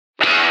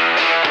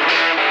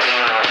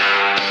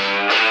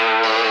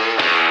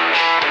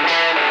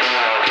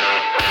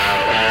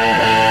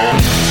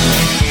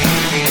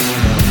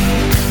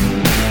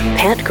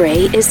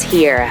Gray is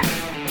here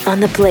on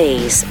the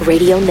Blaze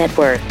Radio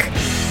Network.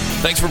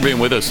 Thanks for being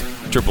with us.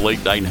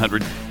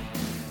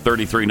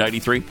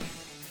 888-900-3393.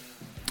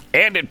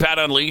 And at Pat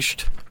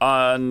Unleashed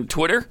on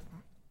Twitter.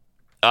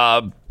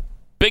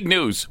 Big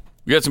news.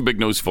 We got some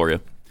big news for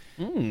you.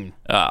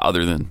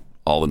 Other than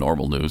all the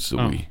normal news.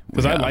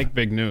 Because I like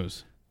big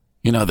news.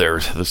 You know,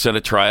 there's the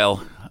Senate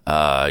trial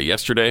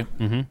yesterday.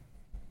 Mm-hmm.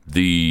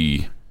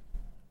 The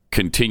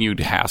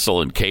continued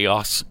hassle and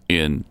chaos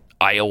in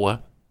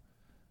Iowa.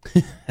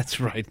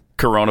 That's right.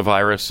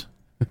 Coronavirus.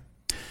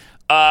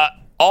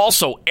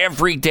 Also,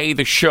 every day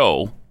the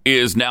show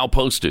is now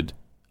posted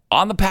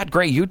on the Pat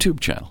Gray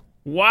YouTube channel.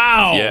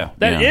 Wow.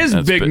 That is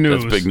big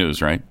news. That's big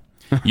news, right?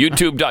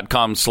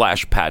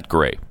 YouTube.com/Pat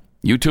Gray.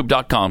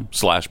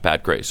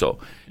 YouTube.com/Pat Gray. So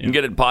you can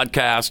get it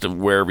podcast of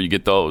wherever you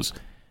get those.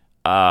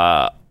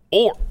 Or,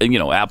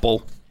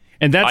 Apple.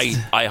 And that's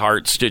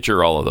iHeart,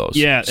 Stitcher, all of those.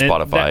 Yeah.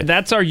 Spotify.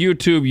 That's our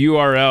YouTube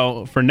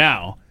URL for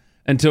now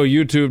until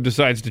YouTube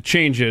decides to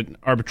change it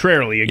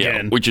arbitrarily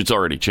again. Yeah, which it's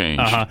already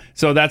changed.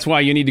 So that's why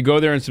you need to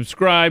go there and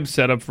subscribe,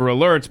 set up for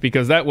alerts,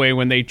 because that way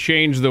when they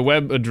change the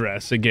web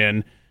address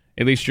again,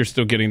 at least you're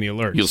still getting the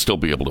alerts. You'll still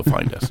be able to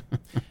find us.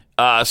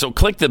 So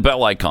click the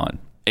bell icon,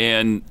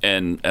 and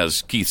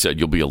as Keith said,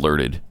 you'll be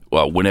alerted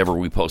whenever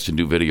we post a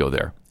new video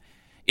there.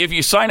 If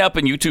you sign up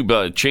and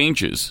YouTube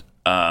changes,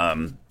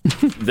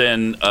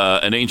 then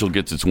an angel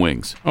gets its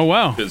wings. Oh,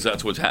 wow. Because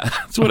that's what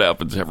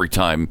happens every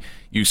time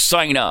you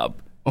sign up.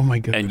 Oh, my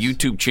goodness. And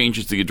YouTube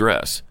changes the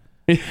address.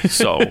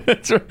 So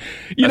that's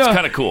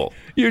kind of cool.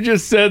 You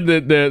just said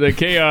that the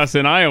chaos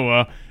in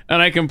Iowa,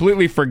 and I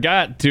completely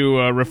forgot to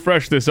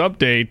refresh this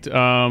update.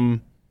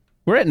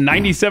 We're at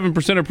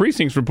 97% of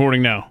precincts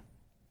reporting now.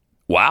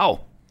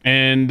 Wow.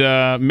 And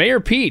Mayor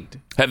Pete.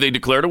 Have they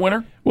declared a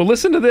winner? Well,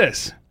 listen to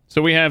this.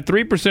 So we have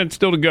 3%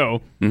 still to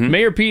go. Mm-hmm.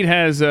 Mayor Pete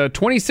has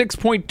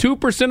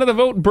 26.2% of the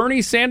vote.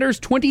 Bernie Sanders,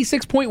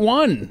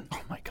 26.1%.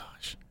 Oh, my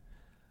gosh.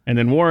 And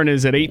then Warren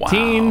is at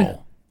 18.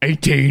 Wow.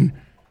 18.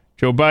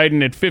 Joe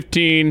Biden at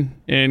 15.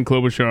 And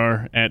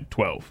Klobuchar at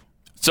 12.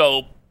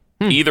 So,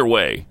 either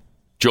way,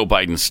 Joe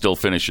Biden still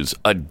finishes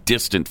a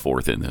distant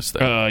fourth in this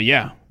thing.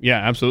 Yeah,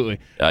 absolutely.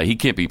 He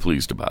can't be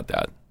pleased about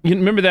that. You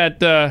remember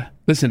that,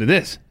 listen to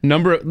this,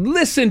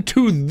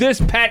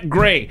 Pat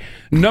Gray.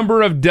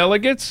 Number of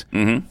delegates,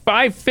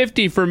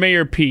 550 for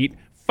Mayor Pete,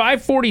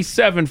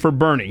 547 for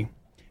Bernie.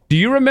 Do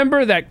you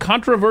remember that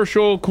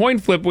controversial coin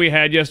flip we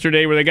had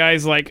yesterday where the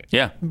guy's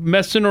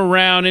messing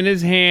around in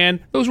his hand?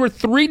 Those were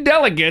 3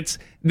 delegates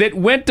that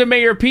went to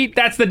Mayor Pete.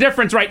 That's the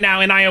difference right now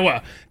in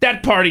Iowa.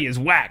 That party is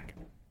whack.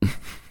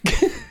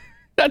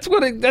 That's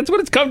what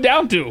it's come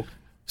down to.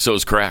 So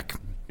is crack.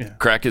 Yeah.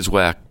 Crack is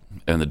whack,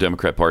 and the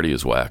Democrat Party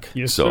is whack.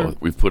 Yes, so sir.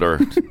 We've put our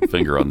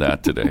finger on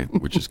that today,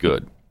 which is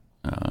good.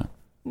 I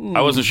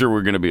wasn't sure we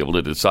were going to be able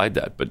to decide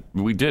that, but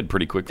we did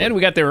pretty quickly. And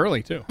we got there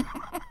early, too.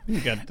 We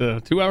got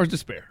 2 hours to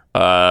spare.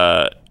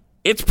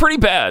 It's pretty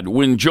bad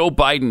when Joe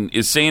Biden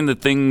is saying the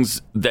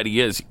things that he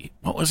is.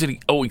 What was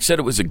it? He said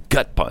it was a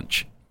gut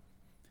punch.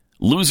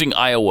 Losing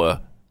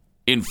Iowa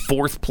in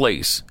 4th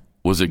place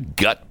was a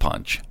gut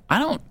punch.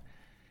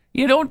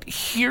 You don't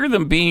hear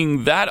them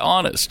being that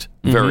honest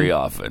very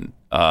often.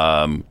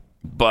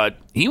 But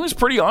he was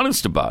pretty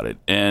honest about it.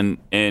 And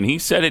he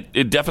said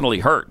it definitely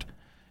hurt.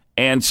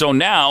 And so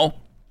now,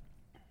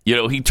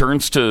 he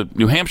turns to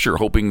New Hampshire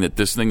hoping that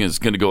this thing is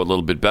going to go a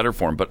little bit better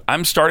for him. But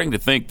I'm starting to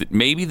think that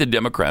maybe the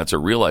Democrats are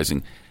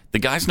realizing the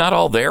guy's not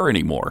all there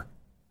anymore.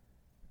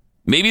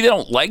 Maybe they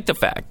don't like the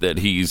fact that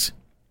he's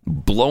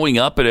blowing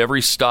up at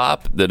every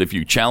stop, that if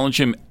you challenge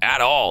him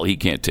at all, he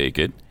can't take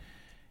it.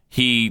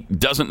 He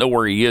doesn't know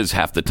where he is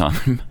half the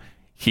time.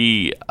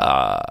 He's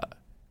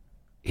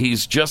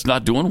just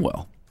not doing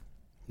well.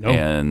 No.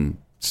 And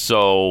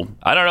so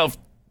I don't know if,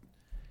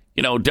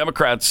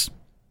 Democrats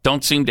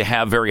don't seem to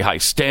have very high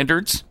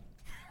standards.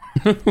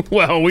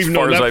 Well, we've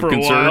known that for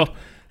a while.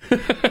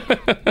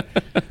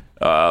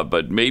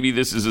 But maybe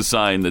this is a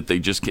sign that they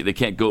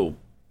can't go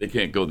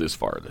this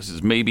far. This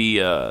is maybe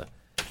a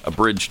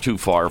bridge too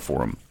far for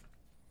them.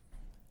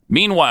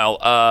 Meanwhile,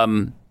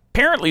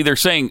 apparently they're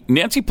saying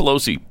Nancy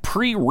Pelosi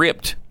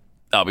pre-ripped.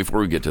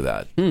 Before we get to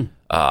that,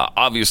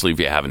 obviously,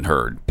 if you haven't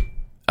heard,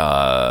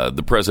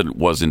 the president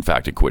was in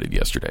fact acquitted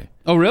yesterday.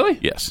 Oh, really?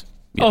 Yes.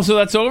 Oh, so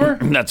that's over?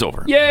 That's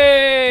over.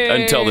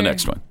 Yay! Until the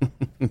next one.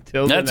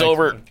 That's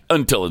over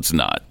until it's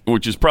not,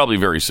 which is probably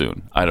very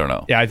soon. I don't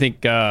know. Yeah, I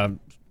think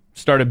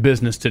start of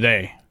business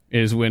today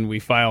is when we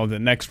file the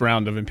next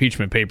round of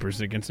impeachment papers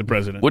against the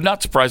president. Would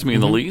not surprise me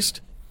in the least.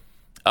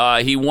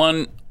 He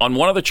won on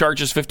one of the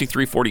charges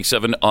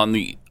 53-47, on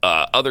the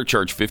other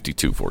charge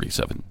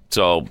 52-47.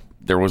 So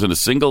there wasn't a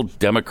single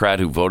Democrat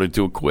who voted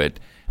to acquit.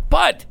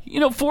 But,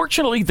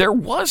 fortunately, there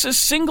was a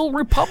single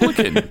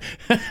Republican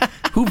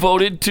who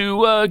voted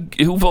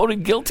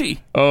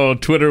guilty. Oh,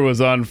 Twitter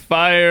was on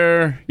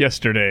fire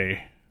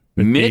yesterday.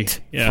 Mitt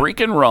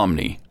freaking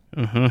Romney.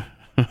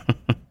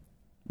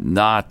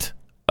 Not,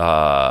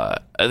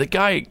 the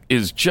guy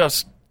is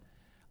just,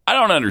 I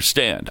don't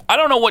understand. I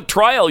don't know what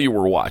trial you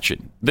were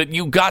watching. that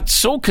you got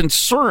so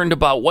concerned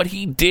about what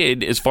he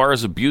did as far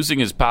as abusing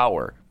his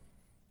power?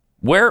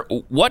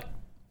 What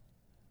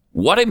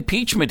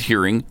impeachment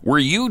hearing were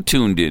you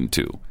tuned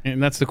into?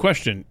 And that's the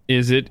question.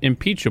 Is it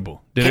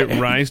impeachable? Did it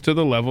rise to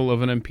the level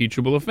of an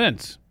impeachable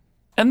offense?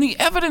 And the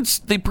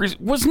evidence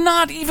was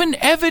not even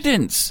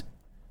evidence.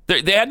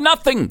 They had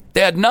nothing.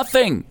 They had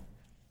nothing.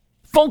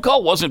 Phone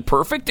call wasn't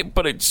perfect,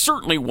 but it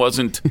certainly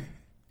wasn't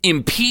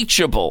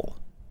impeachable.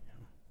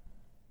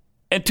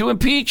 And to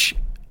impeach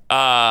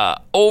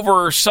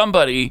over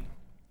somebody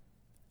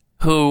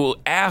who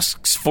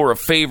asks for a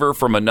favor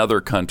from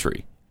another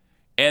country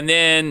and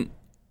then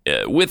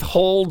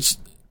withholds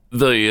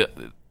the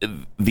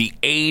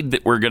aid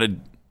that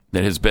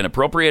has been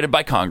appropriated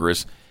by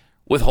Congress,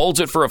 withholds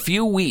it for a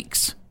few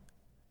weeks,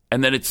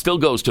 and then it still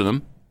goes to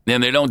them,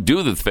 and they don't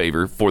do the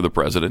favor for the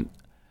president,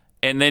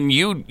 and then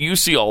you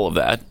see all of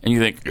that, and you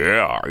think,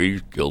 yeah,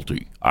 he's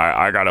guilty.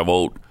 I gotta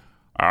vote.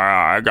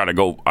 I gotta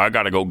go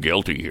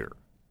guilty here.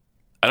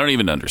 I don't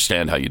even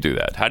understand how you do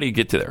that. How do you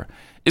get to there?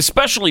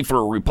 Especially for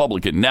a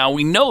Republican. Now,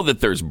 we know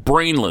that there's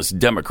brainless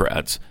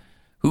Democrats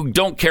who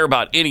don't care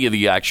about any of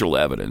the actual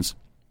evidence.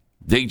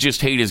 They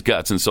just hate his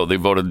guts, and so they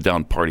voted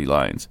down party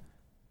lines.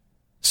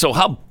 So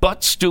how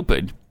butt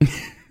stupid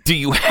do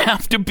you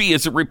have to be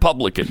as a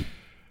Republican?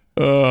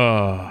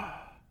 I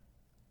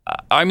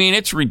mean,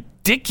 it's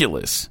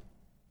ridiculous.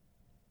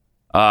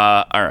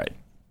 All right.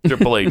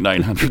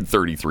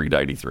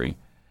 888-933-93.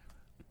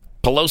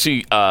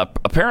 Pelosi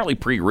apparently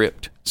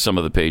pre-ripped some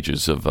of the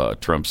pages of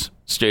Trump's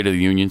State of the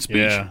Union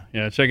speech.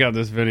 Yeah. Check out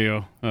this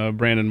video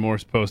Brandon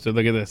Morse posted.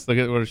 Look at this. Look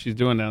at what she's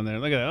doing down there.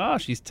 Look at that. Oh,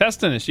 she's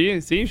testing it.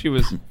 She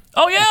was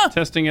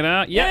testing it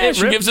out. Yeah,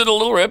 she gives it a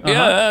little rip. Uh-huh.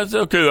 Yeah, that's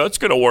okay. That's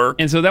going to work.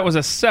 And so that was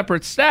a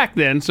separate stack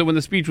then. So when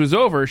the speech was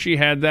over, she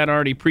had that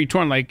already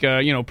pre-torn, like,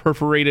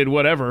 perforated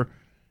whatever,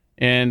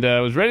 and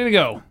was ready to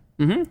go.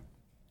 Mm-hmm.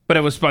 But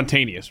it was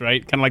spontaneous,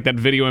 right? Kind of like that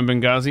video in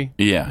Benghazi?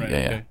 Yeah, right, yeah.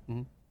 Okay.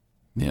 Mm-hmm.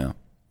 Yeah.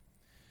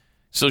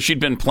 So she'd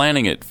been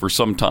planning it for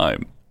some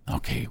time.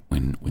 Okay,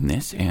 when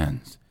this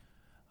ends,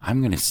 I'm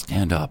going to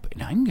stand up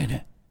and I'm going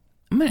to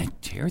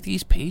tear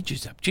these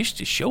pages up just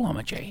to show how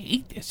much I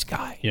hate this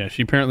guy. Yeah,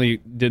 she apparently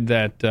did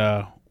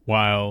that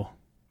while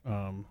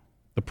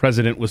the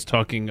president was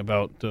talking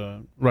about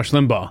Rush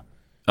Limbaugh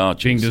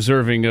being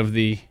deserving of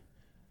the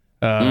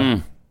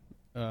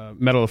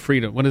Medal of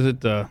Freedom. What is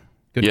it?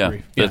 Good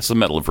grief. Yeah, that's the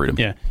Medal of Freedom.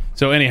 Yeah.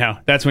 So anyhow,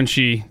 that's when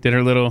she did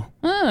her little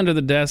under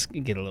the desk.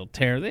 Get a little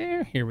tear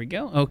there. Here we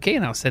go. Okay,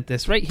 and I'll set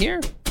this right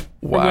here for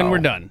when we're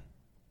done.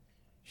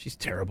 She's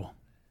terrible.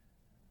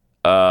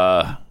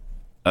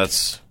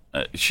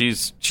 She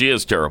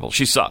is terrible.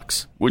 She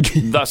sucks.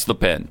 That's the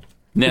pen.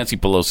 Nancy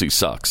Pelosi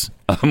sucks.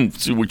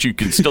 Which you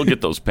can still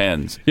get those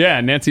pens. Yeah,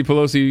 Nancy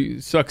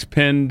Pelosi sucks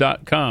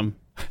pen.com.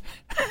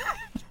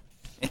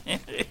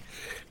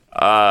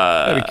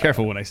 Gotta be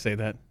careful when I say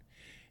that.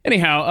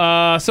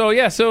 Anyhow,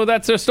 so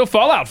that's still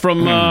fallout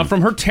from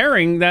her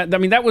tearing that. I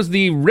mean, that was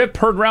the rip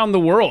heard around the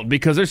world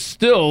because there's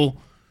still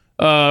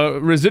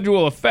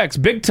residual effects,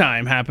 big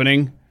time,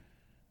 happening.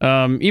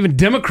 Even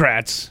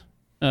Democrats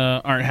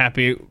aren't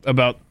happy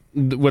about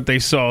what they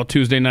saw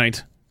Tuesday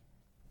night.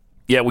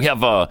 Yeah, we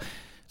have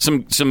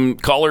some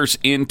callers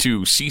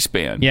into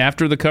C-SPAN. Yeah,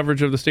 after the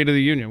coverage of the State of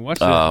the Union. Watch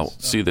this.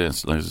 See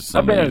this.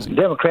 I've been a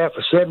Democrat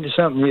for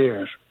 70-something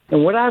years.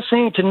 And what I've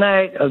seen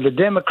tonight of the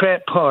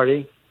Democrat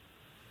Party,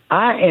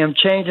 I am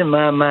changing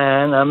my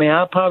mind. I mean,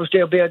 I'll probably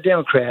still be a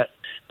Democrat.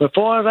 But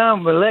far as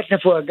I'm electing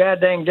for a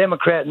goddamn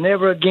Democrat,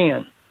 never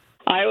again.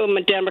 I am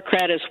a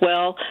Democrat as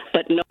well,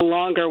 but no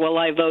longer will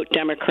I vote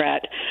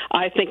Democrat.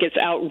 I think it's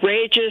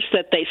outrageous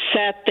that they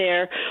sat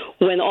there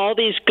when all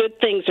these good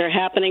things are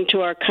happening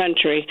to our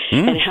country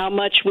and how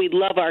much we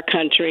love our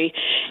country,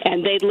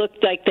 and they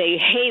looked like they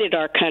hated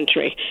our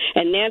country.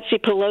 And Nancy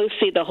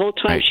Pelosi, the whole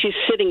time she's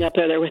sitting up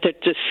there with a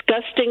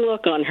disgusting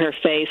look on her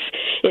face,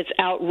 it's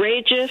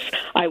outrageous.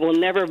 I will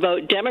never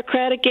vote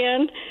Democrat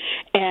again,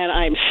 and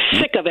I'm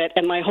sick of it,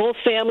 and my whole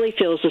family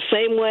feels the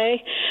same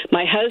way.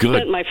 My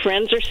husband, my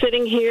friends are sitting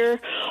here,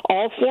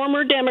 all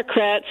former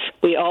Democrats.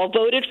 We all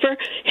voted for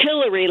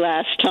Hillary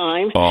last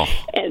time,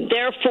 and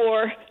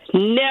therefore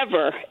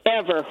never,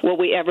 ever will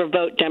we ever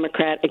vote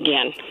Democrat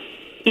again.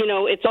 You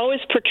know, it's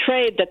always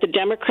portrayed that the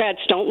Democrats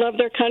don't love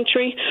their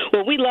country.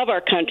 Well, we love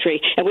our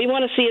country, and we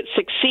want to see it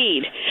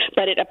succeed.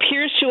 But it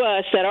appears to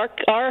us that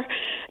our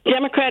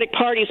Democratic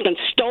Party has been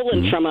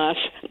stolen from us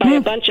by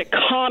a bunch of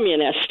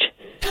communists,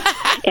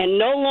 and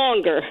no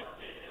longer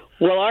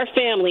will our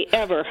family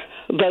ever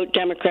vote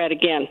Democrat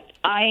again.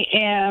 I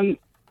am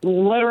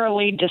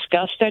literally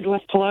disgusted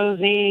with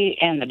Pelosi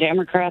and the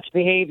Democrats'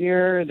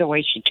 behavior, the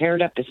way she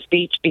teared up his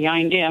speech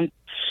behind him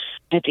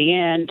at the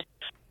end.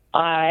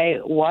 I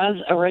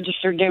was a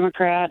registered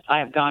Democrat.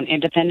 I've gone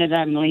independent.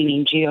 I'm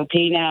leaning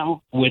GOP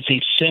now. With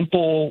a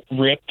simple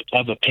rip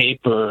of a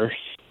paper,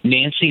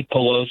 Nancy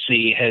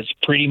Pelosi has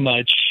pretty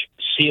much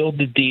sealed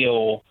the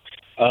deal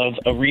of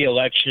a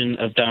re-election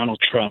of Donald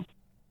Trump.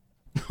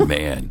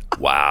 Man,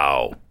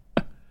 wow.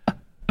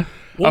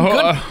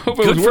 Well, I hope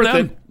it was worth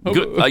it.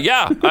 Good.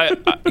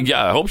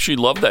 I hope she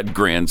loved that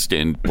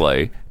grandstand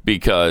play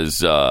because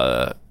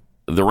the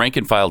rank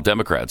and file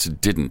Democrats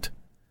didn't.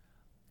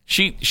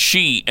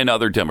 She and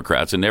other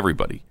Democrats and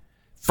everybody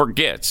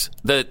forgets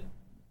that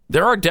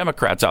there are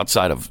Democrats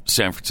outside of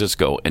San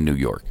Francisco and New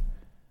York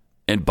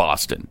and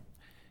Boston.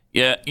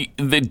 Yeah,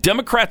 the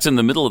Democrats in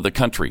the middle of the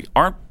country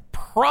aren't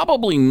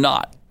probably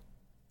not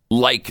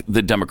like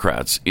the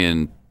Democrats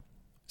in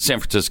San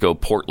Francisco,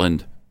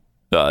 Portland,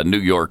 New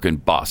York,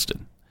 and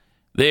Boston.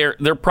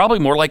 They're probably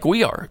more like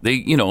we are.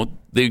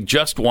 They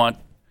just want,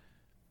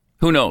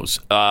 who knows?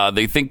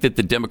 They think that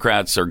the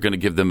Democrats are going to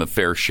give them a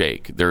fair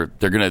shake. They're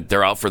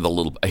out for the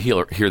little. I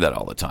hear that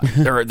all the time.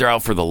 They're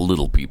out for the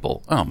little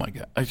people. Oh my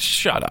God!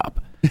 Shut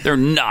up. They're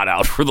not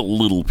out for the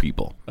little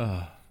people.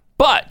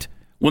 But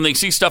when they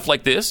see stuff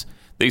like this,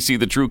 they see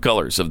the true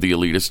colors of the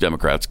elitist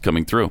Democrats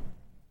coming through,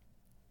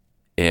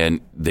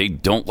 and they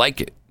don't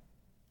like it.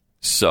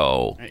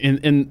 So,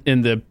 in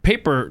the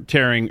paper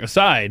tearing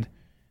aside,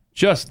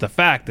 just the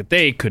fact that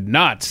they could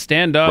not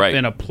stand up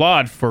and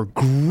applaud for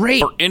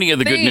any of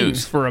the good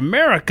news for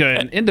America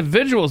and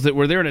individuals that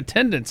were there in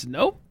attendance.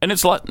 Nope. And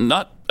it's not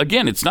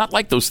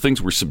like those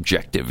things were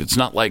subjective. It's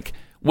not like,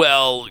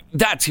 well,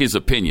 that's his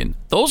opinion.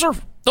 Those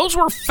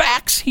were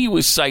facts he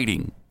was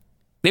citing.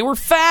 They were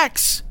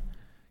facts.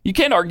 You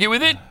can't argue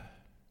with it.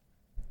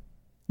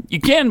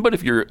 You can, but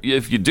if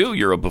you do,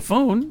 you're a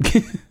buffoon.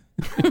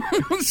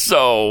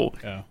 So,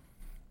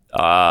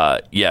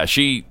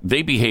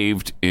 they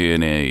behaved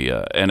in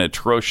an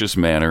atrocious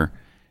manner,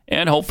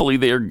 and hopefully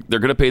they're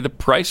going to pay the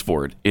price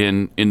for it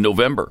in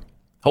November.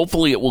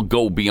 Hopefully it will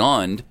go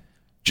beyond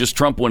just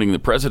Trump winning the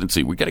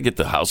presidency. We got to get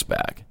the House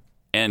back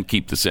and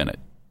keep the Senate.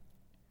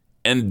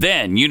 And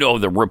then,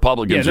 the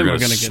Republicans are going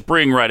to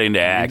spring right into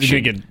action.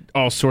 They're going to get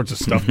all sorts of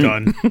stuff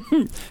done.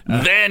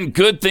 Then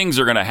good things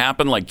are going to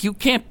happen like you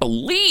can't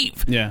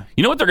believe. Yeah.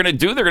 You know what they're going to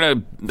do? They're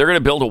going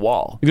to build a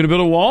wall. You're going to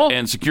build a wall?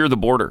 And secure the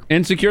border.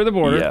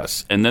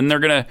 Yes. And then they're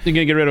going to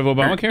get rid of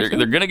Obamacare?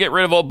 They're going to get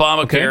rid of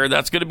Obamacare. Okay.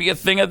 That's going to be a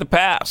thing of the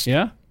past.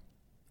 Yeah.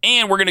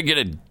 And we're going to get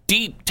a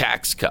deep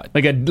tax cut.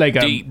 Like a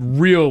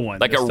real one.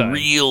 Like a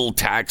real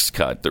tax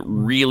cut that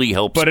really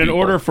helps But in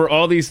people. order for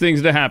all these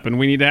things to happen,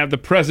 we need to have the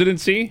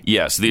presidency.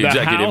 Yes, the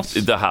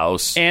executive, the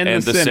House,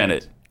 and the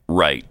Senate.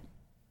 Right.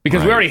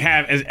 Because we already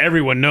have, as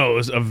everyone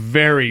knows, a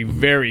very,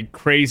 very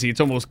crazy,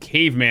 it's almost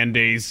caveman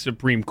days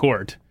Supreme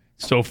Court.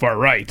 So far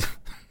right.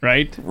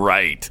 Right?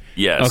 Right.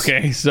 Yes.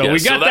 Okay, so we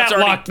got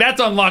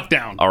that's on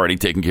lockdown. Already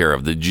taken care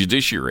of. The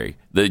judiciary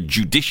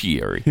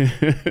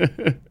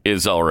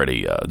is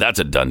already, that's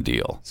a done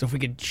deal. So if we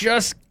could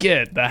just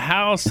get the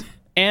House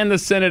and the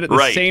Senate at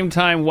the same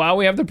time while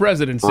we have the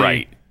presidency.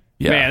 Right.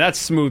 Yeah. Man, that's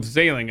smooth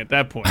sailing at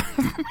that point.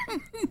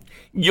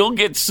 You'll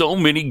get so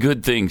many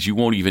good things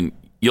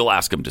you'll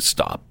ask them to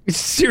stop.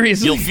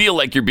 Seriously? You'll feel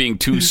like you're being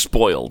too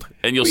spoiled.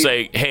 And you'll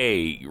say,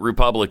 hey,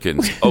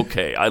 Republicans,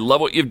 okay, I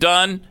love what you've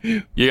done.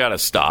 You got to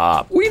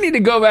stop. We need to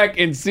go back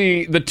and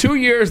see the 2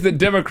 years that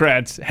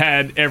Democrats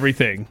had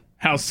everything.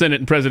 House, Senate,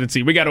 and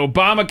presidency. We got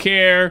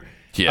Obamacare.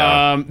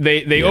 Yeah.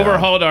 They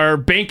overhauled our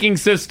banking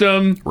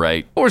system.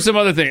 Right. Or some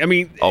other thing. I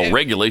mean.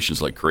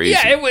 Regulations like crazy.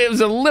 Yeah, it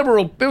was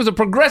a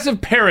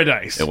progressive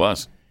paradise. It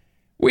was.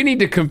 We need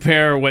to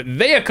compare what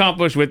they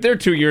accomplished with their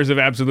 2 years of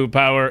absolute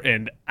power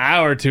and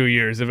our 2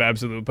 years of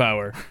absolute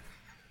power.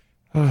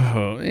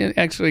 Oh,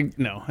 actually,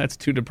 no, that's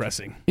too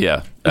depressing.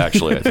 Yeah,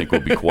 actually, I think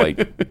we'll be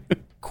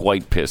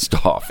quite pissed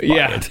off by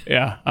it.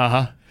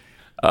 Yeah,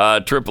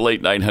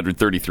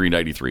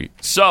 888-933-93.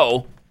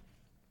 So,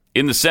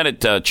 in the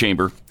Senate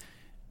chamber,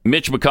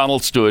 Mitch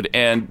McConnell stood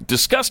and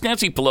discussed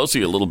Nancy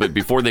Pelosi a little bit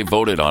before they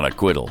voted on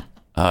acquittal.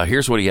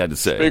 Here's what he had to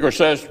say. Speaker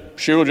says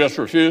she will just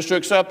refuse to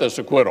accept this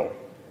acquittal.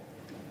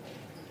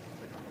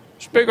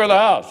 Speaker of the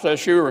House says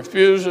she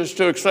refuses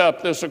to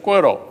accept this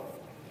acquittal.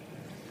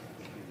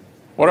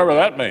 Whatever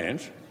that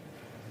means.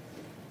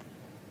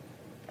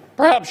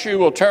 Perhaps she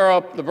will tear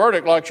up the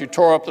verdict like she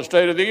tore up the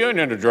State of the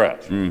Union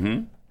address.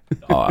 Mm-hmm.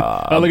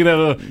 Look at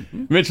that.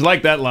 Mitch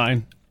liked that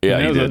line.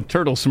 Yeah, he did. A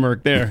turtle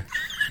smirk there.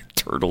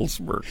 Turtle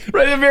smirk.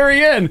 Right at the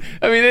very end.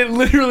 I mean, it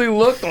literally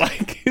looked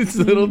like his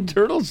little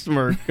turtle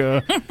smirk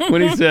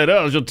when he said,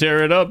 she'll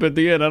tear it up at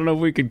the end. I don't know if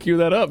we could cue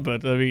that up,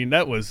 but I mean,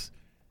 that was.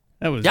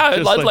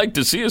 Yeah, I'd like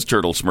to see his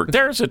turtle smirk.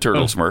 There's a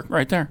turtle smirk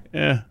right there.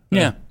 Yeah.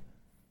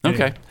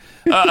 Okay.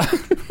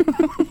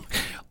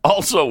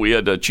 Also, we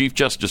had Chief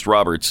Justice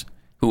Roberts,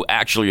 who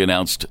actually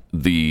announced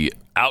the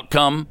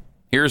outcome.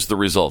 Here's the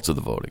results of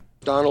the voting.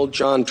 Donald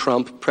John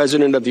Trump,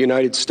 President of the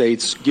United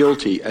States,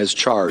 guilty as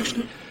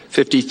charged.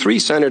 53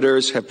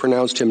 senators have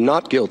pronounced him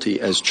not guilty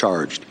as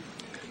charged.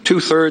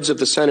 2/3 of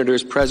the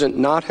senators present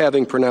not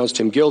having pronounced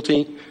him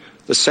guilty.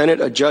 The Senate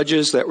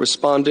adjudges that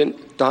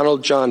respondent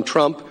Donald John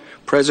Trump,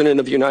 President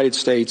of the United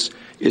States,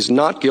 is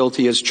not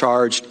guilty as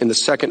charged in the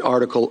second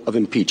article of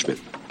impeachment.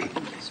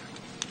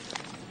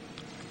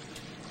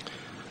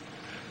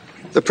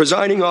 The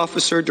presiding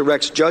officer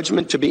directs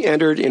judgment to be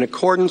entered in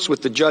accordance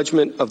with the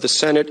judgment of the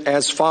Senate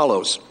as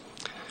follows.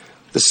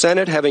 The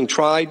Senate, having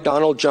tried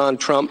Donald John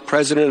Trump,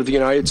 President of the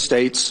United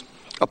States,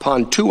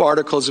 upon 2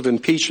 articles of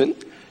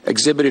impeachment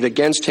exhibited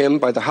against him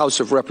by the House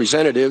of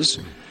Representatives,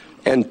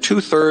 and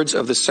 2/3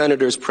 of the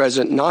senators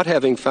present not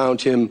having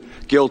found him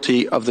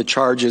guilty of the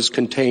charges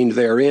contained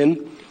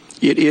therein,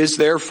 it is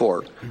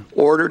therefore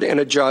ordered and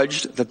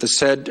adjudged that the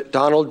said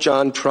Donald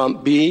John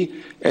Trump be,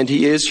 and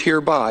he is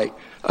hereby,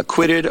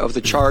 acquitted of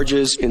the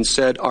charges in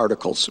said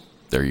articles.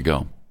 There you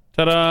go.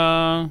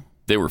 Ta-da!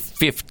 They were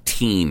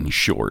 15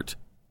 short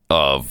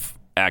of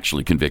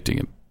actually convicting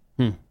him.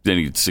 They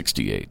needed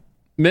 68.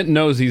 Mitt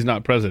knows he's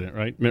not president,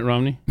 right? Mitt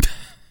Romney?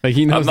 Like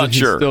he knows I'm not that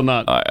sure. He's still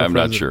not I'm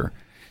not president. sure.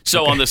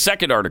 So on the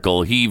second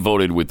article, he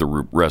voted with the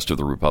rest of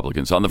the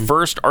Republicans. On the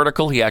first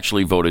article, he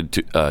actually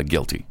voted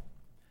guilty.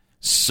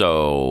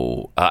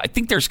 So I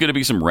think there's going to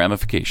be some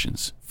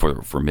ramifications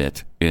for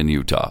Mitt in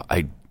Utah.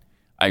 I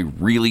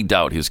really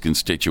doubt his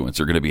constituents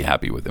are going to be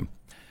happy with him.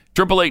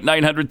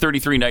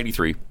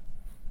 888-900-3393.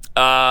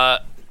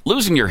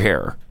 Losing your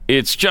hair,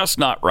 it's just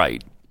not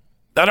right.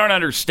 I don't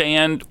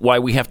understand why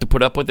we have to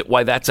put up with it,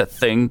 why that's a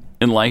thing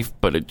in life,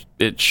 but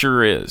it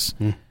sure is.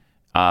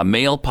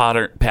 Male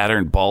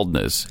pattern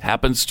baldness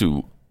happens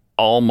to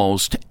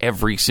almost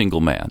every single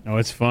man. Oh,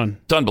 it's fun.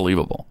 It's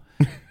unbelievable.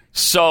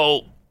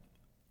 So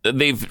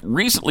they've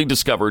recently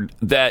discovered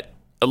that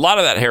a lot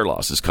of that hair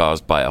loss is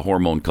caused by a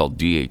hormone called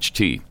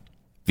DHT.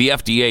 The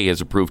FDA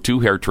has approved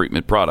 2 hair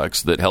treatment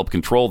products that help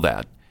control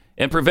that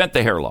and prevent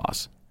the hair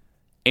loss.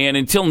 And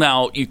until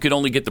now, you could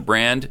only get the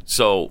brand,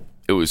 so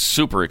it was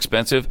super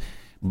expensive.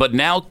 But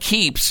now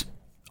Keeps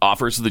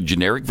offers the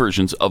generic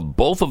versions of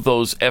both of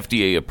those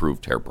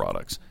FDA-approved hair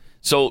products.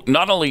 So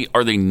not only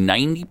are they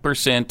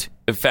 90%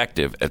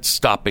 effective at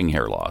stopping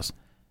hair loss,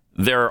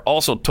 they're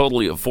also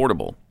totally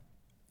affordable.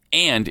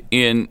 And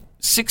in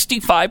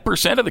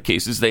 65% of the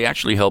cases, they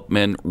actually help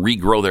men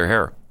regrow their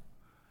hair.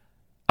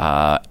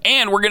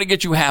 And we're going to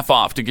get you half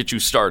off to get you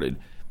started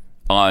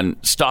on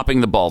stopping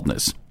the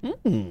baldness.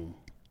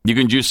 You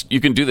can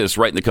do this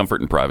right in the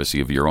comfort and privacy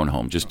of your own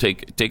home. Just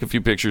take a few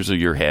pictures of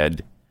your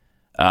head,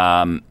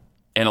 and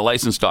a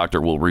licensed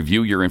doctor will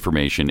review your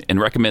information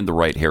and recommend the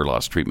right hair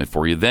loss treatment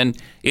for you. Then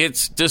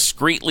it's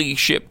discreetly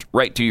shipped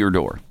right to your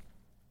door.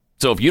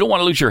 So if you don't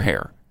want to lose your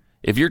hair,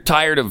 if you're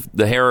tired of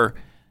the hair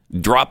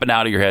dropping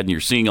out of your head and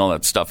you're seeing all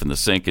that stuff in the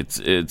sink,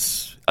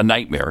 it's a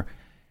nightmare.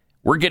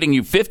 We're getting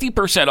you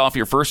 50% off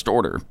your first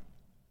order.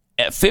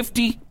 At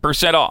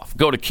 50% off.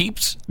 Go to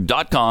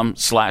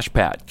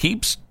keeps.com/Pat.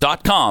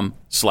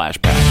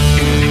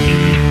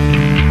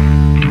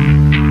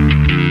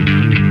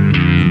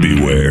 Keeps.com/Pat.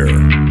 Beware.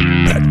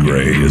 Pat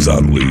Gray is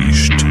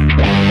unleashed.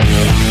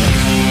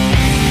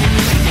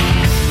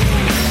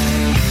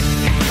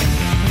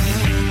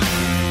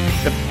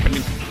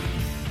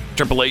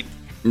 Triple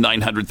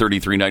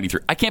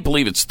 8-933-93. I can't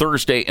believe it's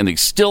Thursday and they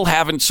still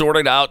haven't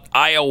sorted out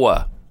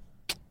Iowa.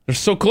 They're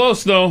so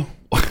close, though.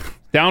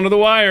 Down to the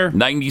wire.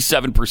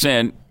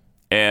 97%.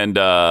 And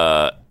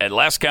at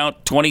last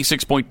count,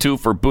 26.2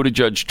 for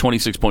Buttigieg,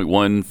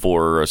 26.1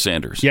 for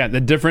Sanders. Yeah,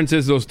 the difference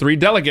is those 3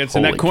 delegates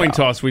in that coin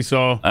toss we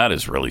saw. That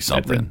is really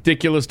something. That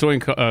ridiculous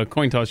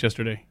coin toss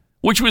yesterday.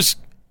 Which was,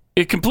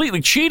 it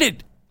completely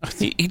cheated.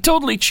 He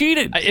totally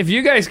cheated. If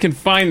you guys can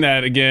find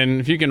that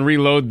again, if you can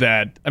reload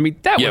that, I mean,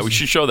 that was we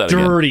should show that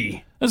dirty.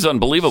 Again. This is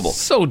unbelievable.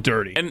 So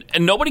dirty. And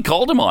nobody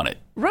called him on it.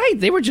 Right.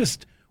 They were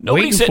just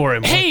waiting said, for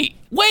him. Hey,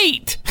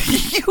 wait.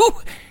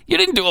 You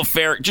didn't do a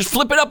fair. Just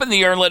flip it up in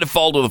the air and let it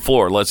fall to the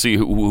floor. Let's see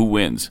who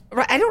wins.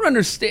 Right. I don't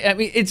understand. I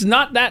mean, it's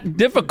not that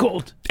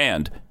difficult.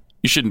 And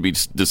you shouldn't be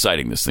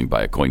deciding this thing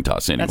by a coin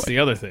toss anyway. That's the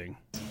other thing.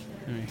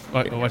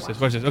 Watch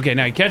this. Okay,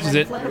 now he catches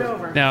it.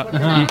 Now,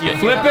 you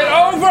flip it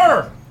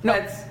over. No.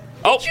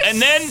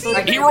 And then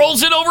he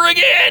rolls it over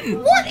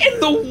again. What in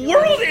the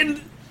world?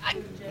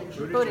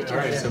 All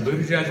right, so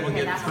Buttigieg will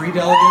get 3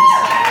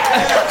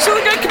 delegates. So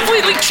the guy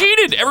completely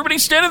cheated.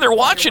 Everybody's standing there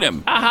watching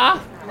him.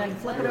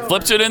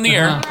 Flips it in the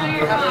air.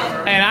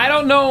 And I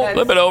don't know.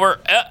 Flip it over.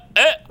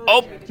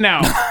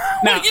 Now.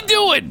 What are you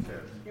doing?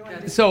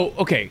 So,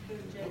 okay.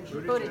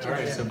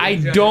 I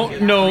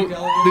don't know.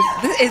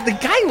 The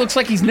guy looks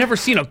like he's never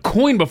seen a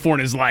coin before in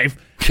his life.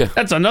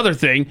 That's another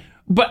thing.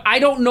 But I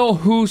don't know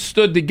who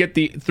stood to get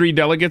the 3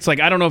 delegates.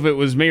 Like, I don't know if it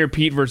was Mayor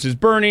Pete versus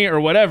Bernie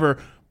or whatever.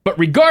 But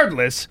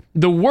regardless,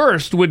 the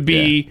worst would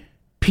be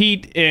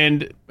Pete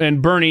and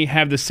Bernie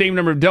have the same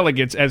number of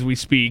delegates as we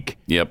speak.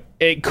 Yep.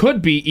 It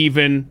could be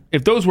even,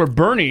 if those were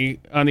Bernie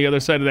on the other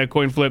side of that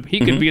coin flip, he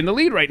could be in the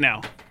lead right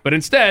now. But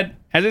instead,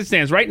 as it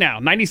stands right now,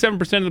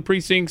 97% of the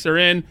precincts are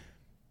in.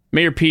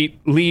 Mayor Pete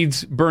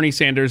leads Bernie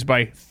Sanders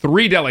by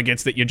 3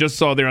 delegates that you just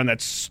saw there on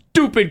that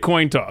stupid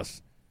coin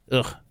toss.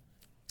 Ugh.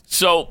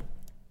 So,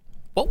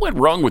 what went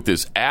wrong with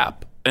this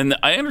app? And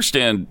I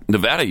understand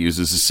Nevada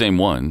uses the same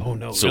one. Oh,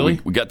 no, so really?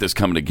 we got this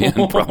coming again,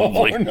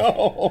 probably.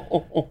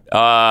 Oh,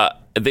 no.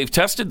 They've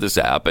tested this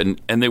app, and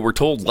they were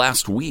told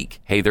last week,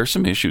 hey, there's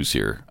some issues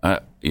here. I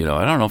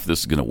don't know if this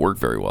is going to work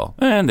very well.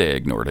 And they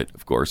ignored it,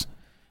 of course.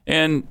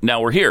 And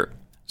now we're here.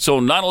 So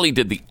not only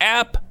did the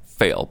app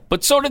fail,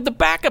 but so did the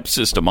backup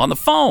system on the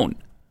phone.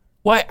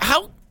 Why?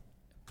 How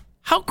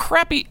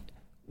crappy?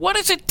 What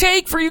does it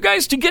take for you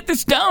guys to get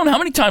this down? How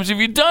many times have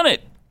you done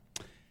it?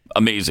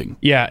 amazing.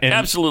 Yeah. And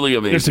absolutely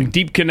amazing. There's some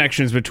deep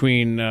connections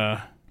between,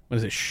 what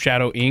is it,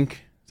 Shadow Inc.?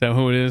 Is that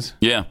who it is?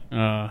 Yeah.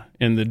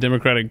 In the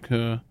Democratic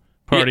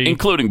Party. Yeah,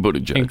 including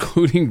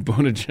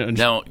Buttigieg.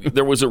 Now,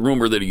 there was a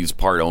rumor that he's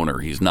part owner.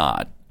 He's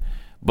not.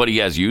 But he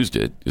has used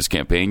it. His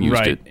campaign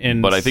used it.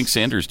 And but I think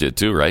Sanders did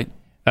too, right?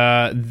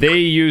 They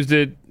used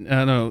it.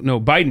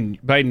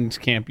 Biden's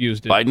camp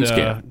used it. Biden's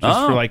camp.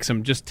 Just for like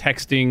some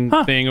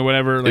texting thing or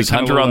whatever. Is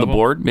Hunter on the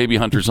board? Maybe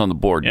Hunter's on the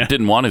board. Yeah.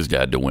 Didn't want his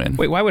dad to win.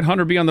 Wait, why would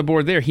Hunter be on the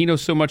board there? He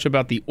knows so much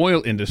about the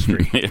oil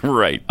industry.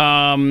 Right.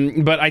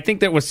 But I think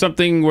that was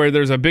something where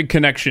there's a big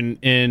connection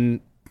in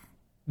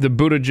the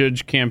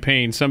Buttigieg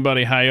campaign.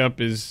 Somebody high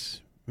up is,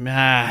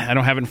 I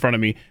don't have it in front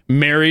of me,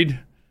 married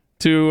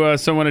to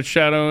someone at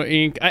Shadow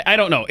Inc. I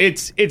don't know.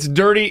 It's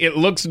dirty. It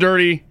looks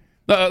dirty.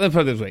 Let's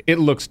put it this way. It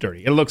looks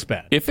dirty. It looks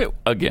bad. If it,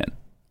 again,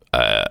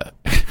 I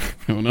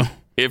don't know.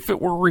 If it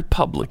were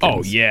Republicans.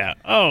 Oh, yeah.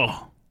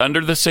 Oh.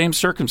 Under the same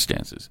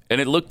circumstances, and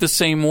it looked the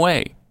same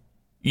way,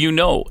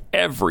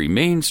 every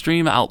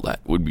mainstream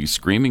outlet would be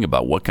screaming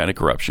about what kind of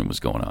corruption was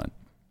going on.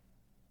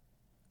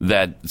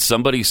 That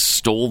somebody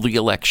stole the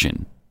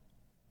election.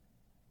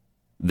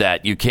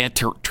 That you can't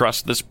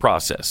trust this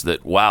process.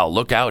 That, wow,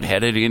 look out,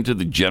 headed into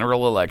the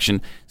general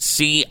election.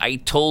 See, I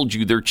told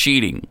you they're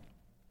cheating.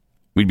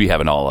 We'd be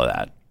having all of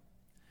that.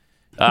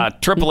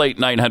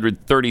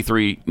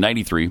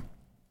 888-900-3393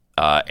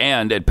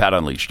 and at Pat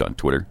Unleashed on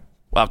Twitter.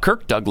 Wow,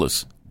 Kirk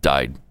Douglas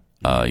died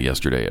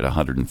yesterday at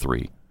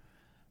 103.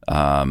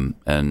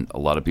 And a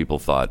lot of people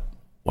thought,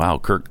 wow,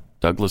 Kirk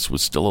Douglas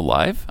was still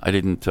alive? I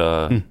didn't...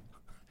 I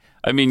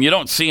mean, you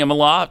don't see him a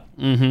lot.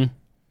 Mm-hmm.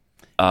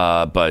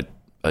 But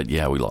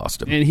yeah, we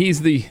lost him. And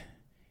he's the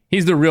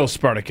real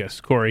Spartacus,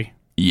 Corey.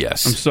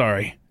 Yes. I'm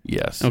sorry.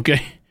 Yes.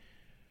 Okay.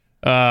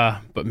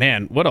 But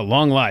man, what a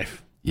long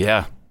life.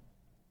 Yeah.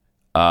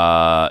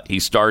 He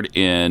starred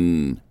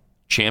in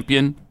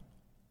Champion,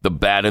 The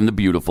Bad and the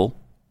Beautiful,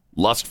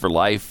 Lust for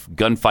Life,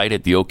 Gunfight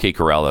at the OK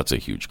Corral. That's a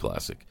huge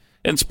classic.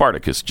 And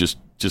Spartacus, just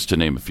to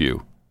name a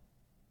few.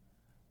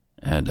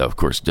 And, of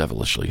course,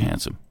 devilishly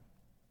handsome.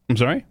 I'm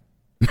sorry?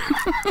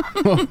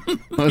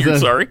 You're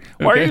sorry?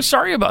 Why are you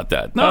sorry about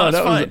that? No,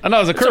 that's fine. That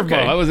was a curveball.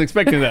 Okay. I wasn't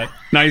expecting that.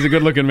 Now he's a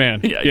good-looking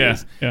man. Yeah.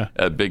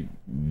 A big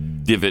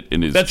divot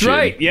in his That's chin.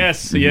 right.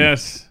 Yes, Mm-hmm.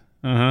 yes.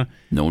 Uh-huh.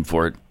 Known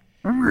for it.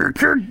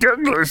 Kirk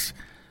Douglas.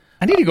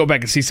 I need to go back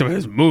and see some of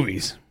his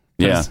movies.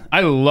 Yeah. I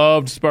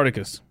loved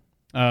Spartacus.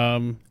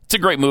 It's a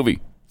great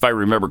movie, if I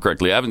remember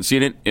correctly. I haven't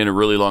seen it in a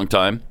really long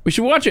time. We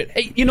should watch it.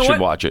 Hey, you know what?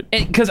 Should watch it.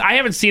 Because I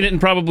haven't seen it in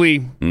probably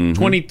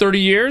 20, 30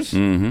 years.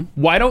 Mm-hmm.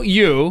 Why don't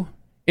you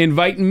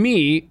invite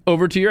me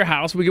over to your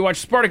house? We could watch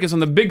Spartacus on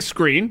the big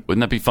screen.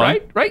 Wouldn't that be fun?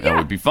 Right? That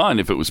would be fun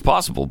if it was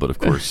possible, but of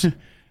course,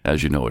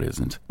 as you know, it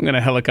isn't. I'm going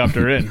to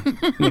helicopter in.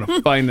 I'm going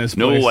to find this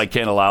place. No, I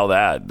can't allow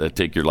that.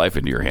 Take your life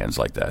into your hands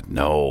like that.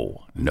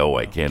 No,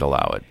 I can't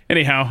allow it.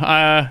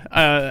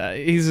 Anyhow,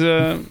 he's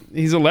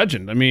a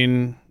legend. I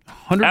mean,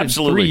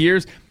 103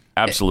 years.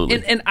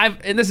 Absolutely.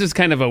 And this is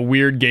kind of a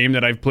weird game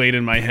that I've played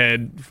in my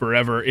head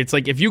forever. It's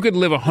like, if you could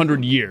live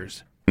 100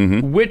 years,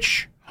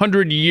 which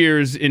 100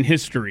 years in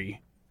history,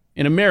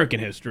 in American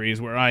history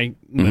is where I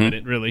limit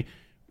it, really,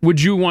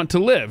 would you want to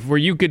live? Where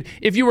you could,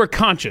 if you were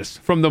conscious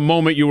from the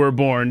moment you were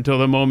born till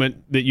the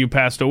moment that you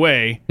passed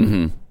away,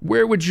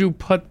 where would you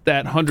put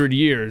that 100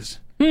 years?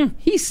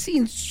 He's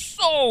seen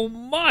so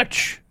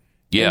much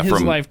in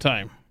his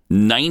lifetime.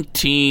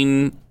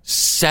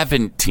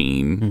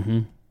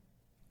 1917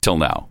 till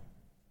now.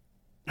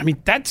 I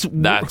mean, that's a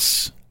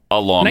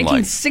long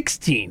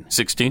 1916.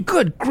 16?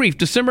 Good grief,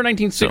 December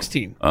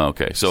 1916.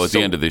 Okay, so at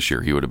the end of this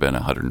year, he would have been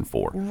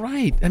 104.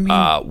 Right. I mean,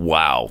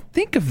 wow.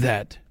 Think of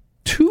that.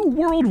 2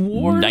 world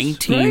wars.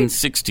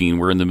 1916,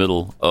 we're in the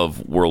middle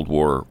of World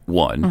War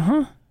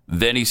I.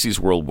 Then he sees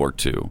World War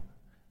II.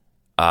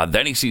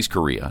 Then he sees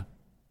Korea.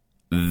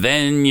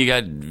 Then you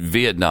got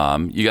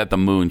Vietnam. You got the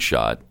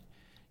moonshot.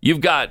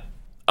 You've got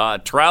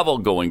travel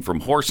going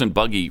from horse and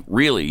buggy,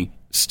 really,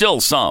 still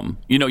some.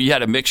 You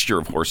had a mixture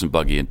of horse and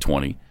buggy in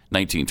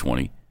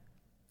 1920.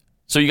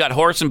 So you got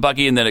horse and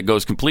buggy, and then it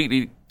goes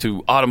completely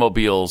to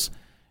automobiles,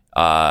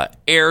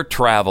 air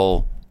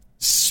travel,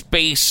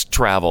 space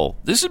travel.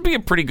 This would be a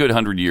pretty good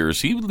 100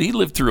 years. He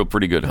lived through a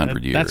pretty good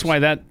 100 years. That's why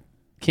that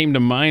came to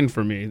mind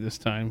for me this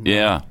time.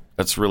 Yeah,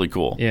 that's really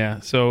cool. Yeah,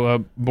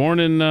 so born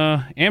in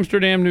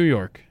Amsterdam, New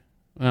York.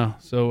 Wow,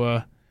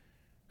 so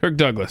Kirk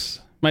Douglas.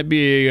 Might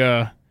be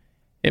a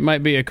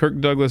Kirk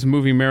Douglas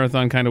movie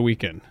marathon kind of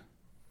weekend.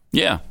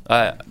 Yeah,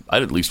 I'd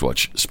at least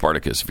watch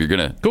Spartacus. If you're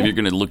gonna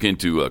look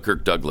into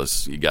Kirk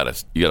Douglas, you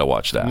gotta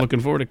watch that. I'm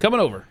looking forward to coming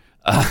over.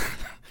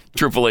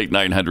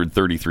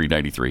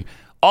 888-900-3393.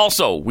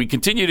 Also, we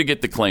continue to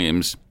get the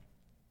claims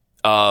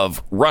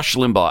of Rush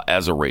Limbaugh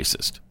as a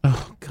racist.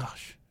 Oh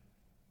gosh.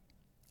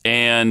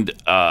 And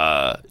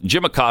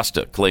Jim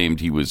Acosta claimed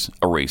he was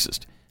a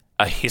racist.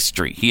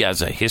 He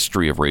has a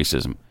history of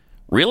racism.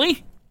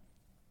 Really?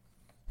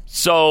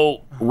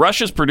 So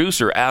Rush's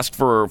producer asked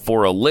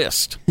for a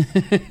list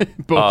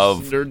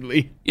of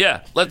nerdly.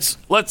 Yeah, let's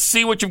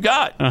see what you've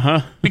got.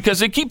 Because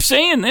they keep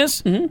saying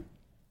this.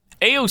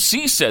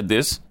 AOC said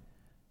this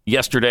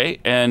yesterday,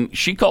 and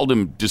she called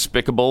him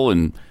despicable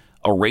and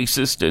a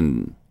racist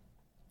and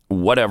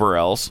whatever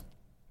else.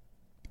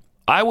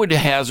 I would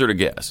hazard a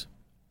guess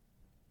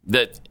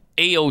that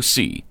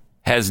AOC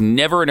has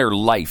never in her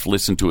life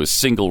listened to a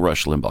single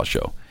Rush Limbaugh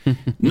show.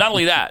 Not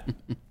only that,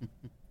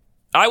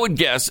 I would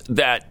guess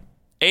that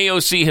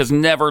AOC has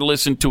never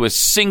listened to a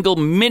single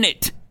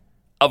minute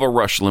of a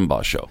Rush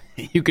Limbaugh show.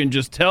 You can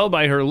just tell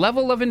by her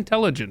level of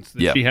intelligence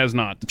that she has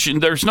not.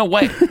 There's no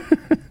way.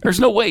 There's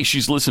no way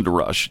she's listened to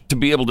Rush to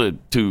be able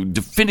to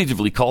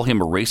definitively call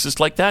him a racist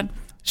like that.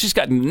 She's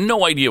got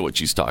no idea what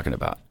she's talking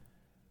about.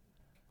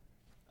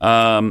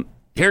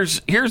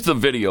 Here's the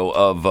video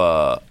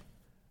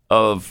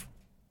of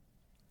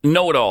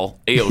know-it-all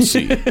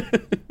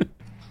AOC.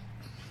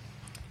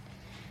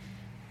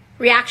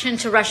 Reaction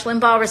to Rush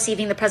Limbaugh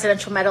receiving the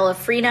Presidential Medal of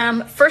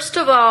Freedom. First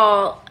of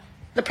all,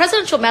 the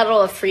Presidential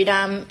Medal of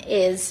Freedom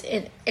is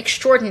an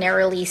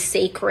extraordinarily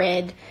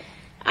sacred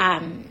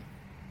award.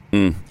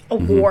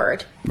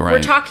 Right.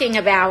 We're talking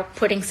about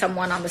putting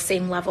someone on the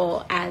same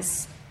level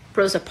as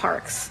Rosa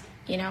Parks,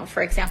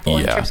 for example,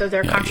 in terms of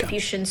their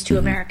contributions to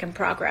American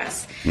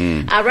progress.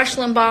 Rush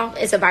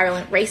Limbaugh is a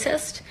virulent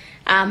racist.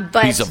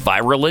 But he's a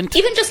virulent?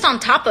 Even just on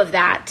top of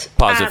that,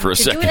 pause it for a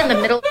to second. do it in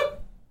the middle.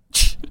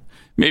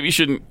 Maybe you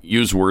shouldn't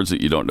use words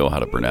that you don't know how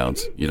to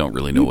pronounce. You don't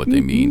really know what they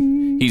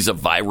mean. He's a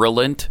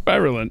virulent.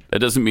 Virulent. That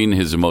doesn't mean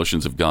his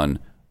emotions have gone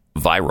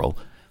viral.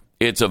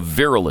 It's a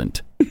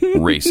virulent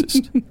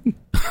racist.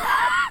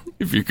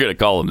 If you're going to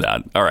call him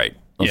that. All right.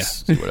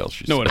 Let's see what else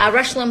she said.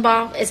 Rush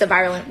Limbaugh is a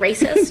virulent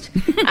racist.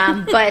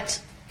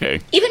 But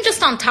even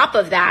just on top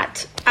of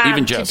that,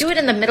 to do it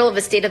in the middle of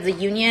a State of the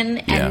Union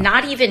and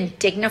not even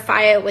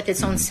dignify it with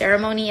its own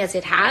ceremony as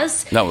it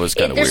has. That was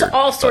kind of weird. There's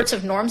all sorts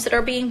of norms that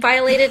are being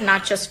violated,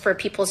 not just for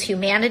people's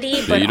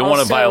humanity, but you don't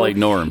want to violate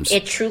norms.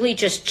 It truly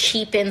just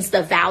cheapens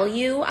the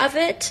value of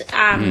it.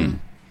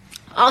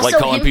 Also, like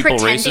calling him people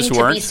pretending racist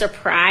to be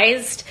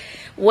surprised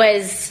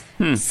was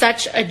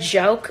such a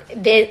joke.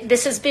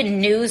 This has been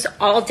news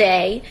all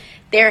day.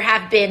 There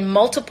have been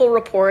multiple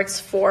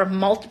reports from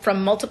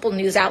multiple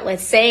news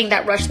outlets saying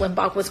that Rush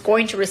Limbaugh was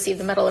going to receive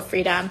the Medal of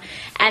Freedom,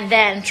 and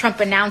then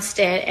Trump announced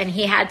it, and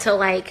he had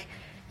to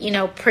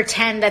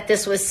pretend that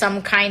this was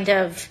some kind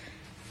of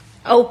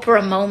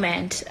Oprah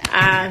moment.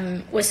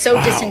 Was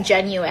so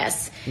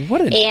disingenuous.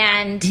 What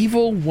an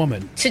evil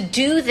woman. To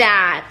do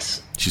that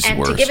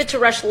to give it to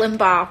Rush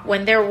Limbaugh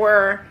when there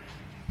were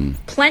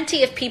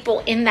plenty of people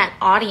in that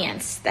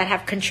audience that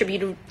have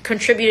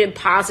contributed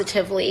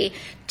positively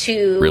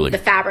to the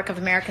fabric of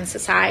American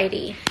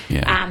society,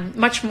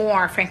 much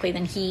more, frankly,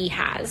 than he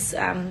has.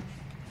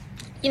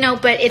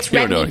 But it's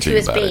revenue to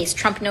his base.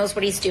 Trump knows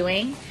what he's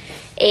doing,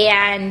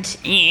 and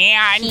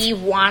he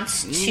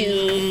wants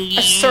to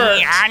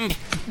assert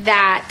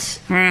that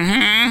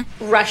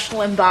Rush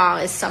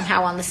Limbaugh is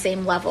somehow on the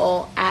same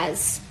level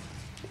as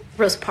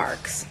Rosa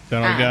Parks.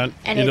 And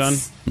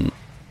it's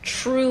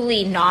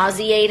truly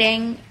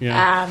nauseating.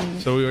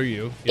 So are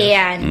you.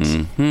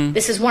 Yes. And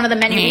this is one of the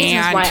many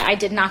reasons why I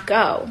did not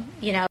go.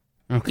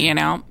 Okay.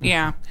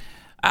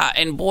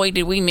 And boy,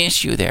 did we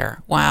miss you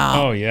there.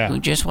 Wow. Oh, yeah. Who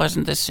just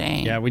wasn't the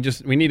same. Yeah, we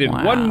needed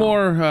one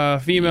more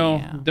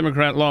female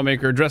Democrat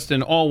lawmaker dressed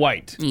in all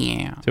white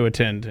to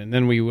attend, and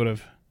then we would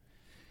have...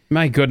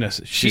 My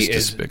goodness. She's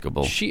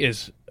despicable. She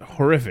is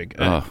horrific.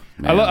 I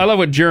love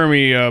what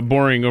Jeremy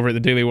Boring over at the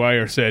Daily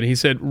Wire said. He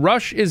said,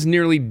 Rush is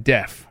nearly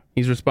deaf.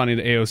 He's responding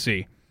to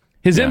AOC.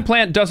 His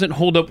implant doesn't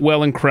hold up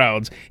well in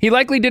crowds. He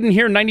likely didn't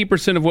hear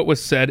 90% of what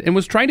was said and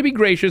was trying to be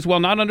gracious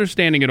while not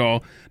understanding it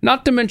all,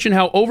 not to mention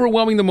how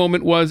overwhelming the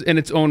moment was in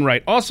its own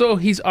right. Also,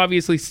 he's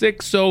obviously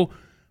sick, so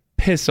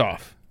piss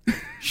off.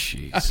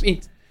 Jeez. I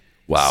mean,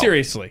 wow.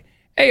 Seriously.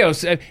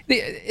 AOC,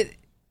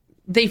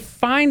 they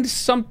find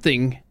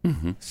something,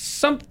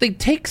 they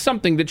take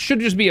something that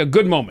should just be a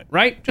good moment,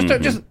 right?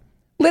 Just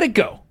let it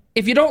go.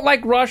 If you don't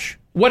like Rush,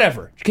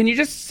 whatever. Can you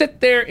just sit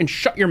there and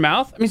shut your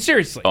mouth? I mean,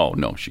 seriously. Oh,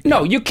 no, she can't.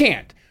 No, you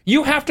can't.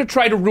 You have to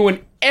try to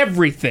ruin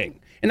everything.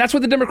 And that's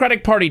what the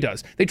Democratic Party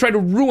does. They try to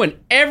ruin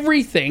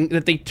everything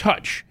that they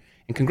touch.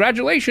 And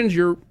congratulations,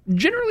 you're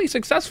generally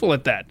successful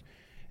at that.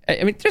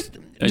 I mean, just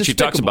and she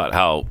talks about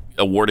how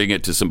awarding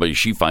it to somebody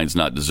she finds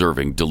not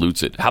deserving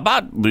dilutes it. How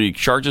about the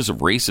charges of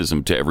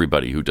racism to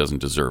everybody who doesn't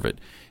deserve it?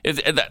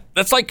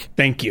 That's like...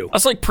 Thank you.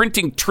 That's like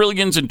printing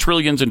trillions and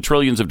trillions and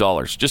trillions of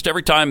dollars. Just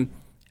every time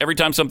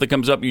something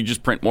comes up, you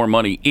just print more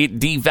money. It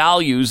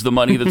devalues the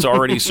money that's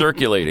already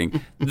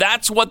circulating.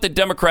 That's what the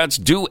Democrats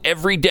do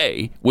every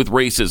day with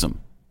racism.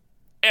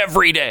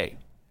 Every day.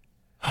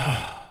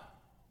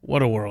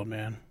 What a world,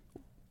 man.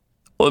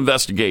 We'll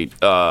investigate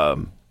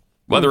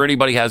whether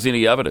anybody has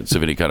any evidence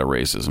of any kind of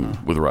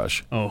racism with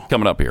Rush.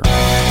 Coming up here.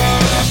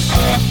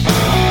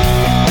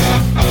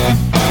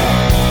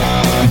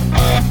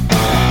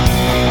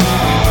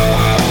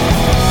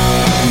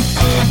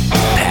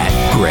 Pat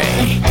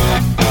Gray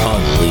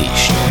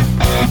Unleashed.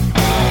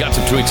 Got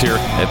some tweets here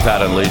at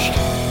Pat Unleashed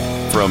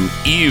from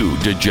Ew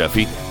to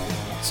Jeffy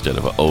instead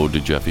of O to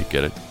Jeffy.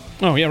 Get it?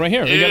 Oh yeah, right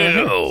here. We got it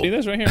right here. See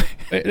this right here?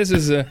 This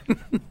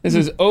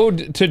is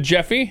Ode to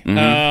Jeffy.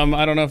 Mm-hmm.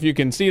 I don't know if you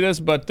can see this,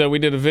 but we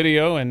did a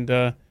video,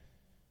 and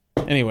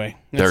anyway,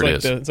 there it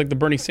is. It's like the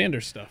Bernie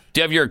Sanders stuff.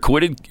 Do you have your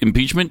acquitted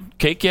impeachment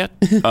cake yet?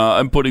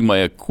 I'm putting my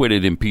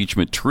acquitted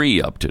impeachment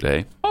tree up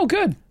today. Oh,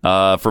 good.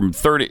 From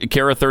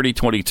Kara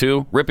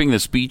 3022, ripping the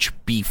speech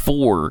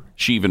before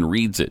she even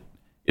reads it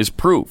is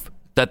proof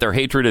that their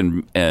hatred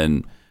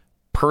and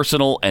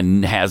personal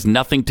and has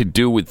nothing to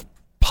do with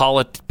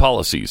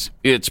policies.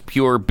 It's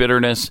pure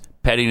bitterness,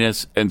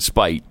 pettiness, and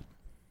spite.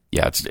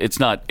 Yeah, it's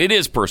not. It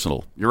is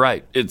personal. You're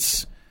right.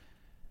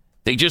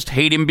 They just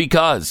hate him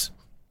because.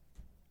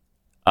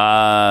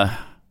 Pathetic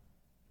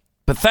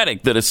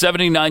that a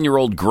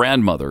 79-year-old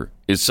grandmother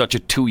is such a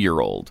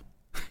 2-year-old.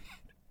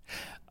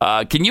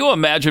 Can you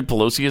imagine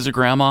Pelosi as a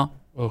grandma?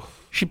 Oh.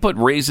 She put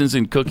raisins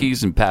in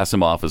cookies and pass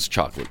them off as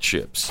chocolate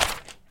chips.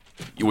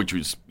 Which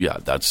was,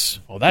 that's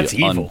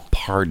evil.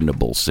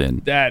 Unpardonable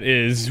sin. That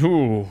is,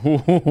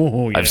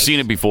 yes. I've seen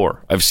it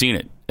before.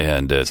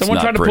 And it's someone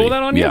not tried pretty. To pull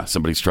that on you? Yeah,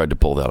 somebody's tried to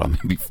pull that on me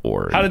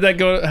before. How did that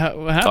go?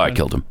 How I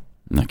killed him.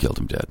 I killed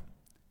him dead.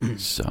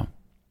 So,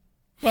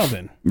 well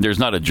then, there's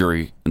not a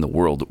jury in the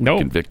world that would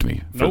convict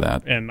me for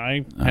that. And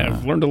I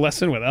have learned a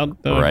lesson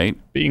without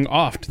being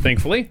offed,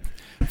 thankfully.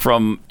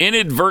 From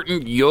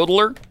inadvertent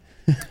yodeler.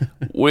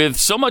 With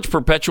so much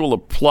perpetual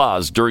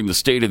applause during the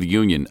State of the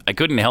Union, I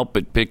couldn't help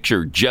but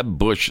picture Jeb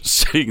Bush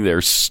sitting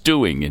there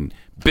stewing in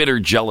bitter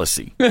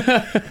jealousy.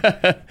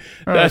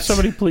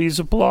 Somebody please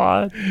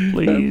applaud.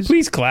 Please.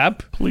 Please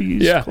clap.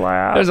 Please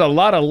clap. There's a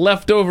lot of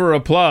leftover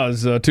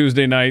applause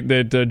Tuesday night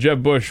that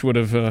Jeb Bush would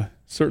have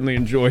certainly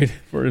enjoyed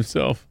for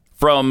himself.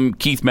 From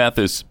Keith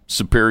Mathis,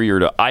 superior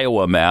to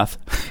Iowa math.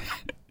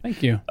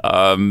 Thank you.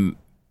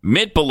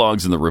 Mitt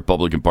belongs in the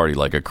Republican Party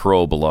like a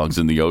crow belongs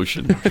in the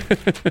ocean.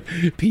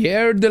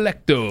 Pierre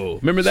Delecto.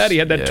 Remember that? He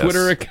had that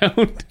Twitter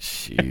account.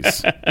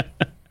 Jeez.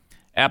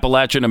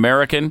 Appalachian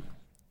American.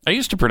 I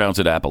used to pronounce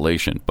it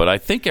Appalachian, but I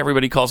think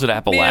everybody calls it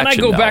Appalachian. Man, I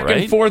go now, back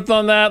right? and forth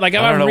on that. Like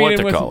I'm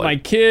reading with my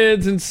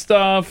kids and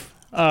stuff.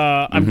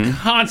 I'm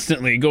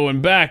constantly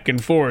going back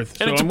and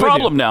forth. And it's a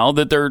problem now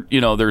that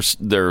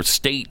their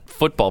state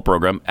football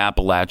program,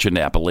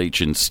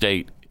 Appalachian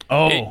State.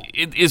 Oh,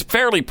 it is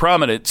fairly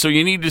prominent, so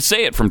you need to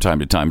say it from time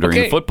to time during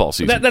the football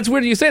season. That's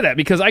weird you say that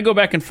because I go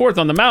back and forth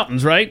on the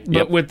mountains, right?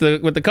 But with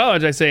the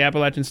college, I say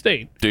Appalachian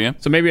State. Do you?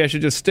 So maybe I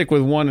should just stick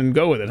with one and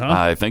go with it, huh?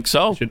 I think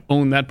so. I should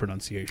own that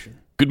pronunciation.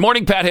 Good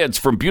morning, Patheads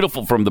from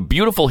the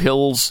beautiful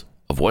hills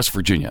of West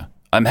Virginia.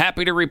 I'm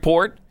happy to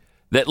report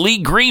that Lee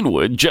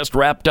Greenwood just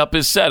wrapped up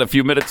his set a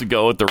few minutes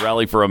ago at the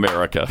Rally for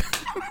America.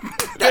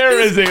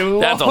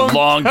 That's a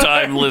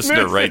long-time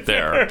listener right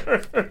there.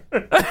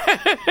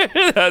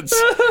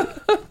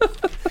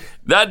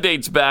 That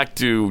dates back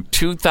to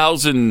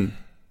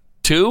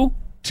 2002.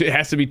 It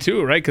has to be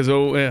 2, right? Because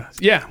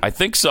I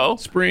think so.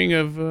 Spring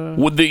of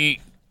with the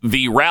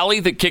rally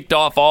that kicked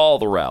off all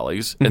the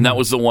rallies, and that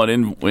was the one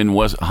in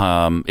West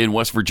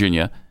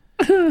Virginia,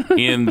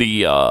 in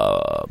the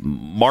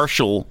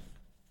Marshall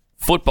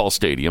football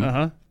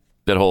stadium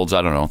that holds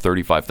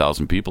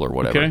 35,000 people or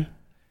whatever. Okay.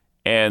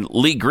 And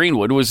Lee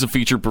Greenwood was the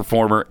featured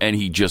performer, and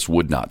he just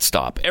would not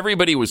stop.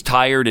 Everybody was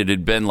tired. It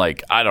had been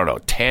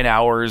 10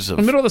 hours. In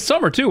the middle of the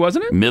summer, too,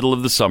 wasn't it? Middle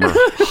of the summer.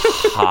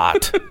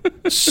 Hot.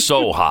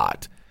 So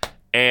hot.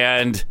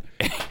 And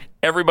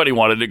everybody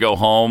wanted to go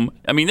home.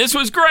 I mean, this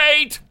was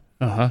great,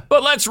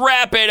 but let's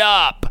wrap it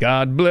up.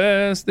 God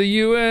bless the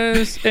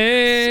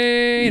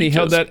USA. And he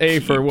held that A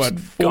for,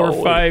 4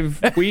 or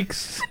 5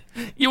 weeks?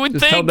 You would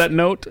Just think. held that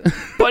note.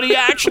 But he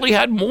actually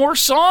had more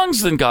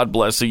songs than God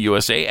Bless the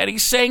USA, and he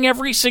sang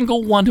every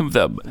single one of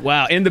them.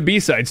 Wow, and the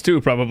B-sides, too,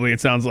 probably, it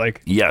sounds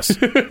like. Yes.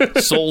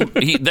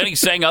 Then he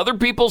sang other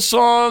people's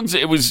songs.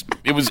 It was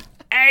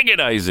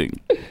agonizing.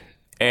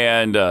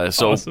 And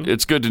so awesome.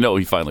 It's good to know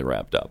he finally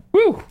wrapped up.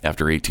 Woo.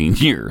 After 18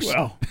 years.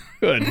 Well,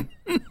 good.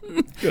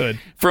 Good.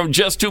 From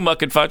Just Too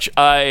Muck and Fudge,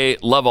 I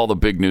love all the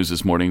big news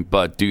this morning,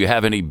 but do you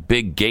have any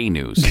big gay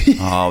news?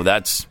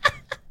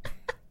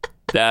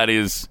 That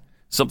is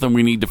something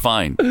we need to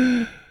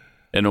find.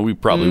 And we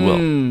probably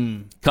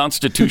will.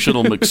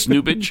 Constitutional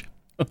McSnoobage.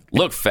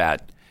 Look,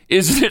 fat.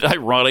 Isn't it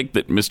ironic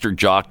that Mr.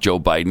 Jock Joe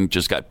Biden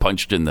just got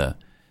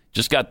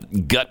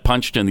gut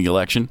punched in the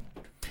election?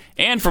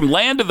 And from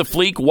Land of the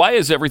Fleek, why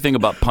is everything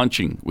about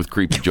punching with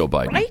creepy Joe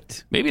Biden?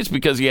 Right? Maybe it's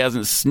because he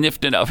hasn't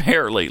sniffed enough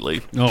hair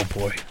lately. Oh,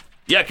 boy.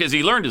 Yeah, because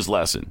he learned his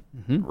lesson,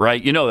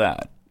 right? You know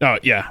that. Oh,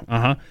 yeah.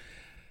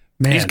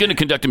 Man. He's going to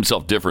conduct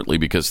himself differently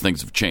because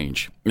things have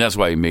changed. And that's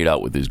why he made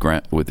out with his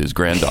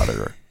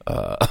granddaughter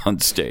on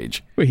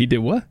stage. Wait, he did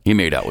what? He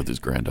made out with his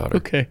granddaughter.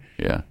 Okay.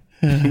 Yeah.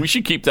 We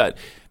should keep that.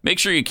 Make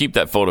sure you keep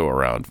that photo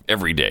around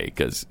every day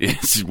because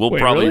we'll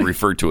probably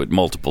refer to it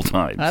multiple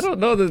times. I don't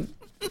know that.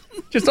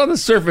 Just on the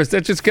surface,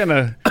 that's just kind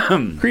of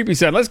creepy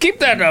sound. Let's keep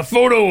that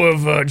photo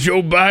of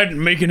Joe Biden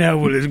making out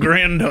with his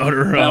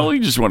granddaughter. Well, we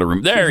just want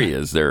to there he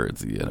is. There,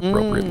 it's the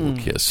inappropriate little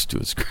kiss to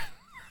his granddaughter.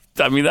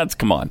 I mean,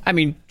 come on. I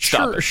mean,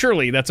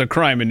 surely that's a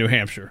crime in New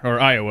Hampshire or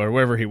Iowa or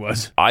wherever he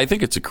was. I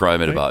think it's a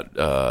crime at about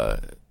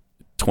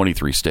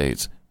 23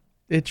 states.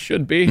 It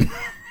should be.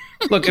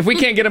 Look, if we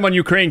can't get him on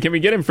Ukraine, can we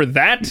get him for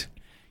that?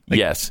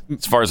 Yes,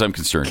 as far as I'm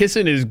concerned.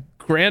 Kissing his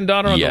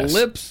granddaughter on the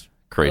lips?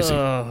 Crazy.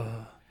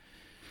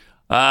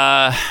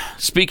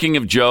 Speaking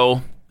of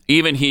Joe,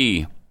 even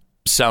he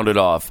sounded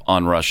off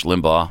on Rush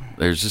Limbaugh.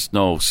 There's just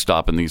no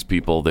stopping these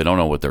people. They don't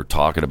know what they're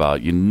talking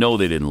about. You know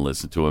they didn't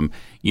listen to him.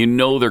 You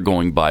know they're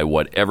going by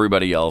what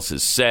everybody else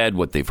has said,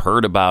 what they've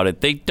heard about it.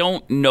 They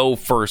don't know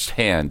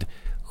firsthand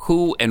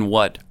who and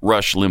what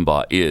Rush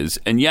Limbaugh is,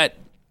 and yet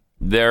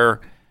they're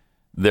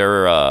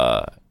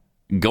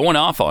going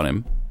off on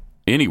him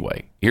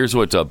anyway. Here's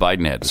what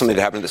Biden had to Something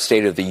that happened at the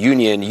State of the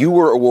Union. You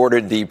were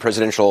awarded the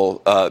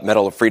Presidential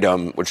Medal of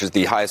Freedom, which is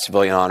the highest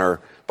civilian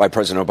honor by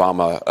President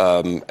Obama.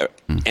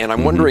 And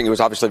I'm wondering, it was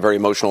obviously a very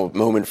emotional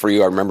moment for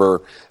you. I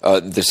remember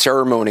the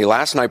ceremony.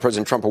 Last night,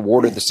 President Trump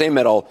awarded the same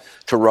medal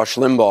to Rush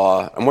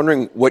Limbaugh. I'm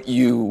wondering what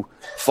you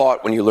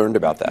thought when you learned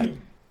about that.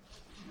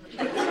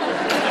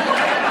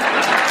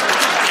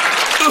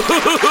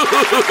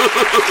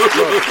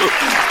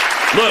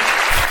 Look,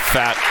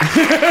 fat.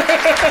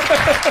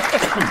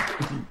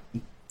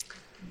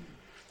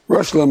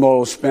 Rush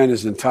Limbaugh spent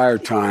his entire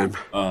time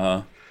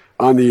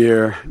on the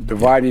air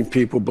dividing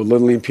people,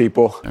 belittling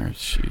people,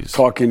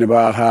 talking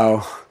about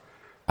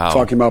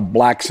talking about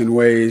blacks in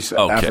ways,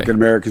 African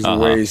Americans in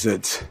ways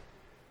that.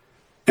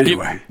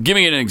 Anyway, give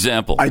me an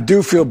example. I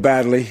do feel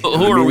badly.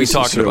 Who are we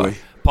talking about?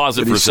 Pause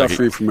it for a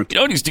second. From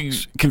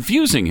he's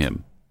confusing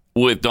him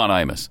with Don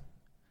Imus.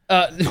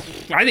 I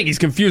think he's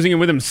confusing him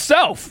with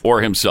himself.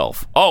 Or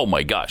himself. Oh,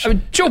 my gosh. I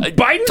mean, Joe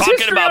Biden's talking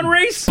history about on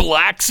race?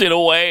 Blacks in a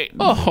way.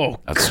 Oh,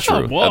 that's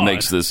come true. on. That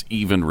makes this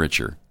even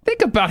richer.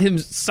 Think about him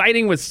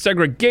siding with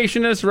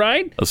segregationists,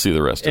 right? Let's see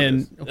the rest of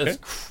it. That's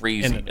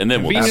crazy. And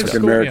then we'll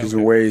African Americans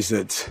in ways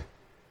that.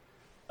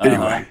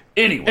 Anyway.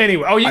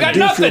 Anyway. Oh, you got I do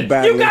nothing. Feel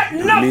badly, You got I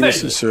mean nothing.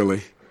 this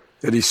sincerely,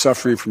 that he's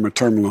suffering from a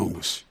terminal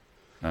illness.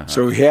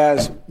 So he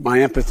has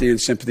my empathy and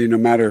sympathy no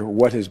matter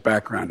what his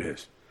background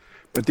is.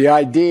 But the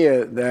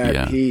idea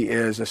that he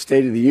is a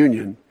State of the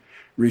Union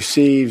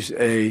receives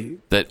a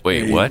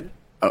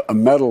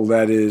medal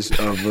that is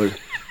of the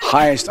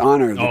highest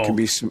honor that can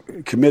be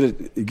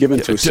given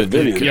to a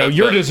civilian.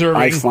 You're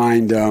deserving. I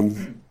find.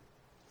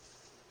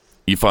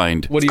 You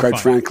find what do you quite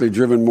find? frankly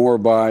driven more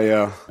by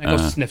go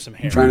sniff some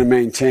hair. trying to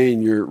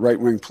maintain your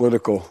right-wing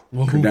political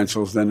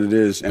credentials than it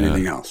is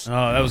anything else. Oh,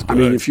 that was good. I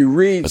mean, if you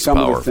read That's some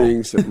powerful. of the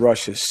things that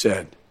Rush has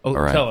said. All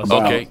right. Tell us.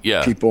 About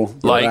people,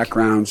 their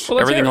backgrounds,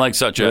 everything like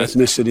such as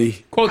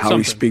ethnicity, how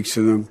he speaks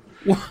to them.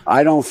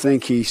 I don't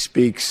think he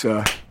speaks.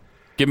 Give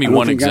me I don't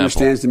one think example. He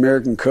understands the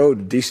American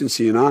code of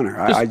decency and honor.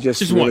 I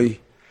just really.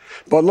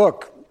 But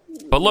look,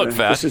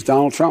 Fat. This is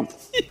Donald Trump.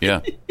 Yeah.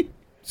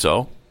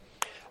 So.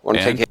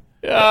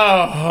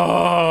 Oh.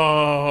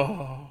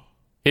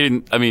 He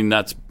didn't. I mean,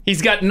 that's.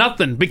 He's got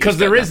nothing because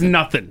there is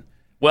nothing.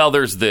 Well,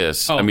 there's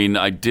this. I mean,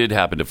 I did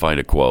happen to find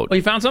a quote. Oh,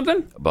 you found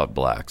something? About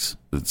blacks.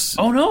 It's,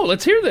 oh, no.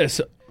 Let's hear this.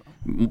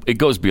 It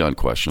goes beyond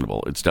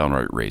questionable. It's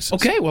downright racist.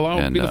 Okay, well,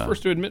 I'll be the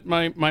first to admit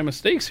my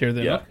mistakes here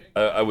then. Yeah,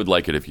 I would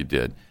like it if you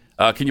did.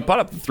 Can you pot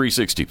up the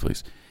 360,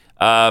 please?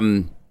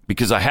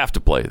 Because I have to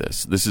play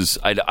this. This is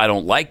I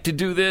don't like to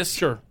do this.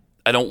 Sure.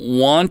 I don't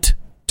want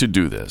to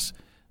do this,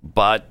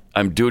 but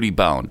I'm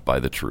duty-bound by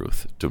the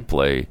truth to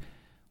play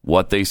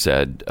what they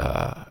said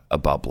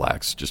about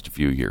blacks just a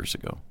few years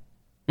ago.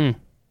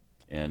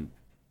 And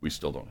we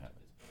still don't have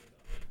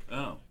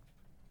it.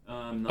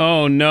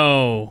 Oh,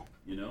 no.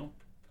 You know?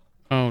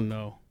 Oh,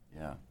 no.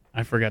 Yeah.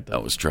 I forgot that.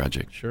 That was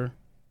tragic. Sure.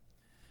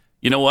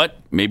 You know what?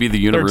 Maybe the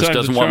universe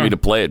doesn't want me to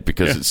play it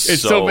because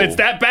it's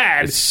that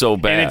bad. It's so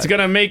bad. And it's going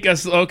to make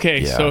us...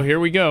 Okay, so here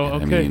we go.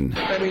 Okay.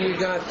 I mean, you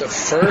got the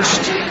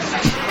first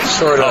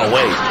sort of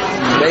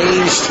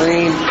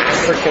mainstream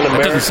African American.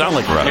 That doesn't sound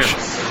like Rush.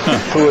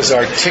 Who is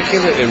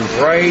articulate and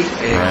bright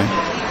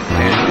and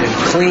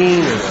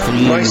clean and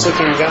a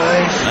nice-looking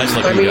guy.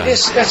 Nice-looking guy.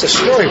 That's a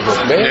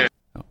storybook, man.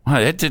 Wow,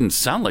 that didn't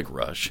sound like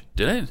Rush,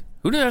 did it?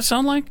 Who did that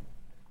sound like?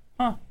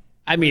 Huh.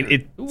 I mean,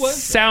 it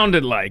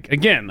sounded like,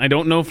 again, I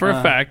don't know for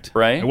a fact.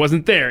 Right. I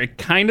wasn't there. It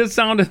kind of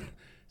sounded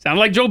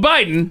like Joe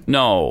Biden.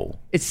 No.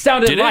 It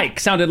sounded like,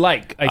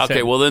 I said.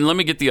 Okay, well then let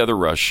me get the other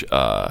Rush.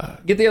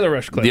 Get the other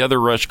Rush clip. The other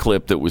Rush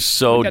clip that was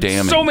so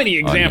damning. So many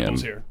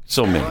examples here.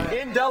 So many.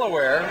 In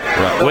Delaware,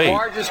 the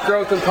largest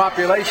growth in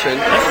population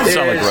is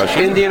like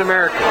Indian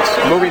Americans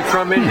moving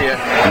from India.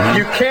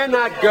 You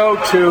cannot go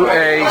to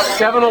a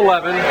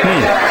 7-Eleven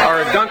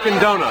or a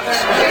Dunkin'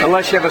 Donuts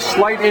unless you have a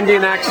slight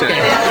Indian accent.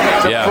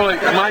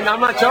 I'm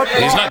not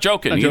joking. He's not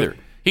joking either.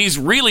 He's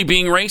really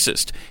being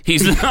racist.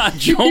 He's not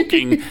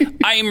joking.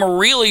 I'm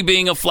really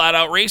being a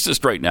flat-out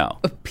racist right now.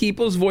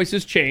 People's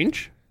voices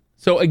change.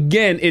 So,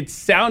 again, it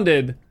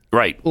sounded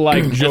like Joe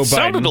Biden. It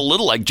sounded a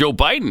little like Joe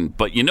Biden,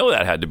 but you know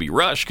that had to be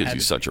Rush because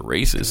he's such a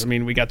racist. I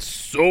mean, we got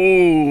so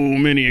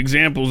many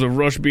examples of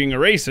Rush being a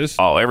racist.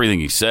 Oh, everything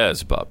he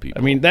says about people.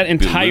 I mean, that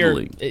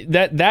entire...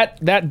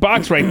 That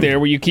box right there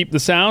where you keep the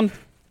sound,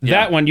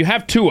 That one, you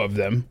have two of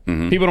them.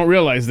 Mm-hmm. People don't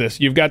realize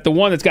this. You've got the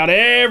one that's got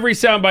every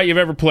soundbite you've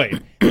ever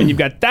played, and you've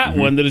got that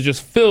one that is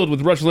just filled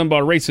with Rush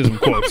Limbaugh racism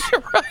quotes.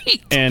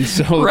 Right. And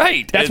so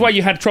that's why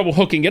you had trouble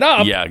hooking it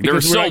up. Yeah, there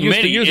were so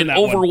many. It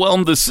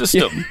overwhelmed the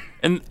system,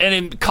 and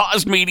it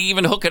caused me to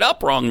even hook it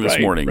up wrong this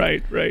morning.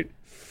 Right.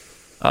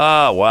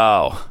 Ah,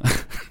 wow.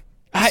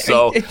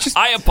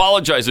 I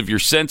apologize if you're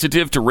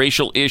sensitive to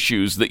racial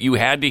issues that you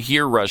had to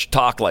hear Rush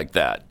talk like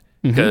that,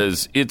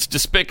 because it's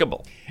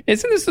despicable.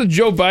 Isn't this the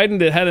Joe Biden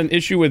that had an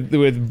issue with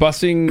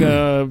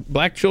busing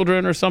black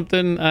children or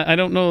something? I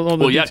don't know all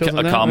the details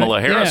on that.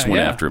 Kamala Harris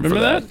went after him for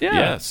that. Yeah.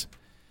 Yes.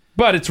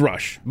 But it's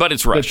Rush.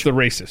 That's the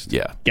racist.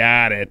 Yeah.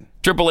 Got it.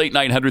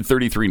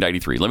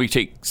 888-900-3393. Let me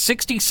take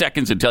 60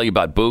 seconds and tell you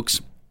about Books,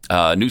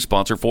 new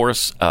sponsor for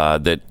us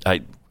that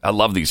I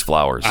love these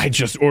flowers. I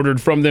just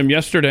ordered from them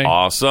yesterday.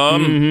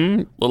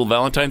 Awesome. Little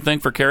Valentine thing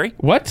for Carrie?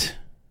 What?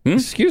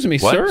 Excuse me,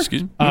 what? sir.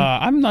 Excuse me?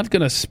 I'm not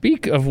going to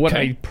speak of what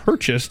I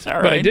purchased,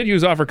 but I did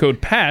use offer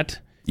code PAT,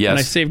 and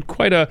I saved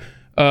quite a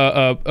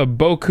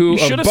boku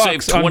you of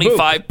bucks saved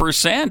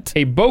 25%.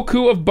 A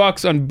boku of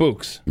bucks on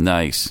Books.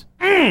 Nice.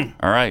 All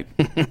right.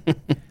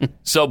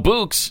 So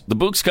Books, the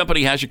Books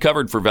company has you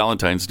covered for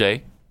Valentine's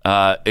Day.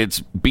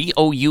 It's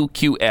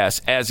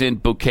BOUQS, as in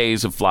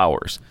bouquets of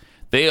flowers.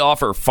 They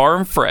offer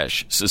farm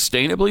fresh,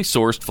 sustainably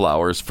sourced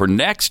flowers for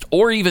next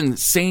or even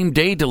same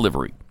day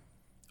delivery.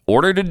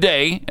 Order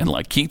today, and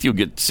like Keith, you'll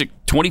get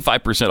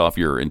 25% off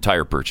your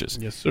entire purchase.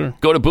 Yes, sir.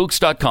 Go to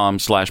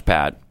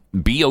Books.com/Pat,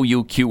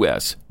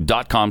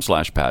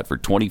 BOUQS.com/Pat for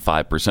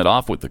 25%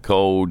 off with the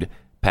code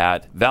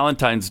PAT.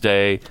 Valentine's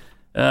Day,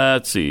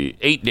 let's see,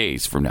 8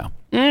 days from now.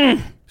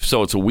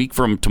 So it's a week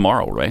from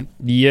tomorrow, right?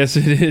 Yes,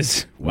 it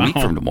is. Wow. Week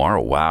from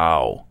tomorrow.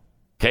 Wow.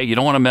 Okay, you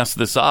don't want to mess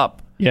this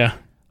up. Yeah.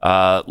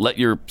 Let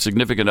your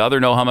significant other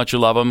know how much you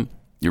love them.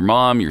 Your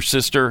mom, your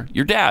sister,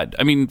 your dad.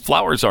 I mean,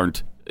 flowers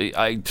aren't...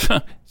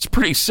 it's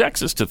pretty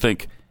sexist to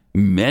think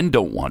men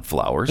don't want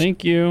flowers.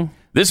 Thank you.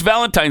 This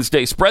Valentine's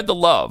Day, spread the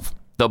love,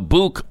 the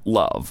Book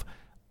love.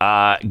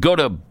 Go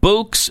to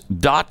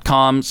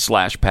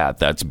Books.com/Pat.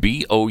 That's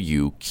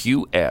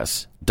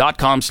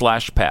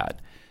BOUQS.com/Pat.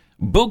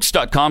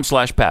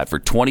 Books.com/Pat for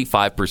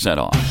 25%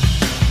 off.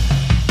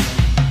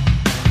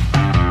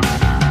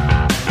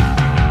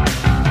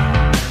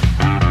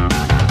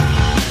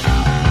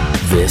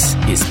 This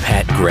is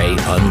Pat Gray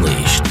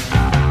Unleashed.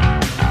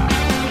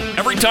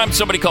 Every time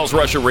somebody calls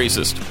Russia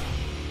racist,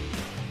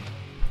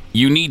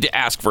 you need to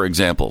ask for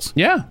examples.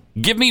 Yeah.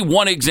 Give me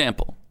one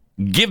example.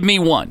 Give me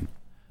one.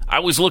 I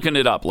was looking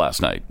it up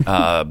last night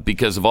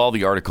because of all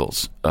the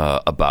articles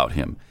about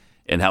him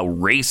and how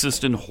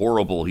racist and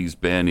horrible he's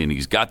been, and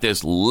he's got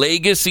this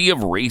legacy of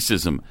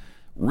racism.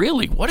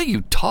 Really? What are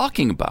you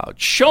talking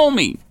about? Show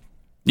me.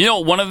 You know,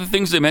 one of the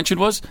things they mentioned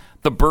was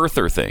the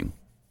birther thing.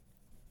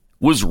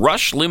 Was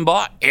Rush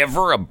Limbaugh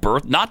ever a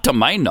birth? Not to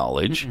my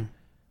knowledge.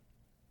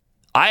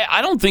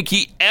 I don't think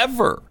he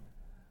ever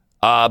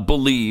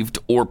believed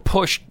or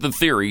pushed the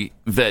theory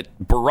that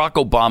Barack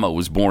Obama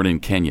was born in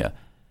Kenya.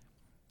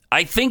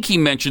 I think he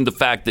mentioned the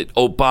fact that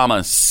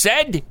Obama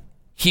said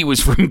he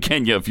was from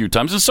Kenya a few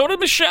times, and so did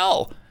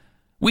Michelle.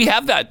 We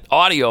have that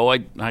audio. I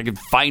can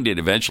find it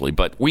eventually,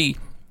 but we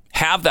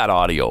have that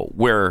audio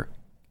where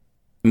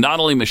not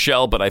only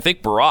Michelle, but I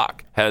think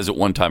Barack has at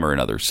one time or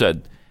another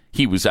said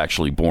he was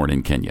actually born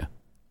in Kenya.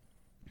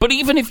 But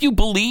even if you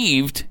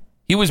believed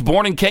he was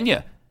born in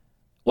Kenya,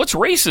 what's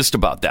racist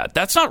about that?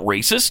 That's not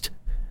racist.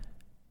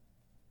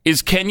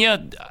 Is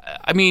Kenya,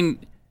 I mean,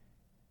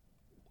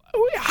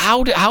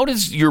 how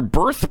does your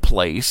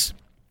birthplace,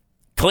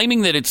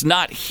 claiming that it's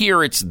not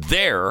here, it's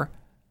there,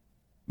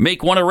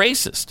 make one a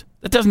racist?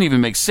 That doesn't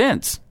even make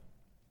sense.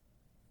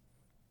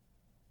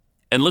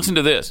 And listen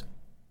to this.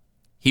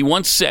 He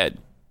once said,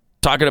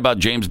 talking about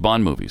James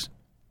Bond movies,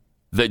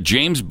 that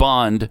James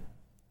Bond,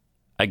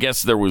 I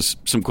guess there was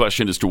some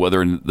question as to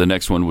whether the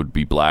next one would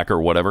be black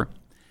or whatever.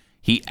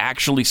 He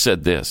actually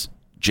said this: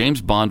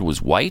 James Bond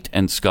was white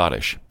and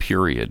Scottish,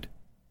 period.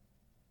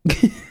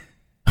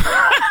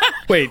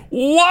 Wait.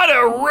 What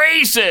a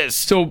racist!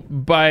 So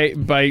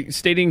by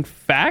stating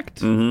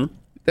fact? Mm-hmm.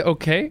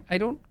 Okay, I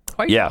don't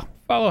quite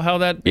follow how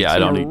that makes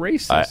him a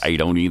racist. I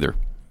don't either.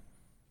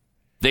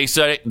 They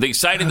cited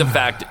the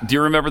fact, do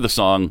you remember the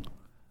song?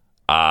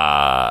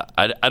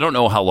 I don't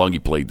know how long he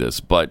played this,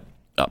 but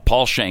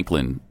Paul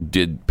Shanklin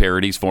did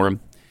parodies for him.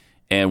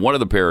 And one of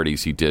the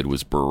parodies he did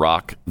was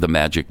Barack the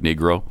Magic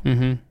Negro.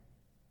 Mm-hmm.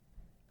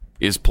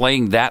 Is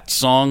playing that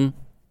song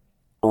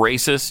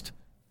racist?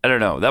 I don't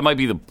know. That might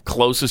be the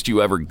closest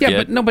you ever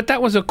get. Yeah, but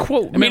that was a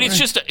quote. I mean,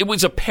 it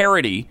was a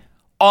parody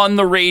on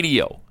the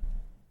radio.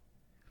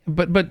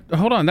 But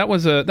hold on, that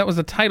was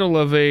a title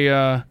of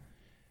a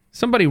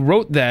somebody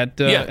wrote that.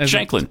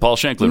 Shanklin. Paul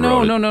Shanklin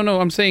wrote it.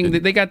 No. I'm saying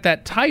that they got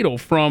that title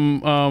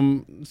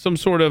from some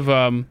sort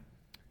of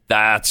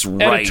that's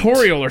right,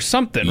 editorial or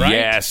something, right?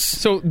 Yes.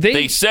 So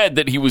they said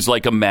that he was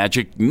like a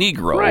magic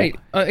Negro, right?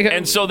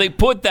 And so they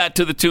put that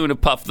to the tune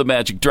of Puff the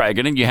Magic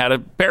Dragon, and you had a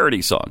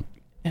parody song.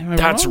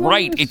 That's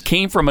right. It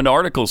came from an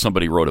article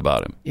somebody wrote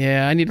about him.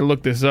 Yeah, I need to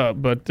look this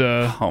up, but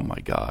oh my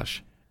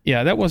gosh.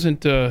 Yeah, that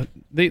wasn't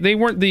they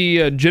weren't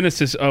the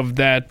genesis of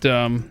that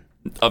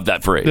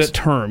phrase. That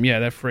term. Yeah,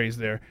 that phrase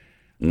there.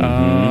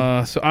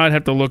 So I'd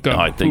have to look up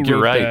I think who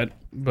you're wrote right. that.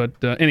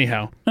 But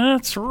anyhow.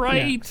 That's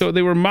right. Yeah. So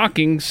they were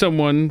mocking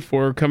someone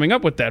for coming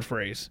up with that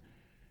phrase.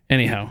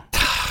 Anyhow.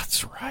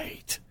 That's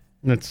right.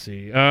 Let's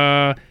see.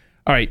 All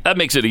right. That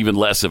makes it even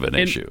less of an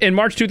issue. In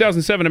March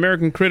 2007,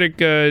 American critic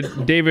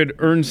David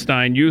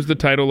Ernstein used the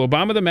title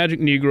Obama the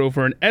Magic Negro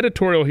for an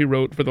editorial he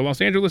wrote for the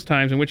Los Angeles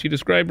Times in which he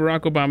described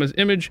Barack Obama's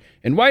image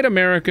in white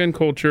American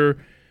culture.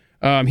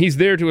 He's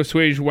there to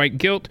assuage white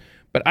guilt,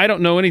 but I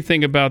don't know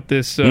anything about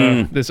this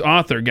this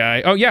author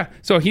guy. Oh, yeah.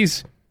 So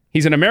he's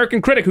an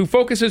American critic who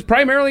focuses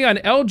primarily on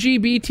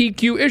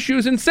LGBTQ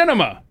issues in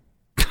cinema.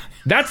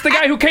 That's the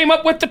guy who came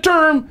up with the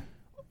term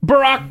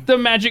Barack the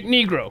Magic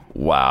Negro.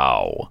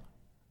 Wow.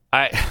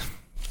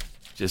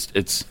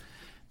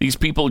 These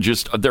people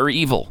they're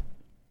evil.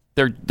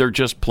 They're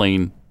just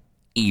plain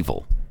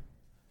evil.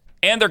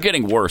 And they're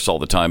getting worse all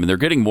the time, and they're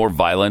getting more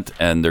violent,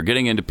 and they're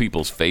getting into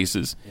people's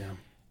faces. Yeah.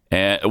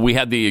 And we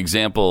had the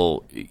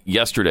example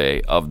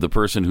yesterday of the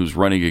person who's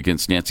running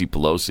against Nancy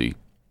Pelosi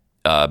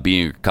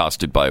being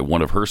accosted by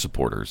one of her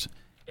supporters,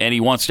 and he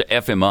wants to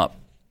F him up.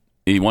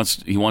 He wants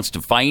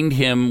to find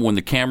him when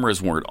the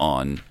cameras weren't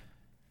on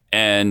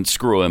and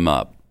screw him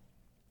up.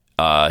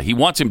 He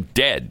wants him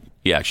dead,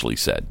 he actually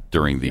said,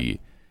 during the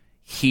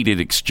heated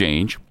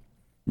exchange.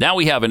 Now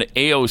we have an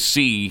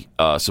AOC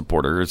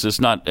supporter. Is this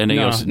not an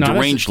AOC?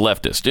 Deranged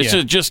leftist. It's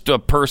just a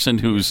person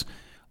who's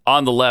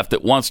on the left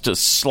that wants to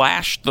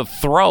slash the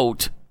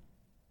throat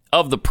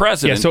of the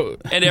president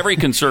and every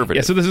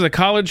conservative. Yeah, so this is a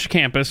college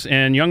campus,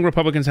 and young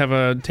Republicans have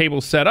a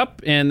table set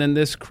up, and then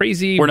this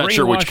crazy We're not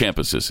sure which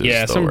campus this is,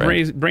 Yeah, though, some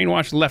right?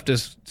 brainwashed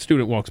leftist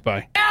student walks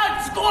by.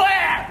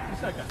 Square!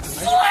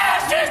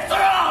 Slash his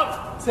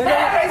throat!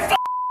 Every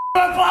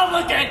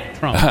Republican!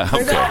 Trump.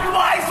 Okay. Suck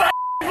my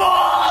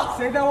balls!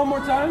 Say that one more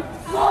time.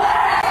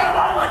 Slash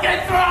Republican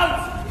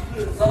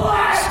throats!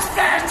 Slash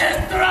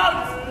fascist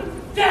throats!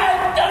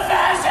 Get the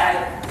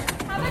fashion!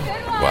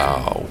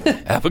 Wow.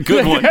 Have a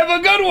good one. Have a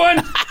good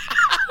one.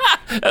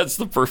 That's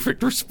the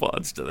perfect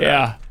response to that.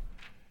 Yeah.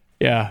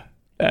 Yeah.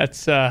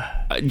 That's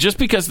just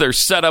because they're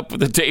set up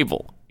with a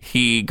table,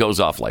 he goes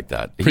off like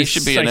that. He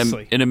should be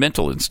in a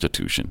mental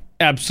institution.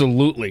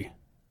 Absolutely.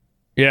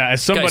 Yeah,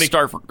 as somebody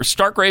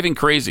stark raving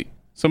crazy.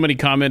 Somebody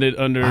commented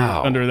under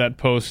that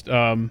post,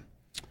 I'm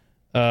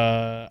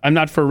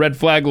not for red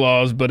flag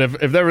laws, but if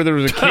ever there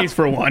was a case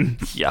for one,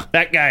 yeah,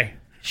 that guy.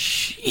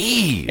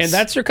 Jeez. And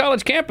that's their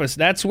college campus.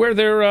 That's where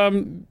they're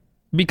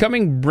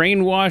becoming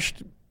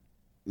brainwashed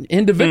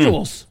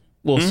individuals,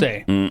 we'll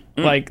say.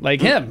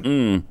 Like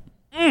him.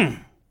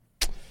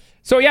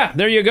 So, yeah,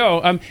 there you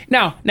go.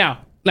 Now,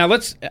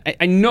 let's...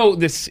 I know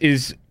this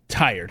is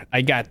tired.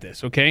 I got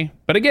this, okay?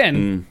 But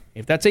again,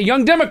 if that's a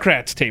young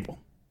Democrat's table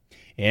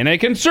and a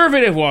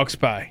conservative walks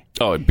by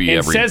it'd be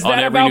and says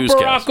that about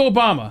Barack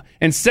Obama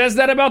and says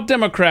that about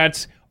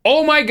Democrats,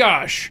 oh, my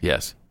gosh.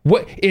 Yes.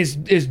 What is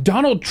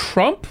Donald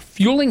Trump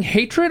fueling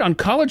hatred on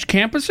college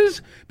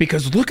campuses?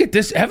 Because look at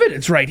this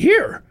evidence right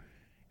here.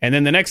 And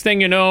then the next thing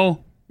you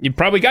know, you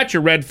probably got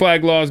your red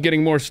flag laws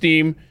getting more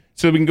steam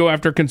so we can go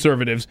after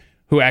conservatives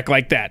who act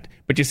like that.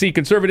 But you see,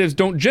 conservatives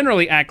don't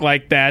generally act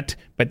like that,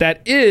 but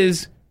that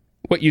is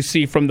what you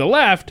see from the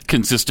left.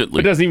 Consistently.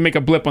 It doesn't even make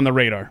a blip on the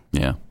radar.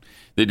 Yeah.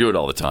 They do it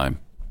all the time.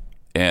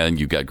 And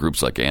you've got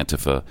groups like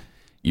Antifa,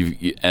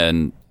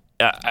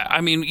 I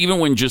mean, even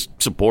when just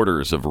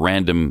supporters of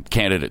random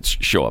candidates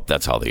show up,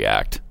 that's how they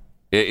act.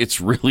 It's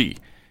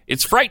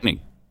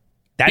frightening.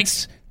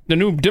 That's the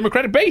new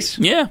Democratic base.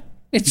 Yeah.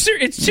 It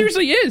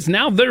seriously is.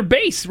 Now their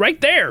base right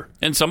there.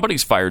 And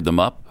somebody's fired them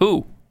up.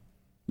 Who?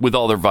 With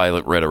all their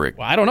violent rhetoric.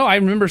 Well, I don't know. I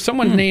remember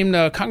someone named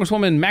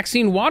Congresswoman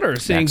Maxine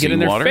Waters saying get in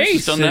their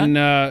face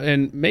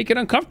and make it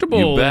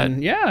uncomfortable. You bet.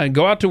 And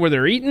go out to where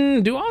they're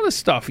eating, do all this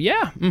stuff.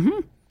 Yeah. Mm-hmm.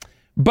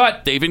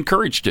 But they've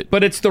encouraged it.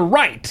 But it's the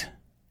right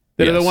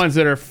that are the ones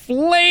that are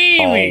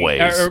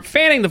flaming, or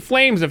fanning the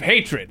flames of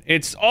hatred.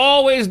 It's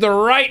always the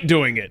right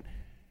doing it.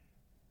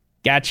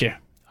 Gotcha.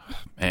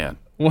 Man,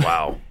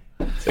 wow.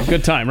 It's a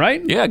good time,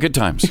 right? Yeah, good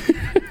times.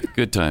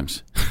 Good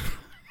times.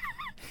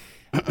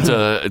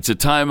 It's a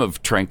time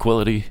of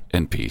tranquility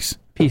and peace.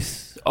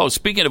 Peace. Oh,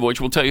 speaking of which,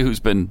 we'll tell you who's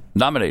been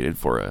nominated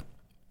for a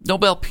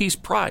Nobel Peace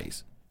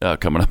Prize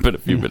coming up in a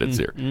few minutes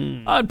here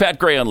on Pat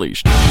Gray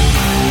Unleashed.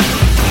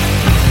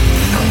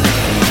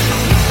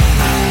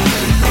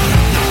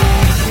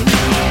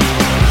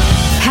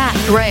 Pat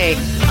Gray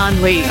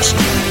Unleashed.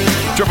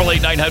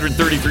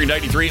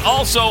 888-900-3393.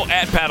 Also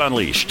at Pat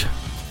Unleashed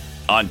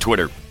on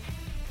Twitter.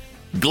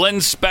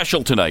 Glenn's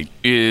special tonight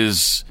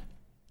it's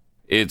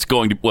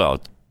going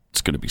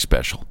to be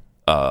special.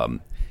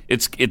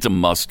 It's a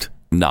must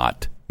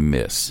not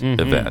miss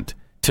event.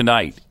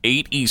 Tonight,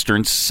 8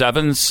 Eastern,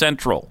 7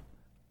 Central,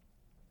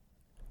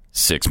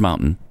 6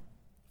 Mountain,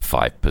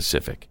 5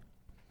 Pacific.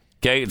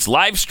 Okay, it's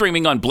live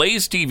streaming on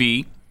Blaze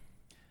TV,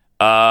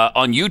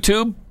 on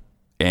YouTube,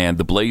 and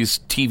the Blaze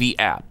TV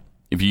app.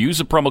 If you use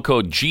the promo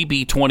code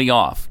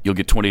GB20OFF, you'll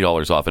get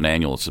 $20 off an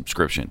annual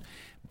subscription.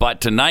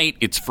 But tonight,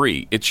 it's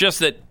free. It's just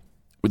that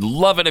we'd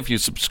love it if you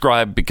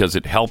subscribe because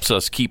it helps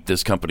us keep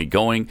this company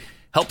going,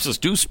 helps us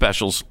do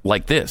specials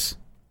like this.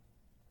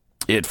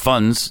 It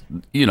funds,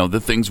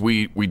 the things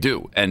we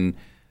do. And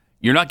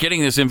you're not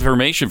getting this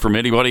information from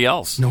anybody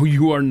else. No,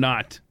 you are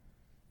not.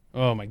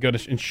 Oh, my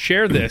goodness. And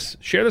share this.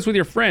 Share this with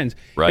your friends.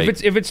 Right.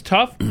 If it's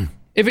tough,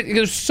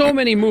 there's so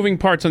many moving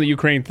parts on the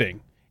Ukraine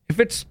thing. If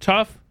it's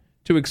tough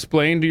to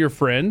explain to your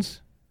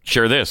friends,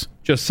 share this.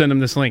 Just send them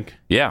this link.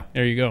 Yeah.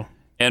 There you go.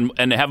 And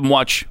have them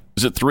watch,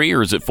 is it 3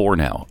 or is it 4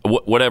 now?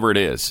 Whatever it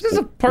is.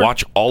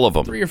 Watch all of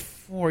them. 3 or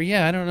 4.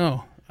 Yeah, I don't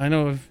know. I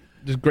know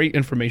there's great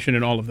information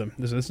in all of them.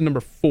 This is number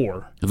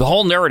 4. The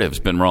whole narrative's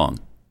been wrong.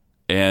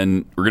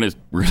 And we're gonna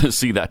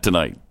see that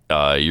tonight.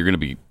 You're gonna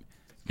be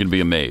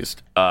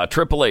amazed.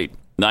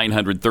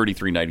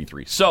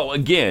 888-900-3393. So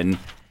again,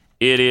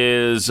 it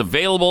is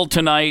available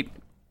tonight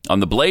on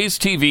the Blaze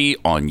TV,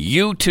 on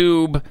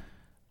YouTube,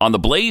 on the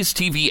Blaze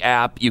TV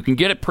app. You can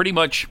get it pretty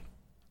much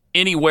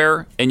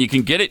anywhere, and you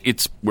can get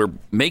it. We're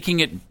making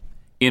it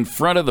in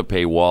front of the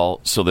paywall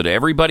so that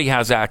everybody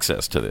has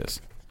access to this.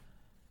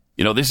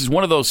 This is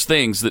one of those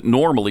things that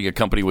normally a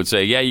company would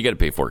say, yeah, you got to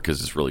pay for it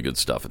because it's really good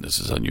stuff and this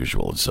is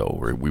unusual, and so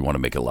we want to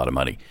make a lot of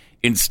money.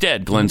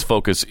 Instead, Glenn's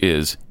focus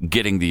is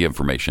getting the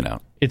information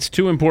out. It's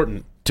too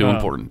important. Too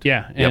important.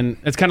 Yeah, and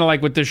it's kind of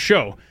like with this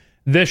show.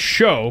 This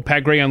show,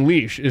 Pat Gray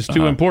Unleashed, is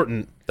too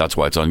important. That's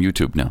why it's on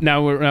YouTube now.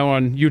 Now we're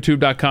on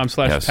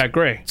youtube.com/Pat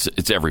Gray.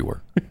 It's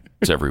everywhere.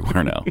 It's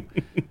everywhere now.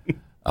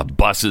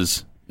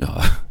 Buses,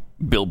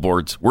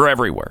 billboards, we're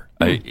everywhere.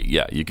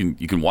 You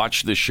can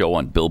watch this show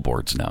on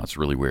billboards now. It's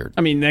really weird.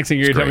 I mean, next thing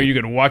you're telling me you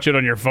could watch it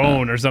on your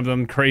phone or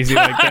something crazy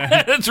like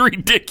that. That's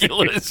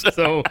ridiculous.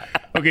 So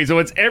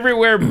it's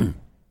everywhere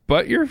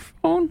but your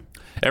phone?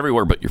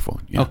 Everywhere but your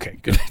phone. Yeah. Okay,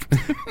 good.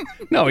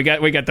 No, we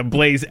got the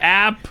Blaze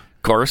app.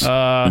 Of course.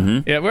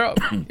 Yeah,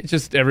 it's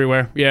just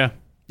everywhere. Yeah.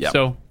 Yep.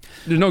 So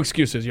there's no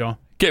excuses, y'all.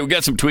 Okay, we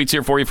got some tweets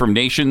here for you from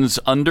Nations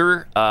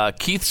Under.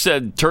 Keith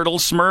said, turtle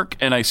smirk,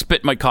 and I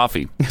spit my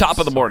coffee. Top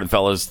of the morning,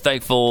 fellas.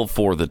 Thankful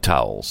for the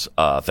towels.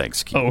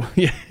 Thanks, Keith. Oh,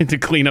 yeah, to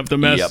clean up the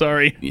mess, Yep.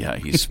 sorry. Yeah,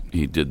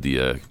 he did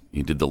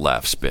the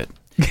laugh spit.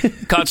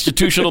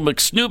 Constitutional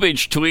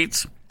McSnoobage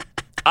tweets,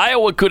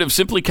 Iowa could have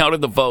simply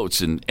counted the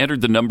votes and entered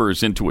the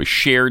numbers into a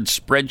shared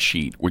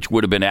spreadsheet, which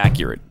would have been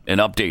accurate and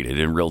updated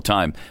in real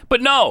time.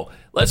 But no,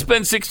 let's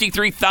spend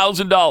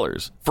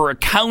 $63,000 for a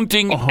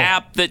counting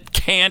app that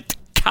can't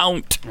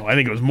count. Well, I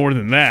think it was more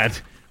than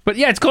that. But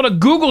yeah, it's called a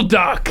Google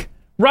Doc,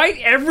 right?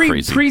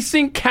 Every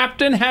precinct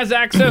captain has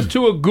access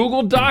to a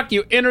Google Doc.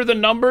 You enter the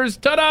numbers,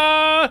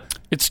 ta-da!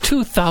 It's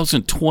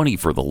 2020,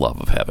 for the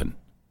love of heaven.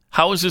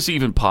 How is this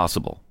even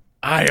possible?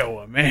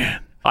 Iowa,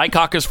 man. I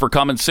Caucus for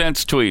Common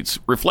Sense tweets,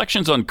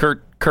 reflections on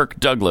Kirk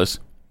Douglas,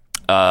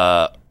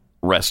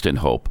 rest in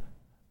hope.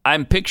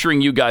 I'm picturing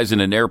you guys in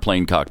an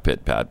airplane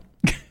cockpit, Pat.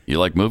 You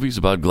like movies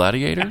about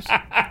gladiators?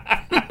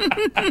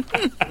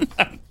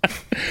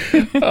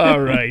 All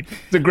right.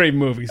 It's a great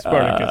movie,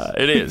 Spartacus.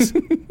 It is.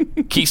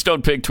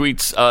 Keystone Pig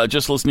tweets,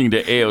 just listening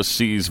to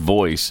AOC's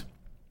voice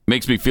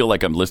makes me feel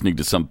like I'm listening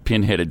to some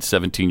pinheaded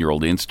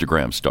 17-year-old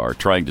Instagram star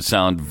trying to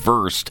sound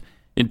versed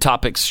in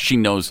topics she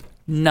knows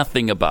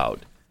nothing about.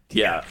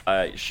 Yeah.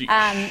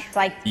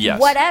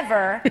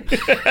 Whatever.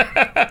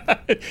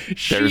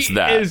 There's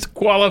that. She is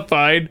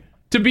qualified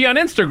to be on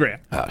Instagram.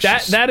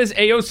 That is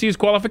AOC's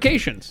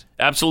qualifications.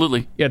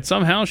 Absolutely. Yet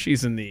somehow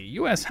she's in the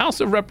U.S. House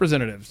of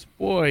Representatives.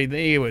 Boy,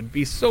 they would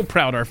be so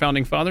proud, our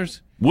founding fathers.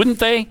 Wouldn't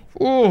they?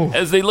 Ooh.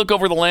 As they look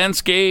over the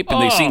landscape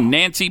and they see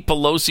Nancy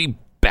Pelosi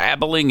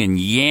babbling and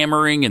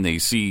yammering, and they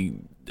see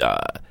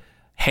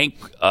Hank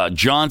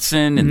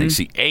Johnson, and they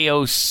see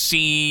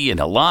AOC and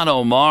Ilhan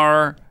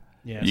Omar.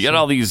 Yeah, you got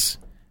all these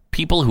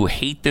people who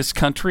hate this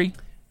country.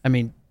 I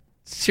mean,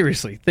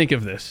 seriously, think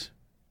of this.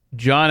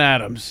 John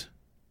Adams.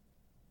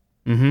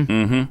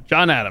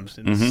 John Adams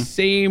in the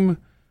same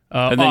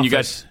and then office. you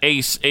got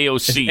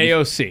AOC.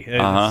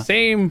 AOC.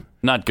 Same.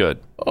 Not good.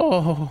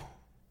 Oh.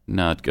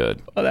 Not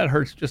good. Oh, that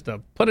hurts just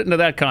to put it into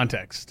that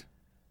context.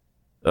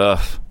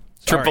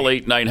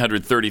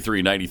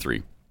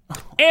 888-900-3393.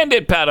 And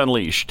at Pat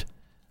Unleashed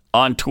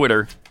on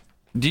Twitter.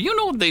 Do you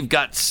know they've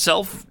got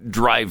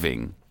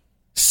self-driving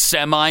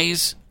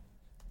semis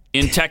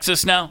in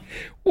Texas now?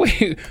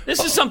 Wait,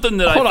 this is something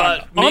that I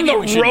thought on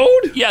the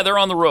road? Yeah, they're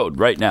on the road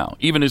right now,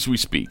 even as we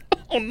speak.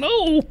 Oh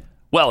no!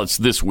 Well, it's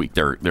this week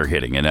they're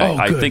hitting, and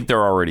I think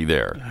they're already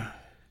there.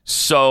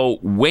 So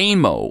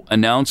Waymo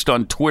announced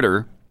on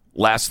Twitter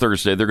last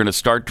Thursday they're going to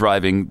start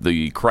driving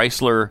the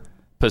Chrysler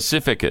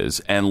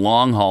Pacificas and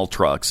long haul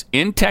trucks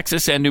in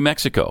Texas and New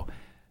Mexico.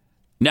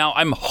 Now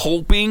I'm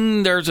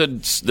hoping there's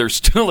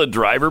still a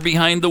driver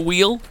behind the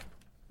wheel,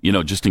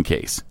 just in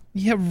case.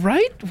 Yeah,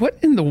 right? What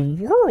in the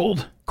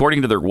world?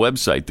 According to their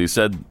website, they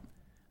said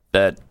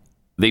that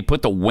they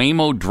put the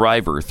Waymo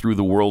driver through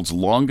the world's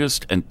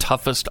longest and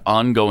toughest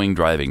ongoing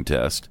driving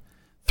test,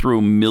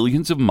 through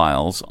millions of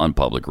miles on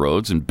public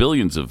roads and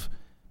billions of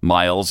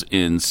miles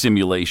in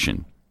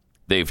simulation.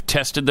 They've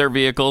tested their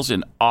vehicles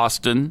in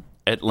Austin,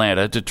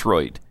 Atlanta,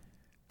 Detroit,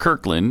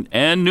 Kirkland,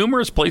 and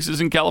numerous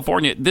places in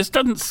California. This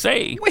doesn't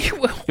say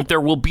if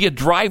there will be a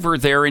driver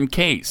there in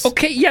case.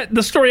 Okay, yeah,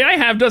 the story I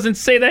have doesn't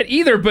say that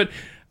either, but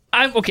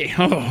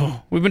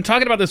we've been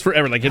talking about this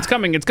forever. Like, it's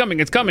coming.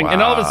 Wow.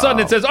 And all of a sudden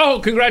it says,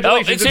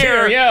 congratulations, it's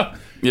here. Yeah.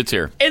 It's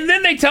here. And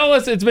then they tell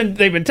us they've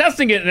been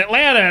testing it in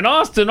Atlanta and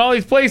Austin, all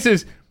these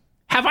places.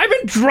 Have I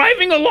been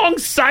driving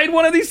alongside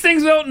one of these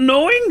things without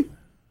knowing?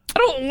 I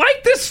don't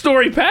like this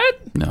story,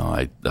 Pat. No,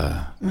 it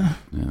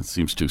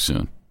seems too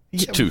soon.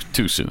 It's too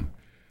soon.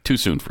 Too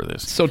soon for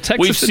this. So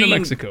Texas and New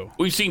Mexico.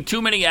 We've seen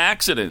too many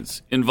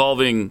accidents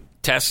involving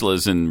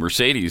Teslas and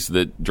Mercedes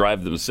that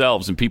drive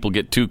themselves, and people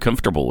get too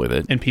comfortable with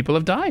it. And people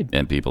have died.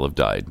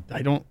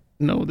 I don't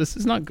know. This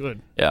is not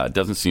good. Yeah, it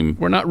doesn't seem...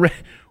 We're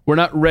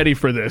not ready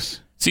for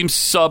this. Seems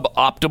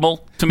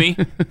suboptimal to me.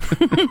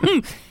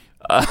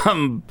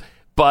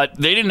 But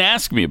they didn't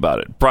ask me about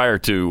it prior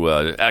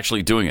to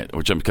actually doing it,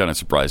 which I'm kind of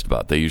surprised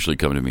about. They usually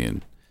come to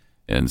me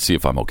and see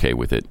if I'm okay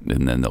with it,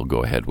 and then they'll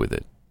go ahead with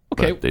it.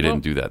 Okay, but they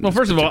didn't do that. Well,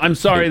 first of all, I'm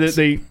sorry that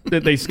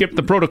they skipped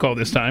the protocol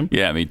this time.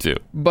 Yeah, me too.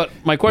 But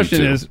my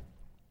question is,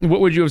 what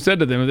would you have said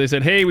to them if they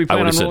said, "Hey, we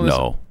plan on rolling this"?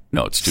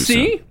 No, it's too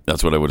soon.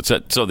 That's what I would have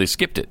said. So they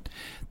skipped it.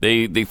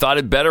 They thought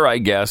it better, I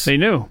guess. They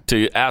knew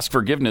to ask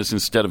forgiveness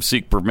instead of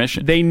seek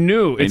permission. They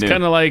knew. It's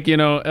kind of like,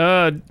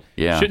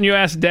 shouldn't you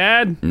ask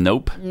Dad?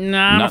 Nope.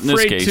 Nah, not I'm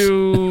afraid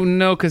to.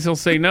 No, because he'll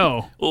say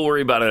no. We'll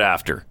worry about it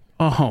after.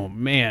 Oh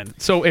man!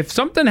 So if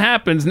something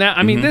happens now,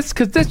 I mean, this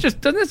just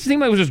doesn't this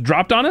seem like it was just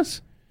dropped on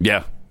us?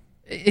 Yeah.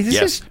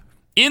 Yes.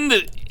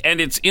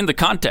 It's in the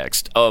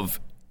context of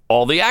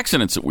all the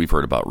accidents that we've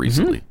heard about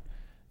recently,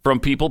 from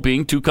people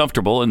being too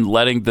comfortable and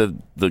letting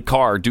the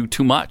car do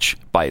too much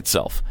by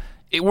itself.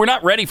 We're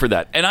not ready for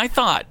that. And I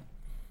thought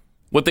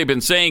what they've been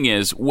saying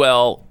is,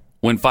 well,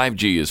 when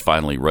 5G is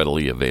finally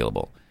readily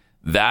available,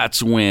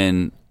 that's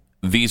when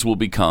these will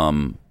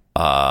become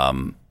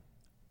viable,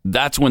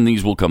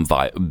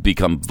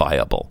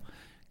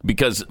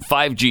 because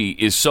 5G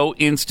is so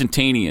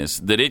instantaneous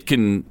that it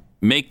can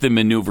make the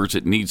maneuvers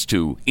it needs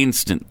to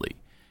instantly.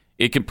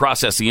 It can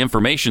process the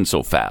information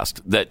so fast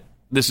that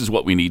this is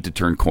what we need to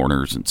turn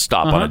corners and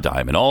stop on a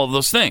dime and all of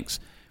those things.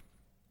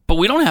 But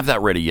we don't have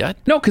that ready yet.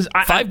 No, because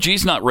 5G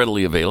is not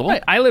readily available.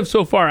 I live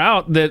so far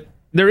out that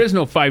there is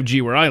no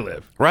 5G where I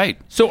live. Right.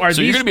 So you're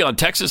going to be on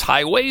Texas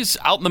highways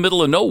out in the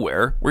middle of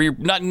nowhere where you're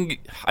not...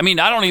 I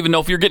don't even know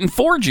if you're getting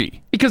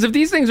 4G. Because if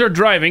these things are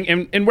driving,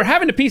 and we're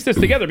having to piece this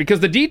together because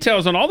the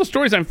details on all the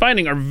stories I'm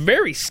finding are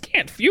very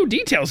scant. Few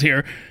details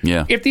here.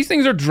 Yeah. If these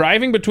things are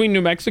driving between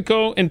New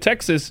Mexico and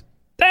Texas,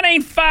 that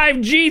ain't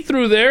 5G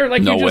through there,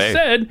 like you just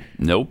said.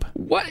 Nope.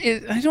 What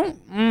is... I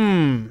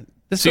don't...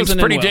 This seems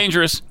pretty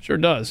dangerous. Sure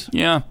does.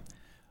 Yeah.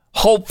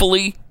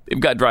 Hopefully, they've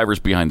got drivers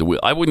behind the wheel.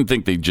 I wouldn't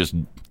think they'd just...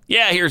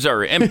 Yeah, here's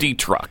our empty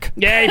truck.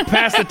 Yeah, he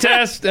passed the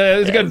test.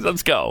 Good.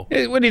 Let's go.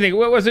 What do you think?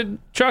 What was it,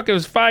 Chuck? It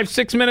was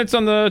 5-6 minutes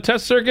on the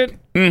test circuit?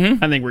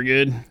 Mm-hmm. I think we're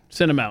good.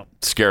 Send him out.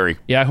 Scary.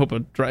 Yeah, I hope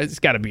it's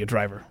got to be a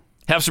driver.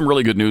 Have some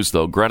really good news,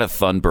 though. Greta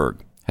Thunberg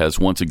has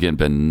once again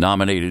been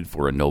nominated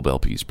for a Nobel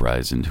Peace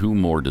Prize, and who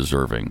more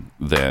deserving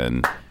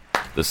than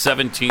the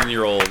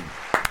 17-year-old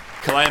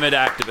climate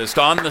activist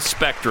on the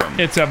spectrum?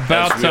 It's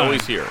about time. We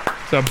always hear.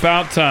 It's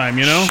about time,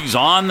 you know? She's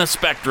on the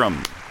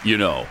spectrum, you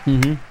know.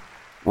 Mm-hmm.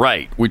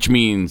 Right, which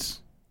means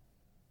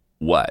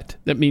what?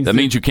 That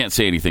means you can't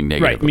say anything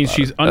negative. Right, it means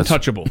she's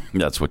untouchable.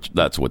 That's what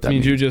that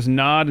means. You just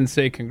nod and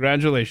say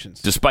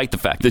congratulations. Despite the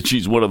fact that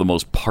she's one of the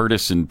most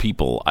partisan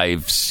people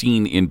I've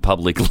seen in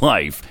public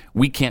life,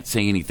 we can't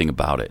say anything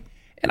about it.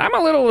 And I'm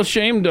a little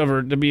ashamed of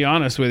her, to be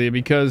honest with you,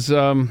 because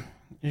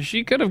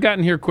she could have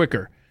gotten here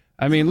quicker.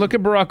 I mean, look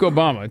at Barack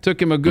Obama. It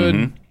took him a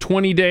good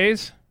 20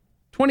 days.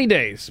 20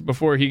 days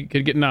before he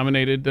could get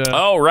nominated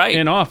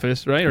in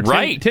office, right? Or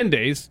 10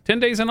 days. 10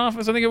 days in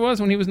office, I think it was,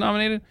 when he was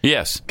nominated?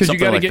 Yes. Because you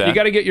got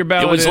to get your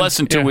ballot. It was less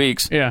than 2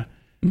 weeks. Yeah.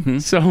 Mm-hmm.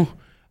 So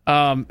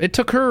it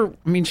took her,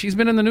 I mean, she's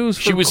been in the news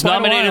for She was quite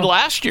nominated a while.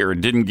 last year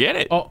and didn't get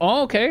it.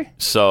 Oh, okay.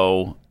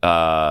 So,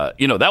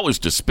 that was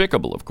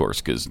despicable, of course,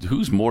 because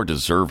who's more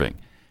deserving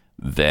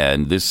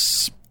than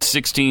this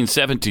 16,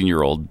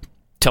 17-year-old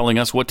telling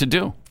us what to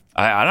do?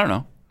 I don't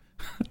know.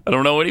 I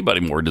don't know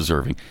anybody more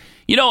deserving.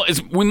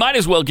 We might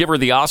as well give her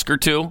the Oscar,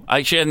 too.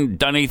 She hadn't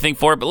done anything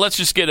for it, but let's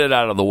just get it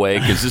out of the way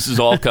because this is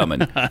all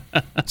coming.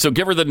 So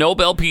give her the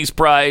Nobel Peace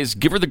Prize,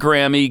 give her the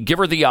Grammy, give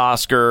her the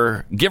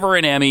Oscar, give her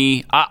an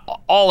Emmy,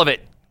 all of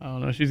it. Oh,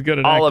 no, she's good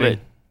at acting. All of it.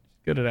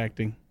 Good at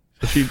acting.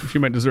 So she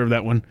might deserve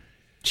that one.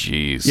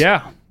 Jeez.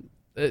 Yeah.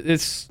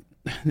 This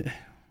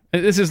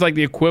is like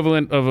the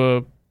equivalent of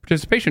a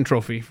participation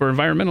trophy for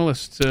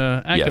environmentalist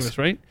activists,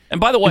 right? And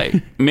by the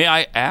way, may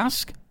I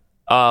ask...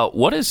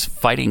 what does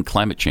fighting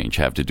climate change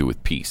have to do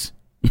with peace?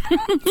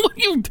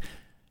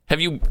 Have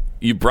you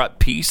brought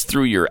peace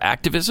through your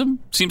activism?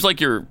 Seems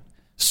like you're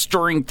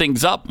stirring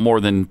things up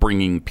more than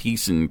bringing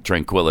peace and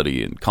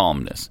tranquility and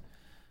calmness.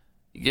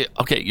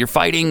 Okay, you're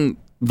fighting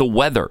the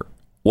weather.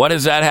 What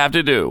does that have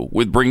to do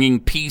with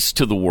bringing peace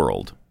to the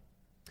world?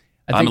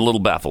 I'm a little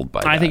baffled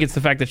by that. I think it's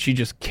the fact that she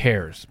just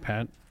cares,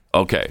 Pat.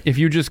 Okay. If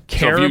you just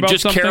care so if you about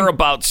just something, care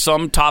about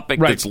some topic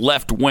that's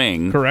left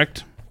wing,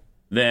 correct,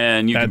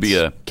 then you could be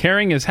a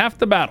caring is half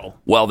the battle.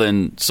 Well,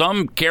 then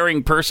some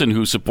caring person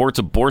who supports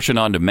abortion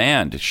on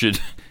demand should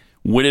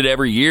win it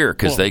every year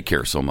because they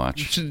care so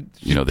much.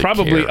 They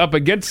probably care. up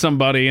against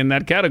somebody in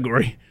that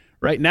category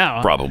right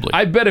now. Probably.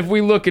 I bet if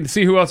we look and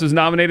see who else is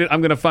nominated,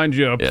 I'm going to find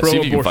you a pro-abortion. See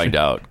if you can find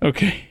out.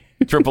 Okay.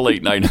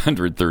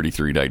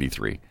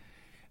 888-900-3393.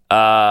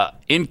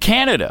 In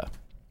Canada,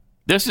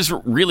 this is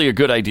really a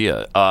good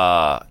idea.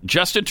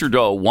 Justin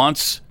Trudeau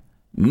wants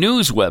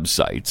news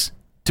websites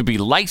to be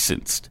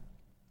licensed.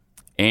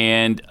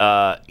 And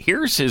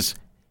here's his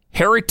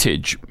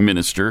heritage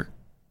minister,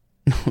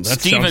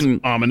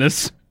 Stephen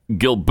ominous.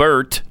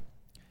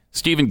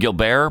 Stephen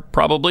Gilbert,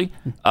 probably,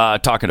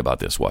 talking about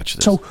this. Watch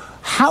this. So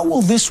how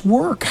will this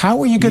work? How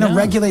are you going to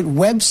regulate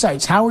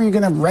websites? How are you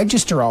going to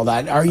register all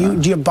that?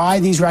 Do you buy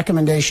these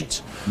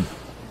recommendations?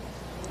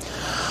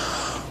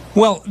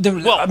 Well,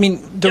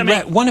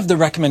 one of the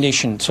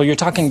recommendations, so you're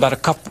talking about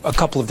a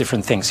couple of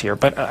different things here,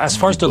 but as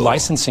far as the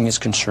licensing is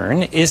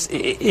concerned, is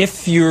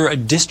if you're a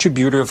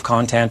distributor of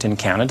content in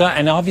Canada,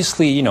 and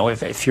obviously,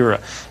 if you're a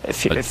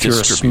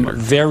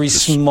very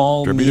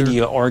small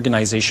media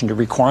organization, the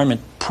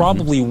requirement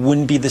probably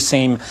wouldn't be the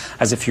same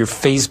as if you're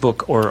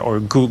Facebook or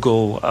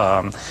Google,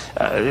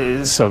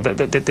 so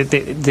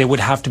there would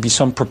have to be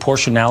some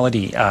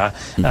proportionality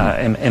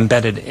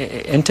embedded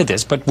into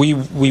this, but we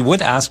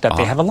would ask that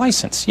they have a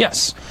license.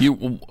 Yes.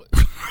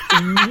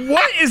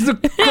 What is the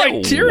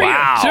criteria?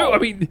 Wow.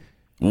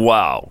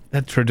 Wow.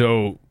 That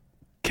Trudeau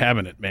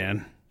cabinet,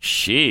 man.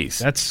 Jeez.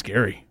 That's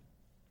scary.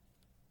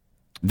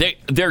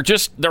 They're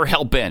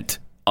hell bent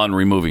on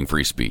removing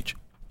free speech.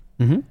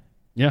 Mm-hmm.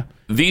 Yeah.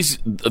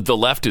 The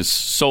left is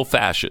so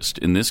fascist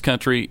in this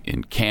country,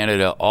 in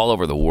Canada, all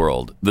over the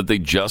world, that they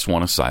just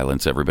want to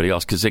silence everybody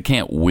else because they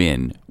can't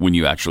win when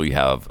you actually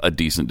have a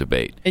decent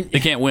debate. They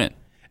can't win.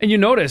 And you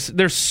notice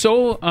they're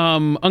so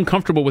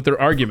uncomfortable with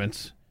their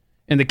arguments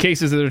and the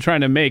cases that they're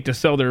trying to make to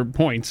sell their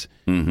points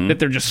that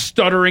they're just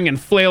stuttering and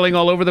flailing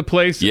all over the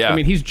place. Yeah. I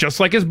mean, he's just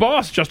like his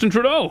boss, Justin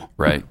Trudeau.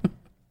 Right.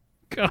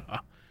 God.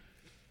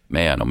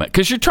 Man, oh man.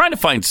 Because you're trying to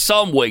find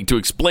some way to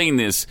explain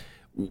this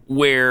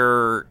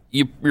where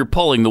you're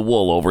pulling the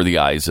wool over the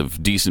eyes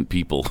of decent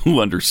people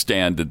who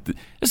understand that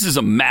this is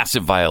a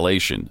massive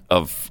violation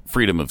of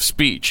freedom of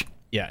speech.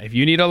 Yeah, if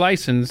you need a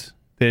license,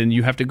 then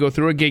you have to go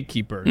through a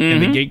gatekeeper.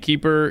 And the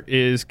gatekeeper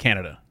is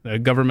Canada, the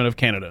government of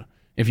Canada,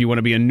 if you want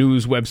to be a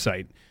news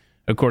website,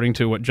 according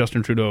to what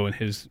Justin Trudeau and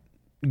his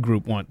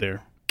group want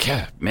there.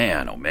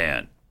 Man, oh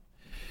man.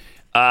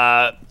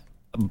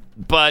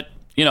 But,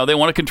 they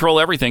want to control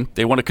everything.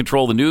 They want to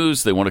control the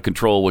news. They want to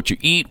control what you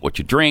eat, what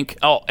you drink.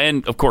 Oh,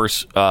 and of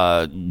course,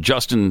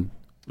 Justin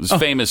is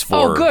famous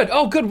for...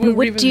 Oh, good.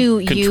 What do you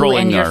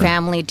and your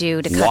family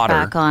do to cut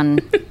back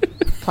on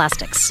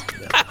plastics?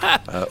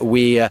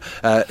 We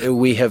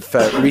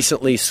have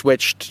recently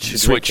switched to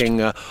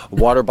drinking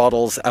water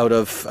bottles out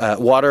of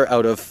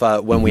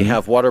when we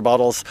have water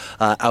bottles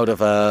out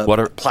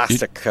of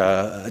plastic.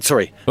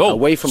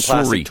 Away from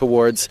plastic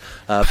towards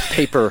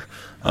paper.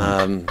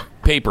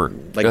 Paper,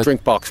 like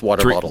drink box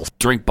water bottles.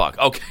 Drink box.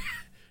 Okay.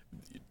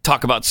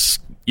 Talk about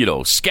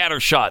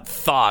scattershot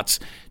thoughts,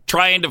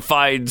 trying to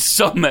find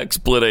some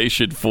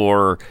explanation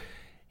for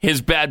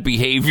his bad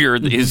behavior,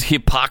 his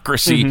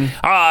hypocrisy.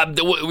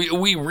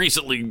 We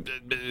recently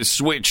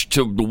switched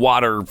to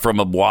water from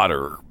a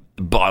water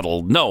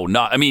bottle. No,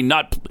 not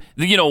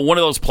one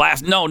of those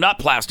plastic. No, not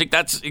plastic.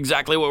 That's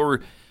exactly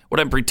what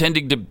I'm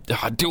pretending to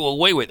do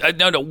away with.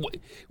 No,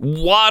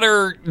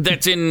 water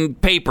that's in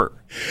paper.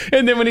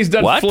 And then when he's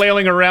done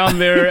flailing around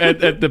there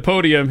at the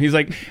podium, he's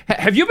like,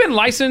 have you been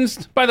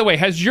licensed? By the way,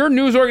 has your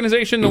news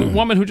organization, the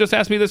woman who just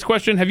asked me this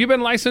question, have you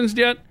been licensed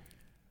yet?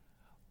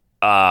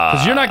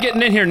 Because you're not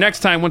getting in here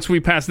next time once we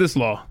pass this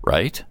law.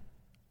 Right?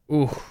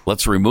 Ooh.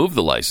 Let's remove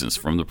the license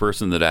from the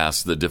person that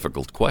asked the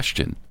difficult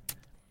question.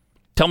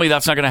 Tell me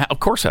that's not going to happen.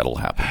 Of course that'll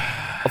happen.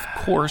 Of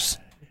course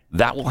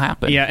that will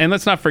happen. Yeah, and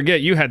let's not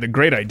forget, you had the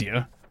great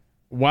idea.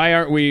 Why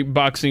aren't we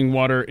boxing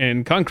water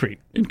in concrete?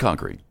 In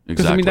concrete, exactly.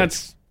 Because, I mean,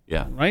 that's...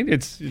 Yeah. Right?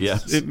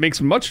 It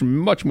makes much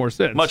more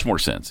sense. Much more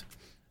sense.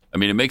 I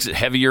mean, it makes it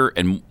heavier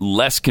and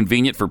less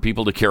convenient for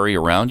people to carry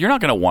around. You're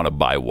not going to want to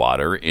buy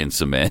water in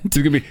cement.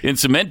 In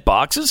cement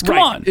boxes? Come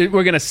on.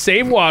 We're going to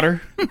save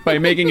water by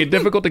making it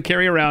difficult to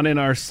carry around in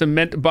our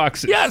cement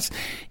boxes. Yes.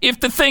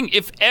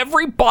 If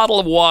every bottle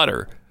of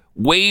water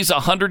weighs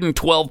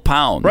 112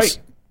 pounds... Right.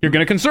 You're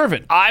going to conserve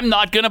it. I'm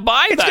not going to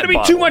buy that. It's going to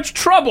be too much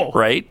trouble.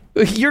 Right?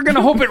 You're going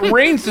to hope it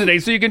rains today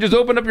so you can just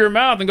open up your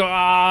mouth and go,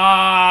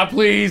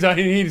 please, I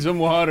need some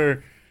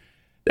water.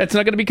 That's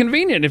not going to be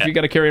convenient if you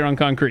got to carry around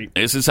concrete.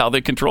 This is how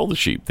they control the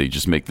sheep. They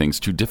just make things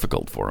too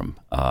difficult for them.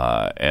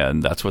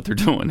 And that's what they're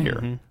doing here.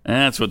 Mm-hmm.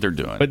 That's what they're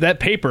doing. But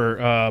that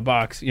paper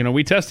box,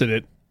 we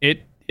tested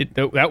it.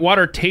 That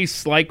water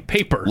tastes like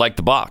paper. Like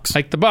the box.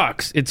 Like the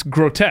box. It's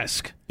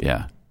grotesque.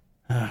 Yeah.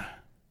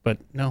 But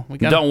no, we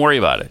don't worry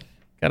about it.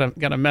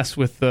 Got to mess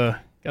with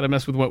Got to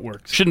mess with what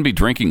works. Shouldn't be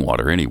drinking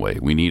water anyway.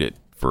 We need it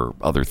for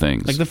other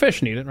things. Like the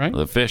fish need it, right?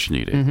 The fish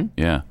need it,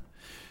 yeah.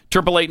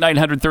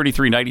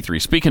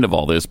 888-933-93. Speaking of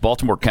all this,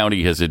 Baltimore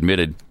County has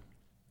admitted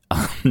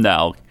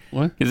now,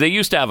 because they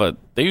used to have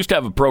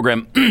a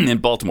program in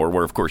Baltimore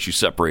where, of course, you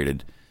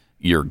separated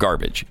your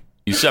garbage.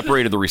 You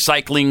separated the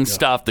recycling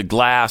stuff, the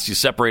glass. You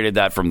separated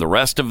that from the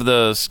rest of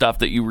the stuff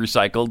that you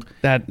recycled.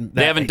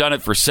 They haven't done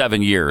it for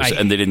 7 years,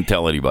 and they didn't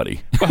tell anybody.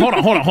 But hold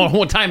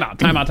on. Time out.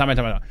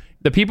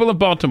 The people of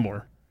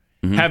Baltimore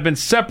have been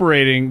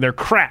separating their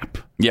crap.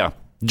 Yeah,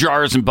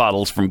 jars and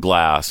bottles from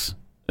glass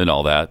and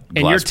all that.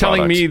 And you're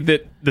telling me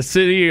that the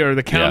city or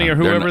the county or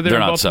whoever they're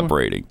not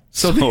separating,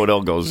 so it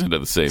all goes into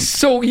the same.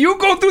 So you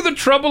go through the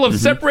trouble of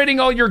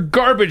separating all your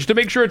garbage to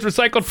make sure it's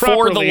recycled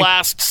properly for the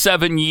last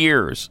 7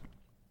 years.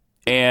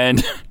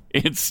 And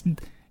it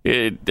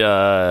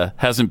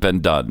hasn't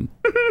been done.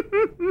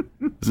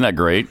 Isn't that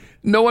great?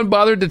 No one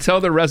bothered to tell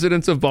the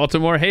residents of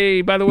Baltimore,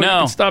 hey, by the way, we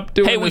can stop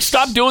doing this. Hey, we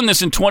stopped doing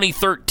this in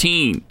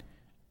 2013.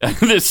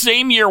 The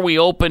same year we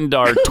opened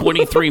our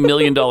 $23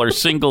 million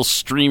single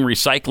stream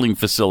recycling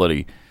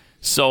facility.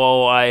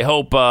 So I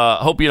hope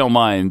you don't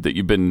mind that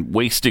you've been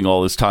wasting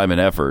all this time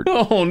and effort.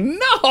 Oh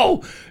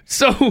no!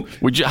 So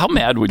how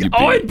mad would you be?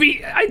 Oh, I'd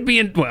be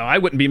in. Well, I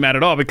wouldn't be mad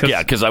at all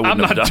because I'm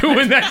not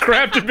doing that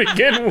crap to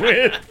begin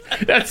with.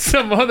 That's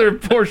some other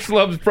poor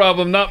schlub's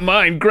problem, not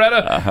mine.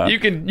 Greta, you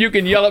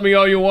can yell at me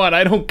all you want.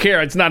 I don't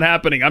care. It's not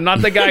happening. I'm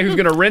not the guy who's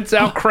going to rinse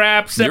out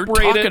crap, separate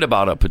it. You're talking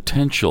about a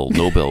potential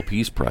Nobel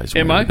Peace Prize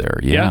winner. Am I? There,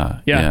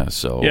 yeah.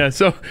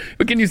 So,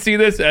 but can you see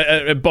this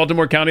at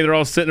Baltimore County? They're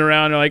all sitting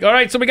around. They're like, all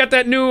right, so we got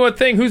that new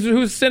thing.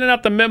 Who's sending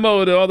out the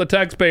memo to all the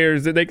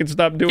taxpayers that they can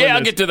stop doing this? Yeah,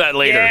 I'll get to that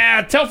later.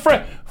 Yeah, tell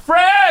Fred,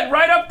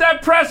 write up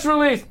that press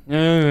release.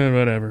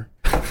 Whatever.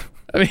 I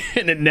mean,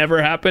 and it never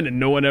happened, and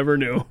no one ever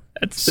knew.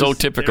 That's so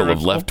typical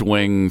of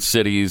left-wing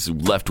cities,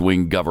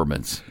 left-wing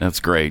governments. That's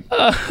great.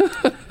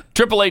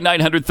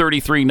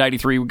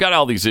 888-933-93. We've got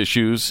all these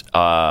issues,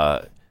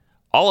 all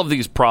of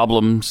these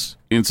problems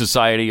in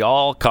society,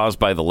 all caused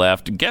by the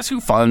left. Guess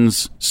who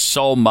funds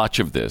so much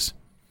of this?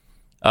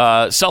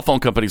 Cell phone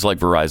companies like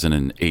Verizon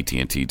and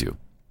AT&T do.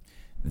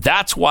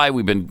 That's why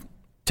we've been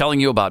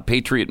telling you about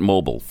Patriot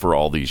Mobile for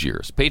all these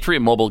years.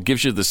 Patriot Mobile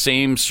gives you the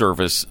same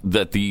service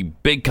that the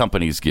big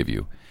companies give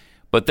you.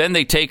 But then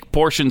they take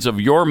portions of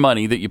your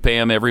money that you pay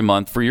them every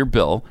month for your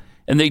bill,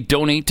 and they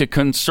donate to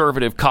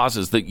conservative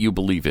causes that you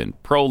believe in.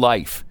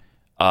 Pro-life,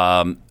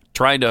 trying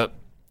to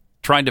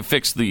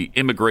fix the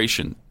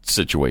immigration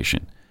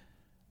situation.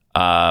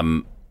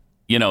 Trying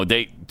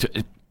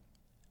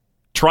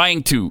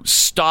to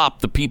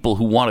stop the people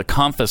who want to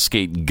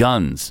confiscate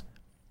guns.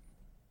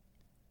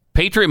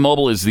 Patriot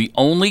Mobile is the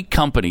only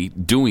company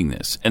doing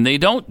this. And they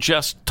don't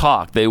just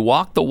talk. They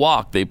walk the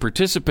walk. They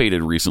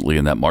participated recently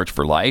in that March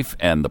for Life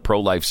and the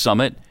Pro-Life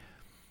Summit.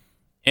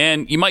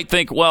 And you might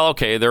think, well,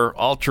 okay, they're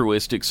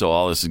altruistic, so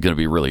all this is going to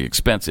be really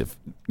expensive.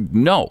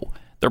 No.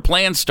 Their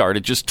plans start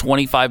at just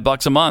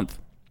 $25 a month.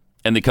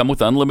 And they come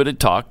with unlimited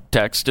talk,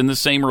 text, and the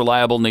same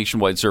reliable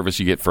nationwide service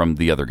you get from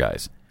the other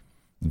guys.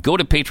 Go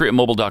to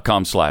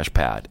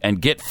patriotmobile.com/Pat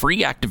and get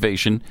free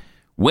activation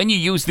when you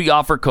use the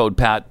offer code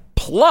PAT.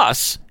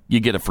 Plus, you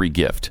get a free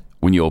gift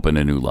when you open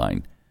a new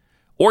line.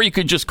 Or you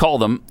could just call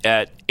them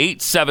at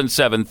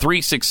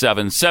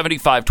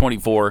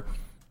 877-367-7524.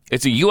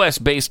 It's a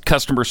U.S.-based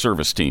customer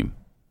service team.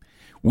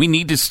 We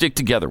need to stick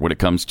together when it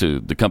comes to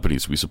the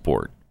companies we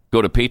support.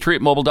 Go to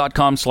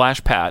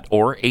patriotmobile.com/Pat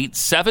or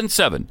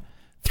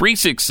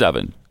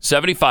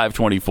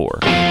 877-367-7524.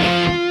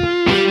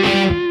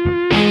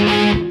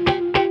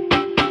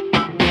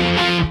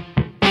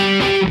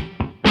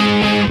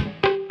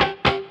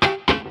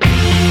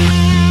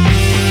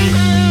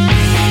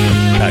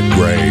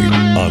 Gray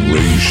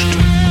Unleashed.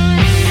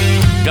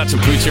 Got some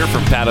tweets here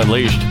from Pat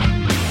Unleashed.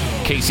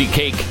 Casey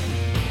Cake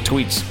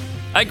tweets,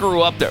 I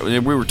grew up there. We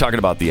were talking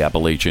about the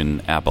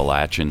Appalachian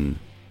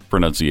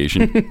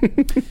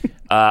pronunciation.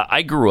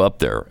 I grew up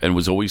there and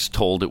was always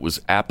told it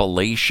was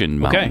Appalachian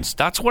Mountains. Okay.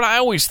 That's what I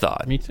always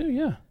thought. Me too,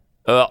 yeah.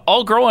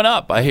 All growing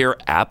up, I hear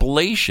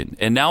Appalachian.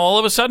 And now all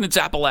of a sudden it's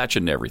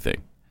Appalachian and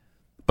everything.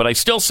 But I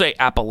still say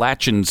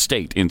Appalachian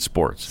State in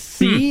sports.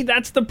 See,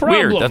 that's the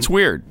problem. Weird. That's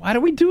weird. Why do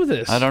we do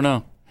this? I don't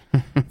know.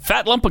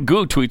 Fat Lump of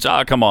Goo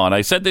tweets, come on. I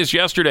said this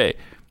yesterday.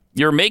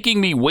 You're making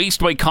me waste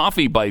my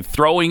coffee by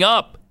throwing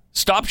up.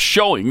 Stop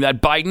showing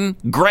that Biden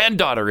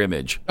granddaughter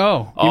image.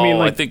 Oh, you mean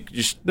like I think you're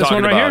this talking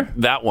one right about here?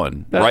 That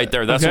one right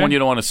there. That's the one you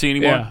don't want to see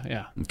anymore?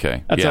 Yeah.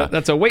 Okay.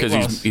 That's a weight loss.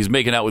 Because he's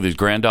making out with his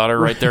granddaughter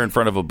right there in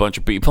front of a bunch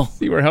of people.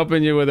 See, we're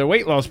helping you with a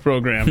weight loss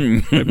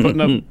program by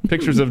putting up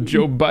pictures of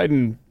Joe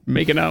Biden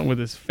making out with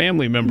his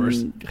family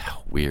members.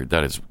 Weird.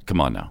 That is, come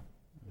on now.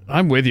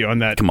 I'm with you on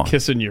that. Come on.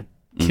 Kissing your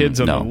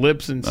kids on the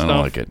lips and stuff. I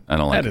don't like it.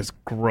 That is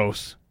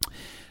gross.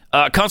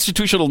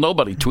 Constitutional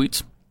Nobody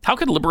tweets, how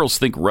can liberals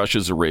think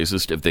Russia's a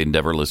racist if they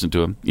never listen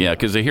to him? Yeah,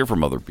 because they hear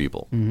from other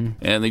people, and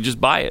they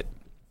just buy it.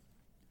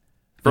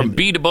 From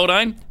B to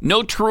Bodine,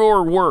 no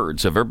truer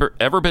words have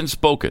ever been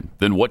spoken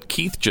than what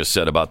Keith just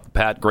said about the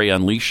Pat Gray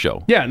Unleashed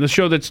show. Yeah, and the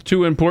show that's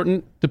too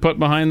important to put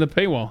behind the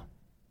paywall.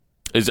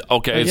 Is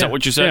that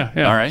what you said?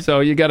 Yeah. All right. So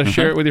you got to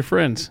share it with your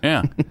friends.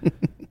 Yeah.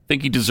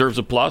 Think he deserves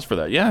applause for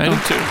that. Yeah, I do too.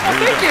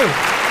 Thank you.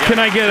 Yeah. Can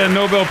I get a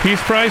Nobel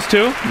Peace Prize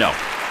too? No.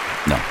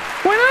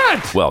 Why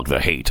not? Well, the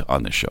hate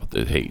on the show.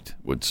 The hate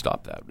would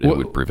stop that. It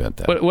would prevent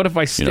that. What if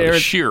I stare the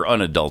at sheer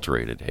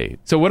unadulterated hate?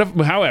 So what if,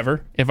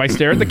 however, if I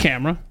stare at the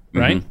camera,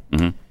 right?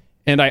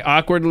 And I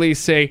awkwardly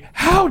say,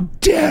 "How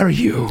dare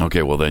you?"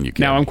 Okay, well then you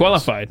can. Now I'm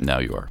qualified. Now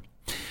you are.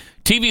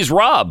 TV's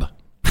Rob.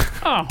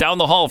 Down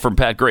the hall from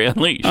Pat Gray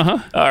Unleashed.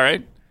 All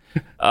right.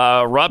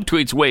 Rob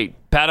tweets, wait,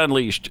 Pat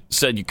Unleashed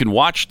said you can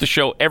watch the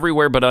show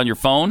everywhere but on your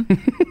phone?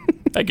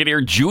 I can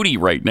hear Judy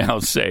right now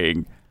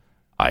saying,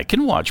 I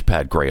can watch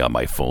Pat Gray on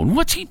my phone.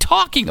 What's he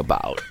talking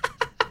about?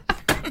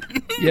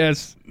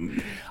 Yes.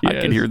 I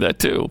can hear that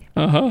too.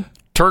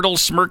 Turtle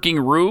Smirking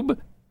Rube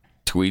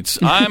tweets,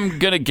 I'm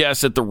going to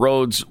guess that the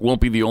roads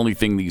won't be the only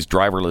thing these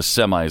driverless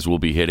semis will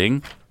be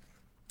hitting.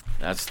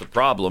 That's the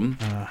problem.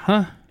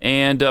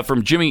 And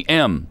from Jimmy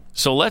M.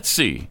 So let's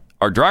see.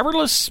 Are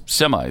driverless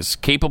semis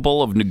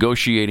capable of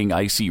negotiating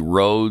icy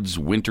roads,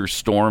 winter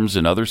storms,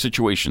 and other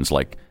situations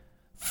like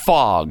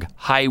fog,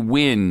 high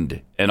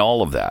wind, and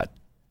all of that?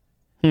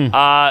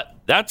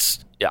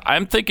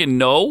 I'm thinking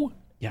no.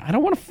 Yeah, I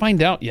don't want to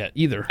find out yet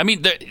either. I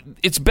mean,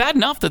 it's bad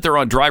enough that they're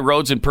on dry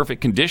roads in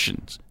perfect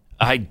conditions.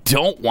 I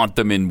don't want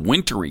them in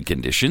wintry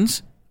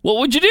conditions. What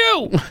would you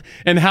do?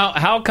 And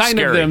how kind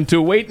of them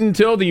to wait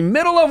until the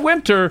middle of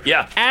winter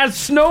as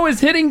snow is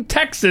hitting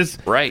Texas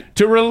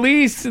to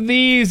release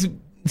these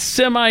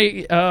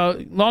semi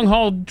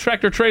long-haul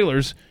tractor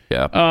trailers.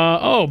 Yeah.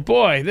 Oh,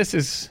 boy, this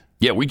is...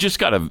 Yeah, we just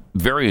got a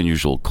very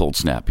unusual cold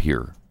snap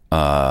here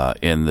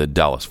in the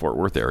Dallas-Fort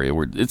Worth area.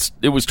 Where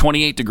it was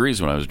 28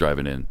 degrees when I was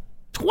driving in.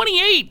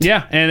 28!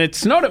 Yeah, and it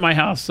snowed at my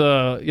house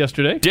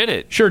yesterday. Did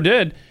it? Sure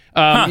did.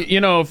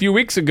 A few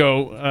weeks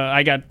ago,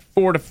 I got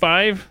 4 to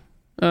 5...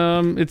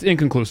 it's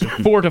inconclusive.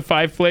 4 to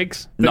 5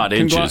 flakes. Not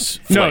inches.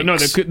 Flakes. No,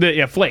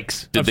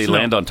 flakes. Did they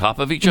land on top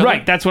of each other?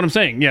 Right, that's what I'm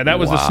saying. Yeah, that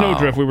was the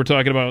snowdrift we were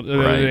talking about the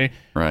other day.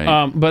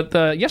 Right.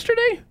 But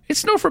yesterday, it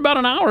snowed for about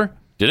an hour.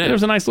 Did it? There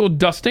was a nice little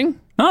dusting.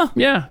 Huh?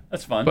 Yeah,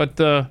 that's fun. But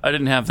I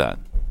didn't have that.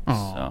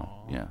 Oh, so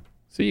yeah.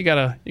 So you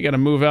gotta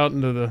move out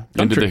into the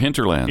country. Into the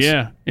hinterlands.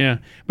 Yeah.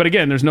 But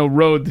again, there's no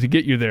road to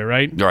get you there,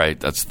 right? Right.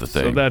 That's the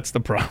thing. So that's the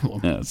problem.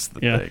 That's the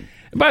thing.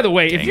 By the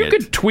way, if you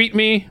could tweet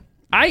me.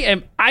 I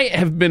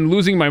have been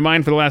losing my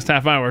mind for the last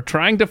half hour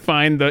trying to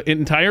find the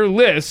entire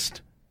list,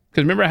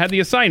 because remember I had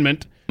the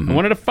assignment. I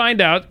wanted to find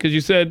out, because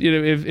you said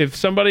if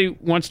somebody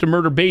wants to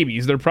murder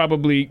babies, they're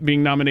probably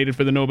being nominated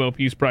for the Nobel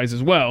Peace Prize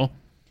as well.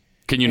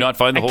 Can you not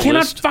find the whole list? I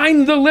cannot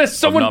find the list.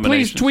 Someone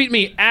please tweet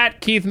me at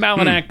Keith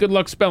Malinak. Good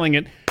luck spelling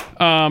it.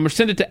 Or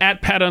send it to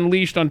at Pat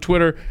Unleashed on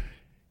Twitter,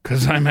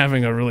 because I'm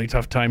having a really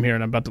tough time here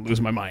and I'm about to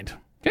lose my mind.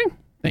 Okay,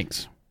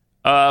 thanks.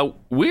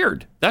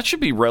 Weird. That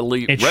should be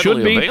readily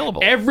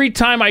available. Every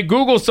time I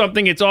Google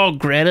something, it's all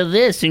Greta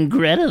this and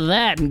Greta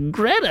that and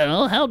Greta.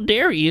 Oh, how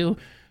dare you?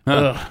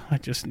 I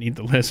just need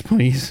the list,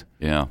 please.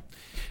 Yeah.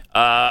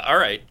 All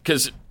right,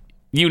 because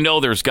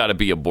there's got to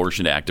be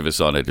abortion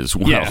activists on it as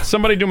well. Yeah.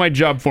 Somebody do my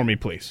job for me,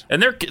 please.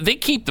 And they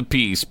keep the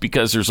peace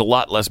because there's a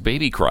lot less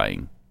baby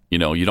crying. You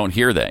don't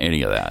hear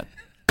any of that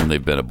when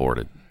they've been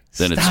aborted.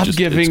 Then Stop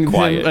giving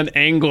them an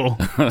angle,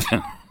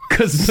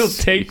 because they'll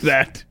take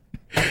that.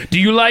 Do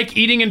you like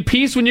eating in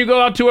peace when you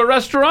go out to a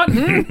restaurant?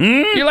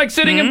 You like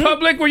sitting in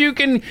public where you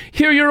can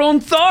hear your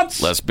own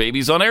thoughts? Less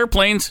babies on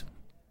airplanes.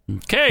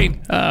 Okay.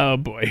 Oh,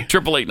 boy.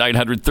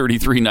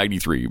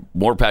 888-900-3393.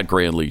 More Pat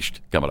Gray Unleashed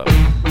coming up.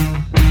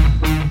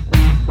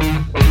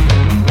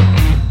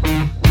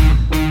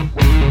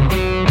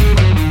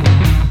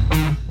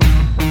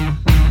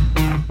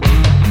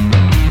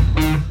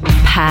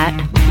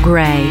 Pat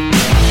Gray.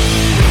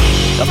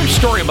 Another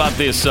story about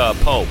this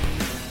Pope.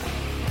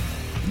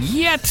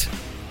 Yet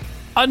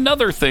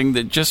another thing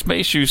that just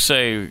makes you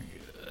say,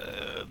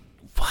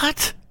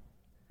 what?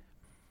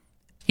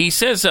 He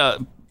says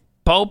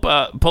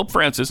Pope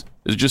Francis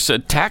has just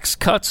said tax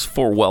cuts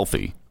for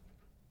wealthy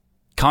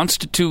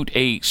constitute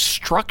a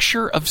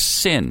structure of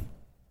sin.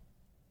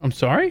 I'm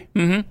sorry?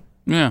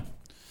 Mm-hmm. Yeah.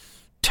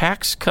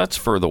 Tax cuts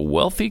for the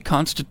wealthy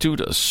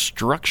constitute a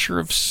structure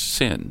of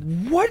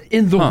sin. What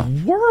in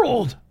the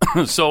world?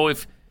 So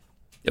if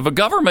a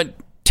government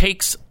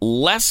takes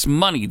less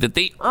money that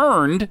they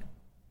earned,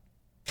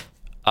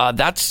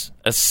 that's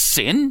a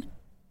sin?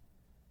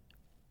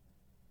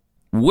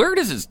 Where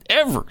does it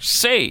ever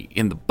say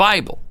in the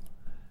Bible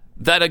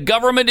that a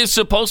government is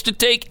supposed to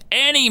take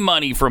any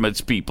money from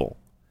its people?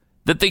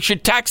 That they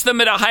should tax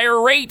them at a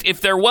higher rate if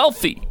they're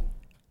wealthy?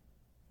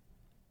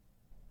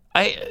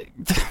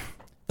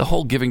 The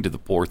whole giving to the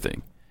poor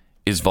thing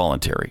is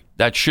voluntary.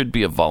 That should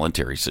be a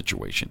voluntary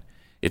situation.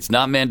 It's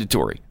not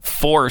mandatory.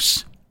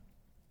 Force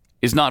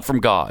is not from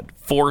God.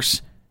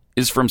 Force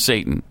is from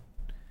Satan.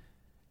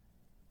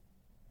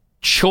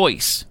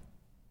 Choice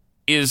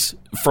is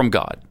from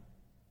God.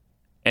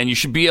 And you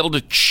should be able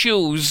to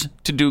choose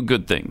to do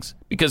good things.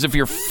 Because if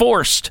you're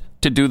forced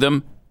to do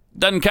them, it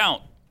doesn't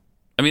count.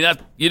 I mean,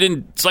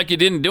 it's like you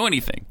didn't do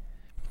anything.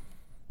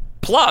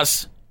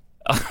 Plus,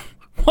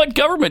 What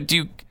government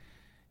do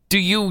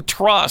you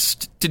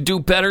trust to do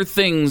better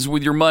things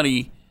with your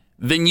money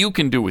than you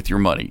can do with your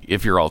money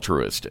if you're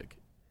altruistic,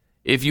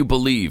 if you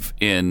believe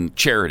in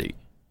charity?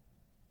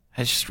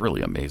 That's just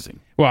really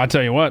amazing. Well, I'll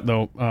tell you what,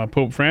 though,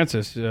 Pope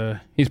Francis,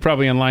 he's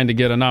probably in line to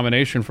get a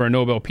nomination for a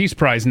Nobel Peace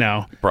Prize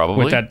now.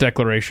 Probably. With that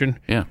declaration.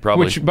 Yeah,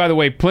 probably. Which, by the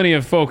way, plenty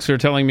of folks are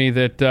telling me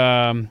that,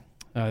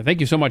 thank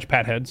you so much,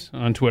 Pat Heads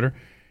on Twitter,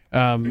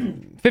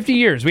 50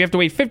 years. We have to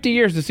wait 50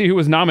 years to see who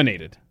was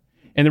nominated.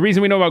 And the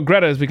reason we know about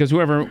Greta is because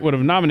whoever would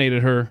have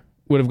nominated her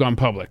would have gone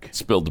public.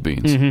 Spilled the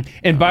beans. Mm-hmm.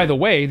 And by the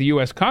way, the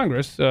U.S.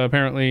 Congress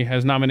apparently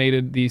has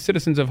nominated the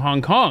citizens of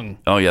Hong Kong.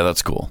 Oh, yeah,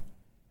 that's cool.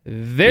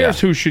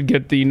 There's who should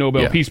get the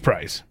Nobel Peace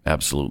Prize.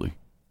 Absolutely.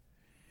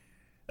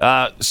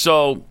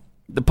 So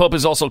the Pope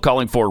is also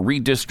calling for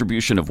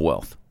redistribution of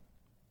wealth.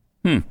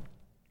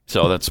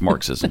 So that's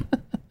Marxism.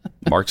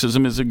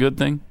 Marxism is a good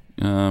thing?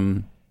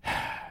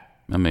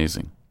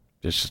 Amazing.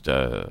 Just,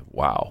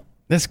 wow.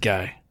 This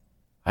guy.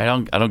 I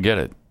don't get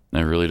it. I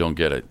really don't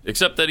get it.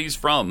 Except that he's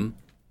from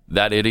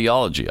that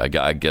ideology.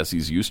 I guess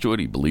he's used to it.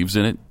 He believes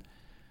in it.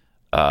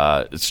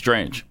 It's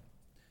strange.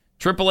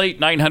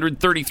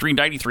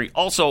 888-900-3393.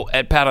 Also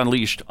at Pat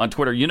Unleashed on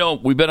Twitter. You know,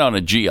 we've been on a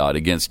jihad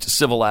against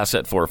civil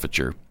asset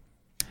forfeiture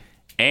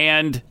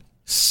and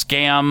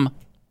scam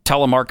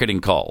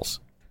telemarketing calls.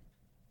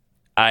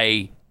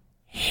 I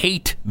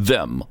hate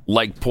them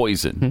like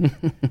poison.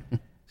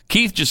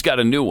 Keith just got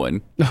a new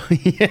one,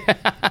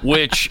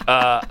 which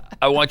I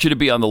want you to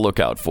be on the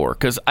lookout for,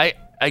 because I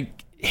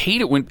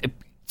hate it when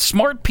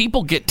smart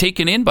people get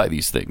taken in by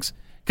these things,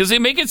 because they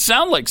make it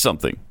sound like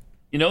something.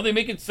 You know, they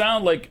make it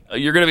sound like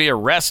you're going to be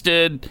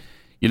arrested.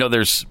 You know,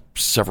 there's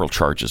several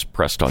charges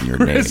pressed on your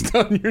name.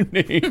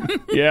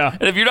 Yeah.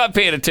 And if you're not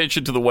paying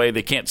attention to the way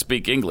they can't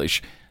speak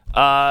English,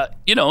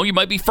 you know, you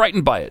might be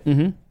frightened by it.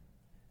 Mm-hmm.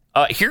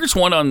 Here's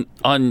one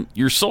on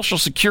your Social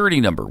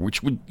Security number,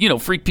 which would, you know,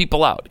 freak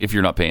people out if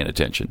you're not paying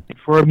attention.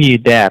 Inform you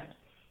that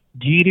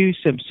due to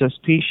some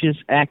suspicious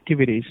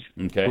activities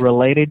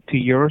related to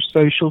your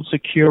Social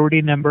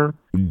Security number.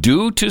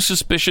 Due to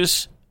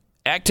suspicious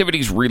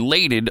activities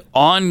related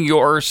on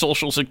your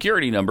Social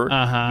Security number. We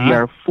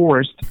are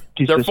forced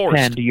to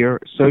suspend your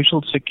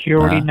Social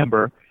Security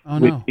number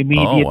with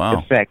immediate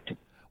effect.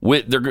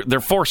 They're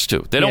forced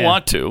to. They don't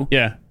want to.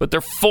 Yeah. But they're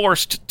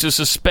forced to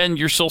suspend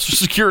your Social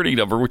Security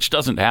number, which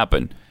doesn't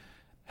happen,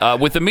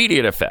 with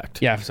immediate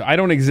effect. Yeah, so I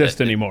don't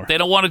exist anymore. They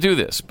don't want to do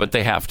this, but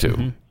they have to.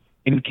 Mm-hmm.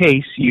 In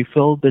case you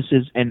feel this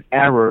is an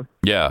error,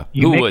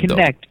 you may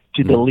connect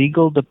to the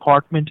legal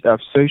department of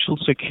Social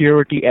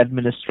Security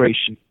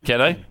Administration.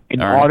 Can I? In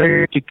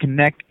order to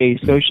connect a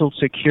Social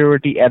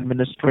Security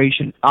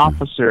Administration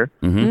officer,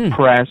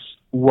 press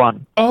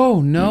 1.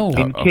 Oh, no.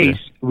 In case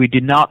we do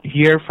not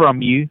hear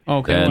from you,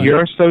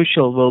 your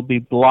social will be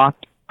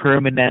blocked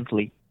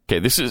permanently. Okay,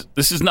 this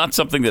is not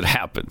something that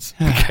happens.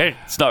 Okay,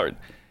 it's not.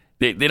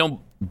 They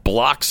don't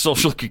block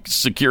Social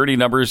Security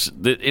numbers.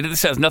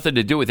 This has nothing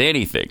to do with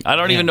anything. I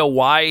don't even know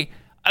why.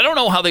 I don't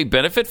know how they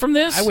benefit from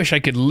this. I wish I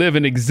could live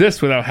and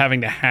exist without having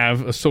to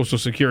have a Social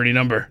Security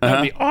number.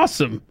 That'd be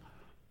awesome.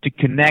 To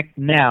connect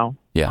now,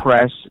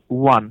 press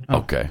 1.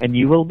 Okay. And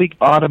you will be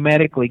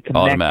automatically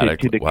connected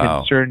to the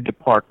concerned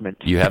department.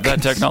 You have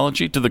that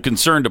technology? To the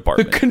concerned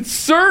department. The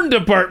concerned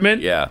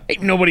department? Yeah.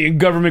 Ain't nobody in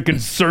government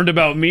concerned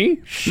about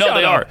me. No,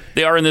 they are.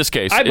 They are in this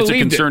case. It's a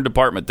concerned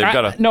department. They've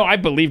got No, I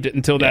believed it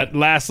until that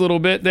last little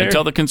bit there.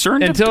 Until the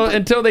concerned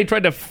Until they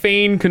tried to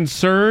feign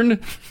concern.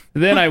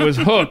 Then I was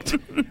hooked.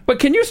 But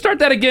can you start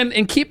that again?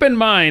 And keep in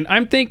mind,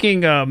 I'm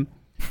thinking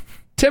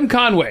Tim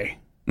Conway,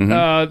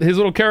 his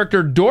little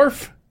character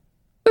Dorf.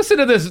 Listen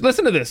to this.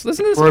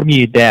 Inform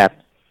you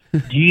that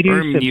due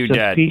to some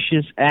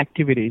suspicious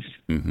activities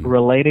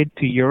related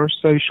to your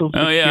Social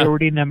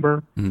Security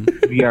number,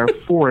 we are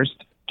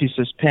forced to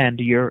suspend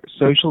your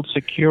Social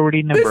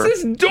Security number.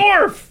 This is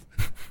Dorf.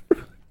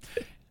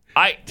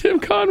 Tim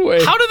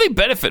Conway. How do they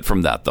benefit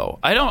from that, though?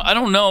 I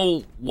don't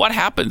know what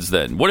happens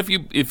then. What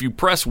if you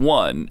press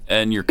 1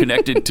 and you're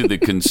connected to the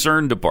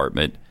concerned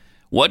department?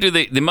 What do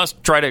they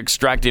must try to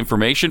extract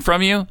information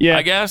from you,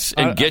 I guess,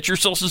 and get your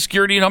Social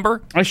Security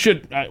number? I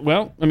should. That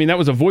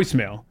was a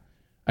voicemail.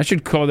 I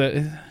should call that.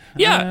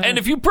 And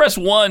if you press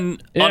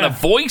 1 on a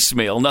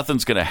voicemail,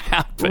 nothing's going to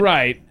happen.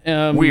 Right.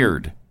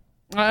 Weird.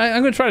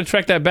 I'm going to try to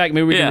track that back.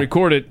 Maybe we can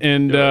record it,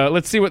 and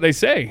let's see what they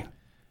say.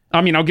 I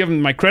mean, I'll give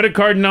them my credit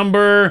card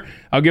number.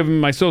 I'll give them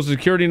my Social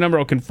Security number.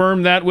 I'll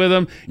confirm that with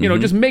them. You know,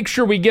 just make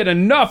sure we get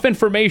enough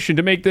information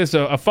to make this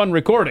a fun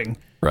recording.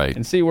 Right.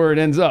 And see where it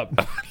ends up.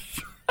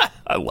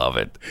 I love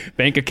it.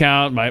 Bank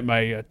account,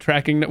 my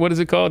tracking. What is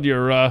it called?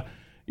 Your at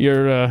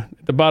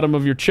the bottom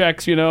of your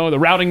checks. You know, the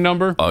routing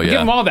number. Oh, yeah. Give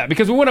them all that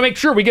because we want to make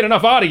sure we get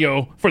enough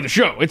audio for the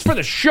show. It's for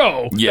the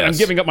show that I'm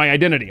giving up my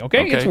identity.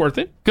 Okay, it's worth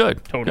it.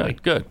 Good. Totally.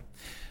 Good.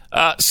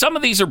 Some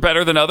of these are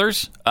better than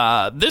others.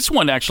 This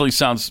one actually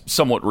sounds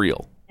somewhat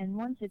real. And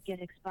once it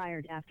gets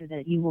expired after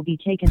that, you will be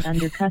taken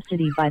under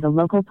custody by the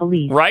local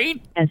police.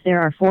 Right? As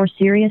there are 4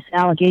 serious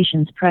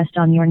allegations pressed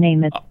on your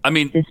name at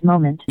this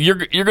moment. You're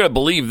going to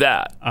believe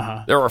that.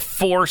 There are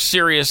 4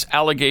 serious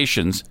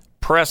allegations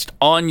pressed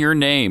on your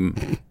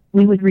name.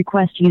 We would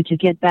request you to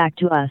get back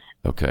to us.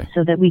 Okay.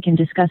 So that we can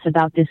discuss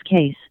about this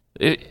case.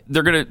 They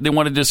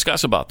want to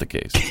discuss about the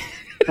case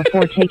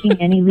before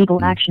taking any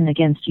legal action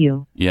against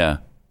you. Yeah.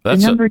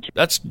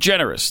 That's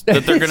generous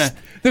that they're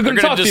going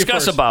to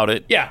discuss about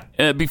it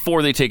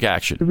before they take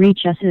action.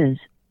 Reach us is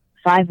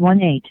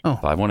 518. Oh.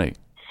 518.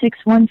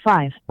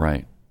 615.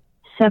 Right.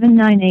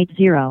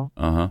 7980.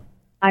 Uh-huh.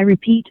 I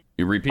repeat.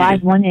 You repeat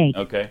 518.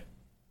 Okay.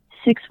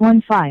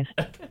 615.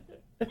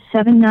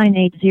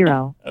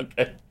 7980.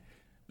 Okay.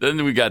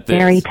 Then we got this.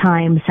 Very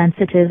time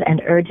sensitive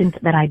and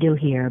urgent that I do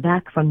hear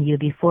back from you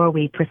before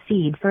we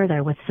proceed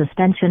further with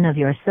suspension of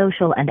your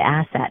social and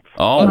assets.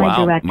 Oh, my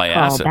wow. direct My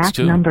call assets, back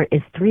too. number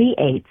is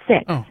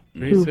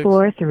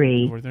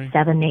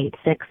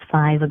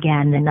 386-243-7865.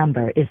 Again, the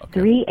number is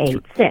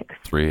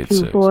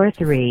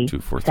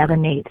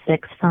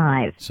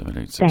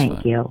 386-243-7865.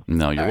 Thank you.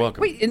 No, you're welcome.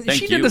 Wait, and Thank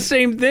she you. did the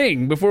same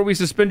thing before we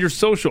suspend your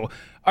social.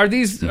 Are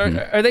these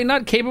are they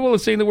not capable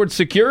of saying the word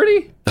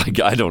security?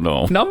 I don't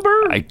know. Number?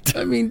 I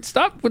mean,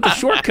 stop with the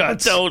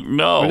shortcuts. I don't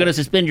know. We're going to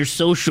suspend your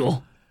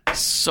social.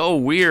 So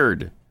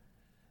weird.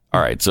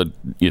 All right, so,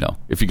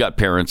 if you got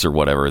parents or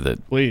whatever that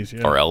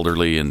are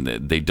elderly and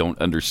they don't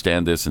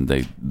understand this and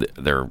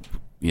they're,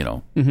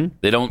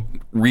 they don't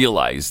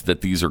realize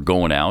that these are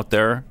going out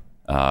there,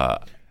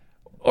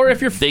 or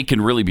if they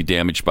can really be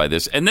damaged by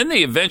this. And then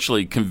they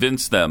eventually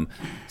convince them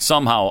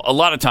somehow. A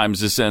lot of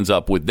times this ends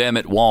up with them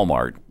at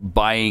Walmart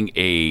buying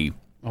a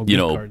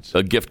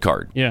gift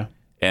card. Yeah.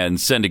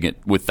 And sending it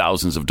with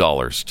thousands of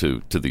dollars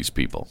to these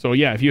people. So,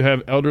 if you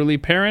have elderly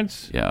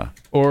parents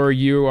or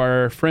you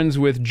are friends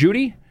with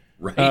Judy,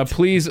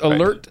 please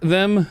alert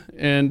them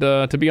and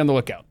to be on the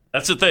lookout.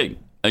 That's the thing.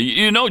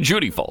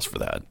 Judy falls for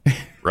that,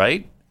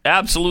 right?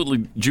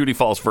 Absolutely, Judy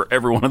falls for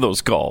every one of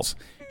those calls.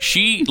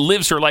 She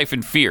lives her life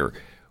in fear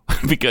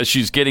because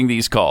she's getting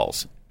these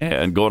calls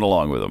and going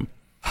along with them.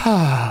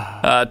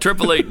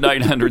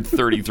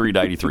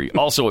 888-900-3393.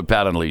 Also at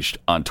Pat Unleashed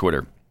on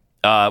Twitter.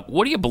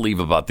 What do you believe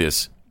about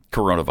this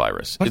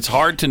coronavirus? It's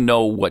hard to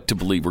know what to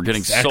believe. We're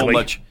getting so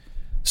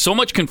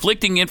much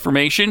conflicting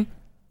information,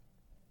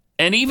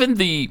 and even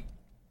the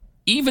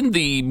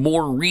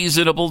more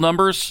reasonable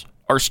numbers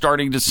are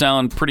starting to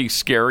sound pretty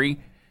scary.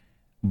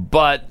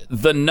 But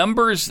the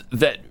numbers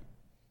that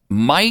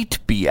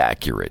might be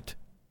accurate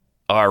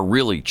are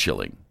really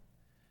chilling.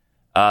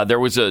 There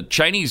was a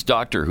Chinese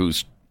doctor who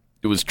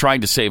was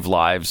trying to save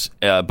lives,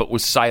 but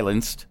was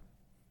silenced.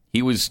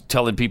 He was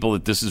telling people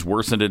that this is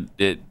worse than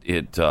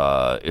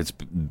it's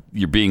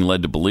you're being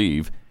led to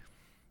believe,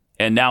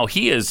 and now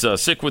he is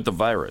sick with the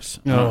virus.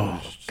 Oh,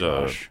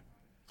 gosh!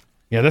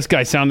 Yeah, this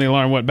guy sounded the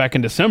alarm back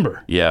in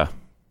December. Yeah.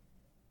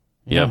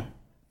 Yep.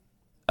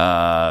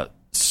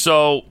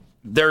 So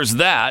there's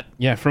that.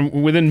 Yeah, from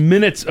within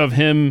minutes of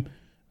him.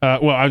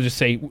 I'll just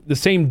say the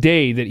same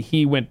day that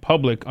he went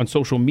public on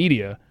social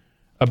media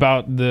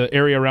about the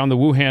area around the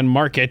Wuhan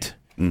market,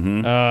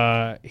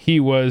 he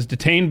was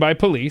detained by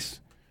police.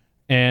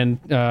 And,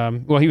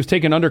 he was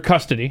taken under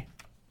custody,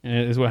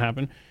 is what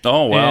happened.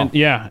 Oh, wow.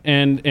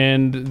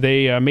 And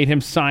they made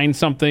him sign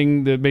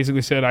something that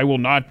basically said, I will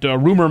not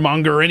rumor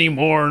monger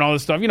anymore and all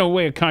this stuff. The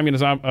way a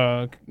communist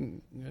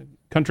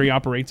country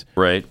operates.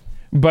 Right.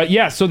 But,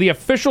 so the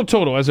official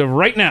total, as of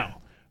right now,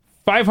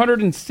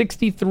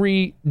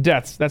 563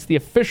 deaths. That's the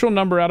official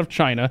number out of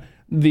China.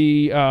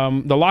 The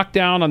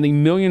lockdown on the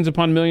millions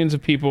upon millions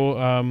of people,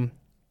 up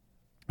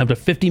to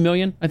 50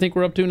 million, I think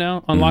we're up to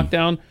now on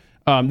lockdown.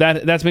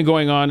 That's been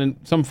going on in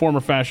some form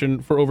or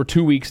fashion for over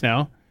 2 weeks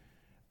now.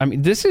 I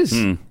mean, this is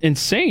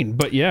insane.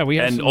 But we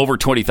have over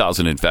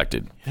 20,000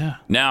 infected. Yeah.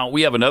 Now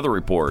we have another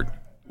report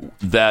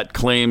that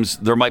claims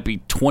there might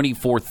be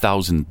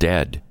 24,000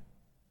 dead.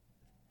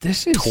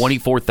 This is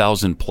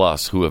 24,000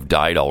 plus who have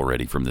died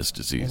already from this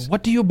disease.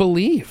 What do you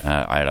believe?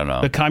 I don't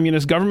know. The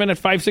communist government at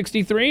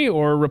 563,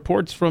 or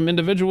reports from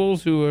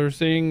individuals who are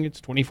saying it's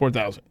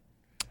 24,000?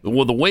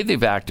 Well, the way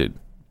they've acted,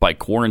 by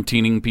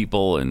quarantining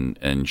people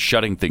and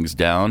shutting things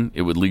down,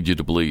 it would lead you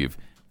to believe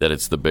that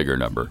it's the bigger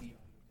number.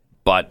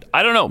 But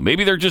I don't know.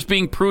 Maybe they're just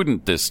being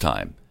prudent this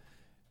time.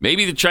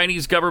 Maybe the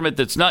Chinese government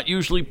that's not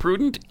usually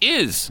prudent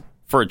is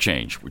for a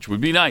change, which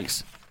would be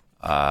nice.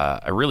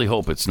 I really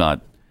hope it's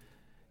not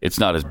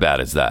as bad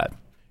as that.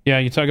 Yeah,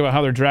 you talk about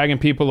how they're dragging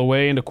people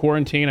away into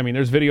quarantine. I mean,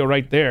 there's video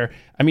right there.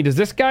 I mean, does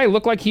this guy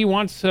look like he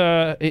wants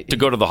to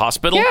go to the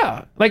hospital?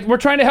 Yeah. Like, we're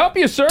trying to help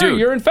you, sir. Dude.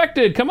 You're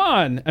infected. Come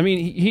on. I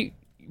mean,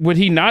 would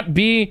he not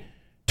be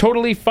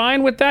totally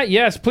fine with that?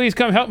 Yes, please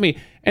come help me.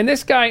 And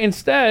this guy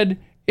instead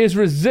is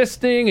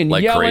resisting and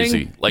like yelling.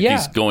 Crazy. Like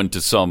he's going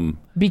to some...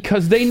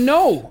 Because they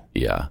know.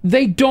 Yeah.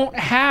 They don't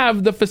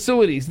have the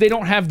facilities. They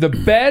don't have the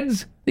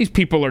beds. These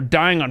people are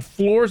dying on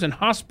floors in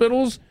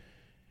hospitals.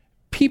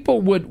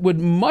 People would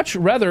much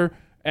rather...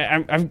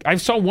 I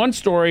saw one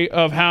story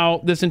of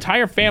how this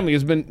entire family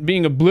has been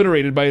being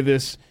obliterated by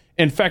this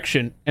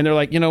infection. And they're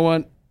like, you know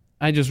what?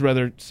 I'd just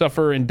rather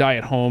suffer and die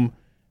at home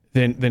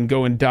than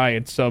go and die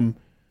at some,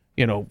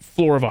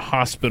 floor of a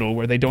hospital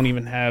where they don't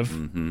even have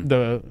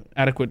the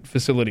adequate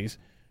facilities.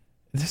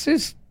 This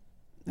is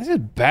This is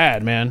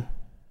bad, man.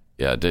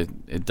 Yeah,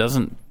 it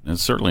doesn't.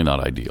 It's certainly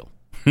not ideal.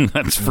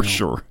 That's for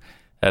sure.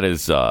 That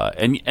is,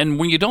 and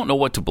when you don't know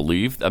what to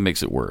believe, that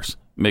makes it worse.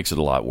 Makes it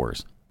a lot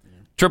worse.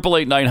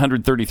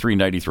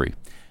 888-900-3393.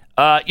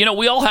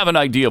 We all have an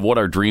idea of what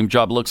our dream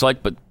job looks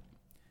like, but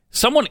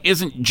someone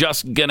isn't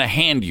just going to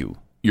hand you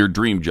your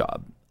dream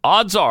job.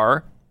 Odds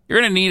are you're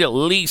going to need at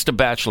least a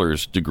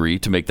bachelor's degree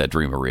to make that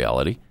dream a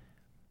reality.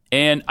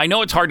 And I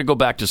know it's hard to go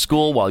back to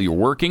school while you're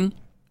working,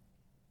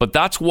 but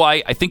that's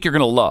why I think you're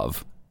going to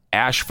love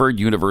Ashford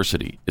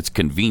University. It's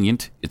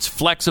convenient. It's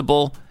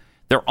flexible.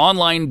 Their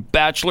online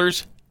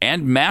bachelor's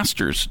and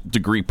master's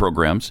degree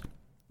programs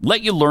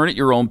let you learn at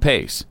your own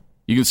pace.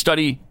 You can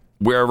study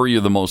wherever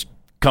you're the most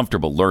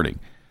comfortable learning.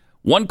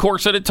 One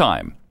course at a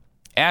time.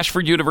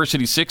 Ashford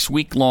University's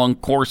 6-week-long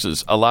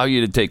courses allow you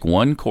to take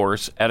one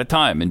course at a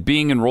time. And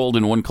being enrolled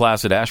in one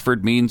class at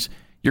Ashford means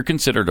you're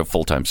considered a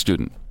full-time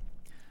student.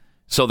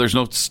 So there's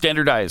no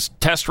standardized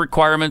test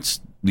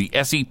requirements. The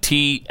SAT,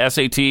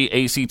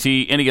 ACT,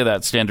 any of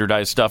that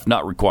standardized stuff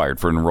not required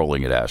for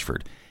enrolling at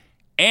Ashford.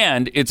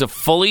 And it's a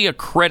fully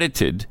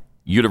accredited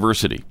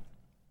university.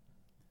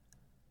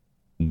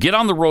 Get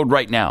on the road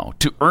right now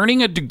to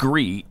earning a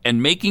degree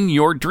and making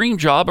your dream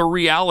job a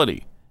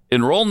reality.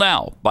 Enroll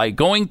now by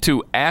going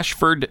to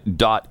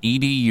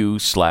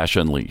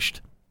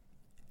ashford.edu/unleashed.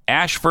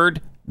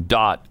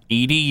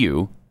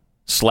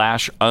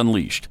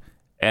 ashford.edu/unleashed.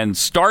 And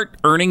start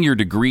earning your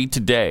degree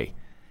today.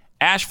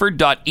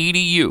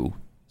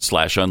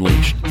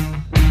 ashford.edu/unleashed.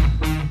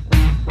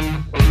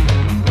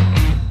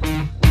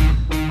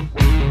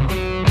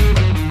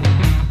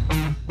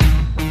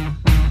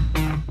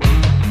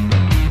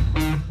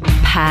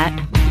 Pat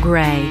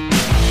Gray.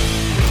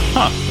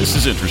 This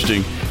is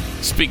interesting.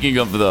 Speaking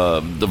of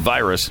the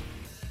virus,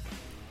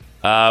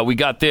 we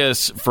got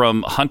this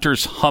from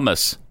Hunter's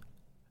Hummus.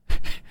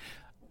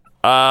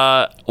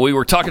 We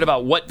were talking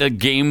about what the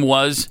game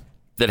was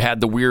that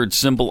had the weird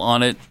symbol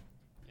on it.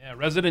 Yeah,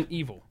 Resident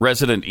Evil.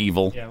 Resident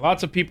Evil. Yeah,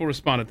 lots of people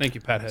responded. Thank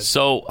you, Pat Head.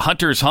 So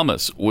Hunter's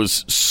Hummus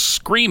was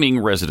screaming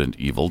Resident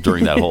Evil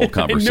during that whole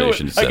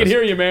conversation. I could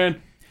hear you,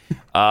 man.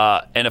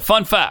 And a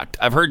fun fact,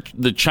 I've heard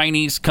the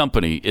Chinese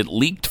company it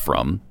leaked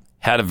from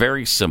had a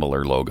very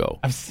similar logo.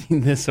 I've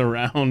seen this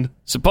around.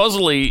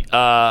 Supposedly,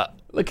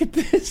 look at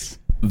this.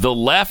 The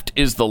left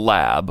is the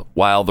lab,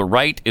 while the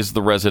right is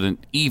the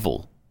Resident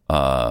Evil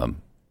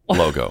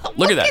logo.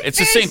 Look at that. It's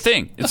the same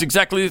thing. It's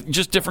exactly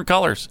just different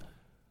colors.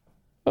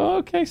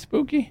 Okay,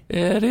 spooky.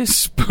 It is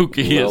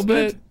spooky, a little isn't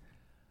bit. it?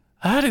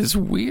 That is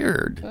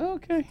weird.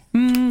 Okay.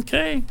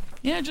 Okay.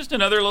 Yeah, just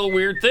another little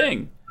weird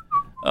thing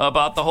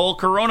about the whole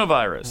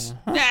coronavirus.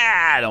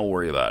 Don't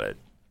worry about it.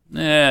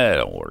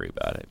 Don't worry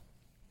about it.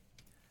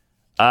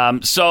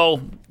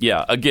 So,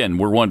 yeah, again,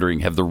 we're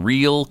wondering, have the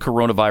real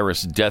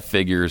coronavirus death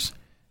figures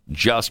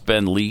just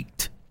been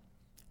leaked?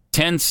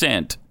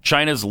 Tencent,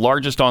 China's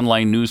largest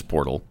online news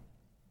portal,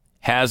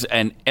 has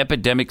an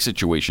epidemic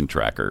situation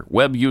tracker.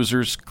 Web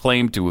users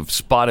claim to have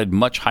spotted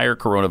much higher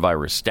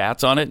coronavirus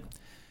stats on it.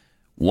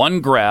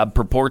 One grab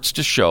purports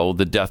to show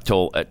the death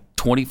toll at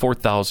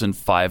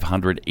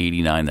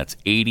 24,589. That's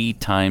 80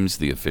 times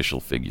the official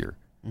figure.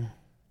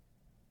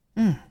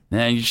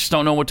 And you just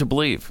don't know what to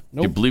believe.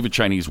 Nope. Do you believe a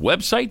Chinese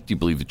website? Do you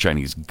believe the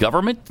Chinese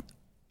government?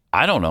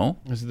 I don't know.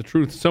 Is the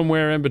truth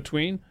somewhere in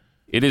between?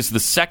 It is the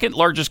second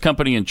largest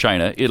company in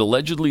China. It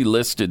allegedly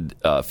listed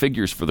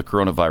figures for the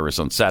coronavirus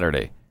on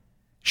Saturday,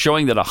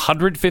 showing that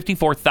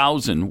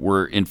 154,000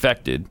 were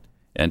infected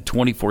and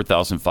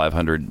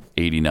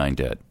 24,589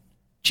 dead.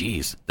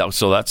 Jeez.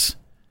 So that's...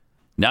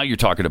 Now you're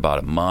talking about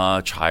a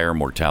much higher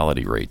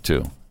mortality rate,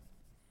 too.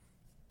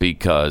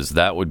 Because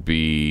that would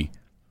be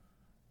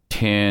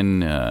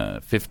 10,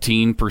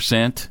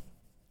 15%.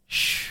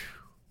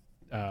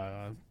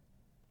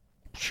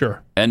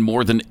 Sure. And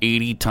more than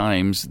 80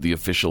 times the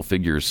official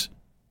figures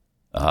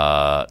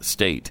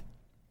state.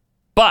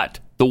 But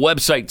the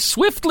website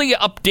swiftly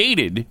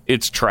updated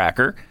its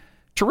tracker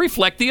to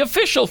reflect the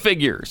official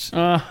figures.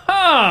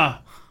 Huh.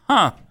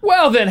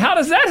 Well, then, how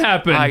does that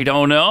happen? I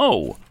don't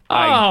know.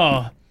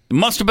 It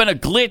must have been a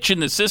glitch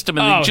in the system,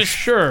 and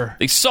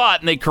they saw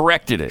it and they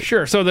corrected it.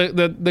 Sure. So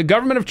the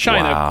government of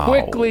China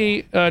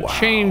quickly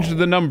changed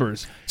the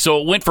numbers. So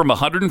it went from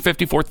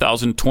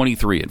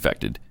 154,023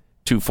 infected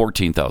to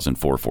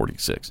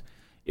 14,446.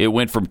 It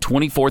went from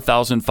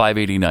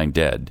 24,589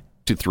 dead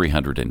to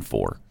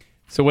 304.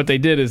 So what they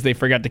did is they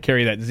forgot to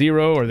carry that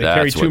zero, or they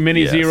carried too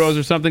many zeros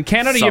or something.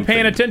 Canada, you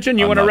paying attention?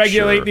 You want to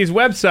regulate these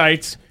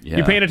websites? Yeah.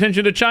 You paying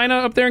attention to China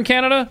up there in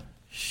Canada?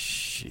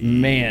 Jeez.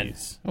 Man.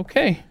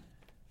 Okay.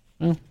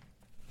 Well.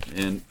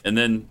 And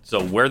then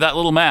so wear that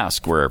little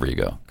mask wherever you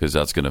go, because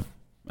that's gonna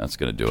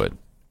do it.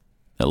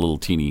 That little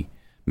teeny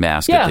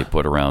mask that they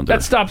put around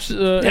that stops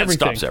everything. That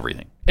stops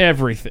everything.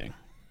 Everything.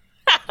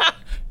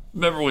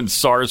 Remember when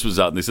SARS was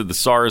out and they said the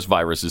SARS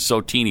virus is so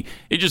teeny,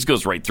 it just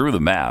goes right through the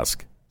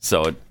mask,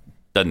 so it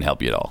doesn't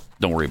help you at all.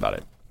 Don't worry about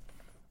it.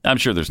 I'm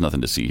sure there's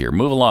nothing to see here.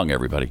 Move along,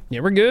 everybody. Yeah,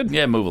 we're good.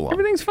 Yeah, move along.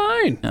 Everything's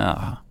fine.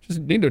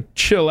 Just need to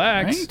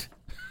chillax. Right?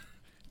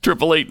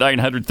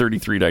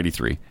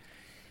 888-900-3393.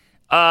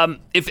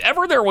 If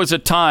ever there was a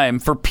time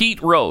for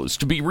Pete Rose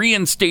to be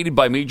reinstated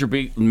by Major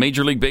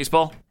League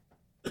Baseball,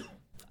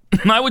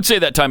 I would say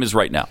that time is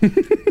right now.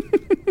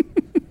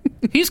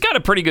 He's got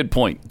a pretty good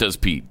point, does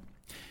Pete.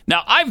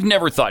 Now, I've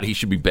never thought he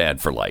should be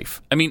banned for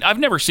life. I mean, I've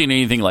never seen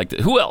anything like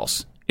that. Who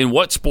else? In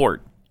what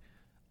sport?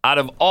 Out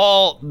of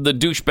all the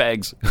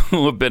douchebags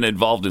who have been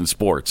involved in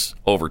sports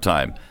over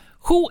time,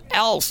 who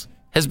else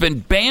has been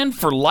banned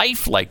for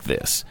life like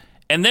this?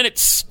 And then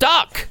it's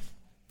stuck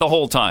the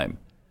whole time.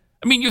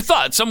 I mean,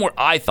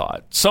 I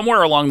thought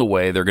somewhere along the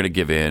way they're going to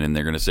give in and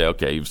they're going to say,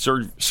 okay, you've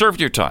served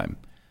your time.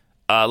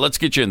 Let's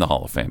get you in the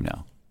Hall of Fame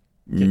now.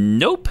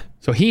 Nope.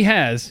 So he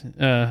has.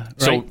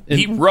 So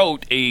he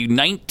wrote a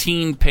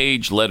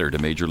 19-page letter to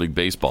Major League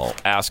Baseball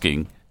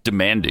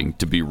demanding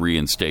to be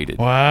reinstated.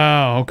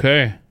 Wow,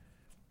 okay.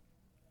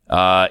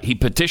 He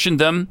petitioned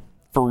them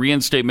for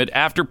reinstatement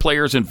after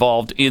players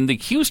involved in the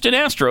Houston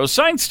Astros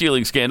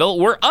sign-stealing scandal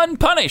were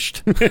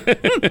unpunished.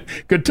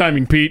 Good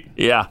timing, Pete.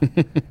 Yeah.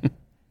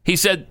 He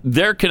said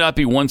there cannot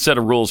be one set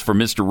of rules for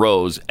Mr.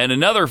 Rose and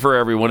another for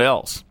everyone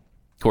else,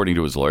 according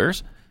to his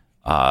lawyers.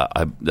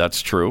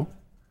 That's true.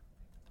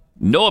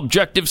 No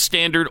objective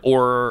standard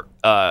or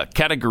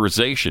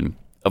categorization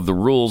of the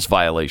rules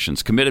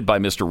violations committed by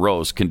Mr.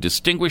 Rose can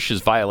distinguish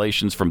his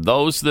violations from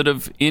those that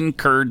have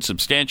incurred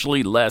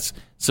substantially less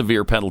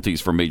severe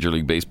penalties from Major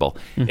League Baseball.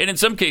 And in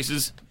some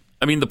cases,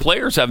 I mean, the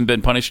players haven't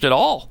been punished at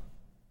all.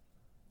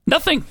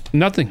 Nothing.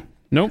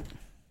 Nope.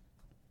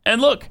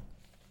 And look,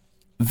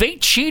 they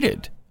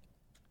cheated.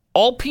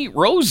 All Pete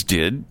Rose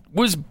did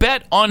was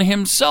bet on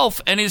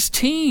himself and his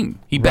team.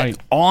 He bet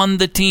on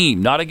the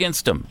team, not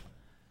against him.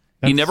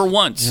 He never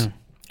once. Yeah.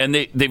 And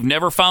they've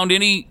never found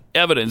any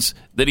evidence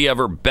that he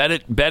ever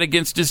bet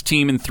against his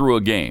team and threw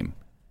a game.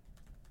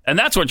 And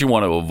that's what you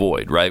want to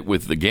avoid, right,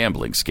 with the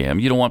gambling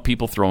scam. You don't want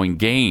people throwing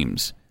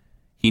games.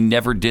 He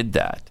never did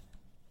that.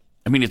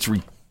 I mean, it's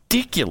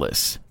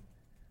ridiculous.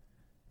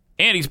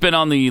 And he's been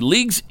on the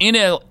league's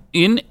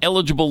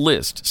ineligible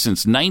list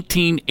since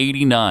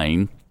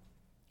 1989,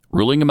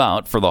 ruling him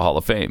out for the Hall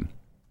of Fame.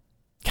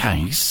 God,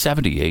 he's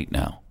 78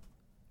 now.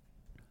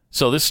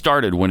 So this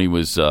started when he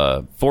was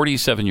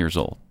 47 years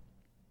old.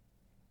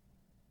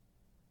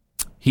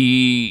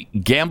 He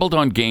gambled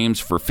on games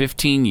for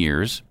 15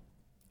 years,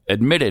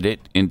 admitted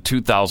it in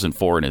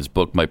 2004 in his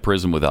book, My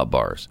Prison Without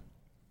Bars.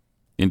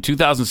 In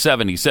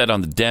 2007, he said on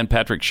the Dan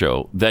Patrick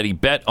Show that he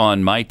bet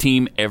on my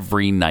team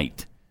every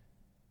night.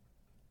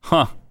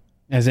 Huh.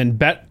 As in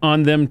bet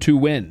on them to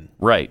win.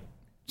 Right.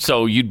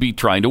 So you'd be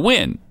trying to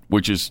win,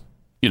 which is,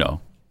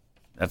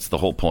 that's the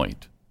whole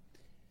point.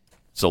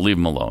 So leave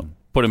him alone.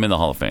 Put him in the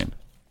Hall of Fame.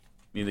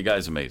 I mean, the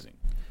guy's amazing.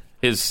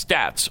 His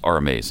stats are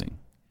amazing.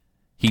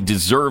 He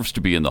deserves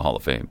to be in the Hall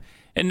of Fame.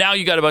 And now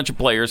you got a bunch of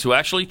players who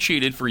actually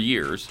cheated for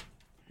years,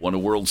 won a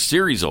World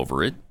Series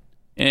over it,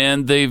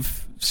 and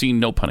they've seen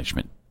no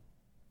punishment.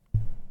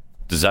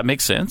 Does that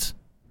make sense?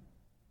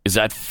 Is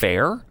that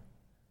fair?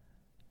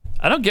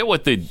 I don't get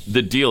what the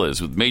deal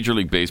is with Major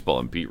League Baseball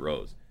and Pete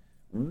Rose.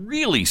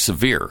 Really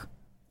severe.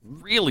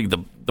 Really,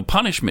 the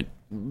punishment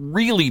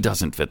really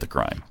doesn't fit the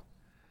crime.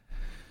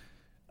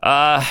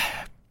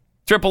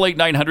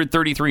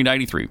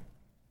 888-900-3393.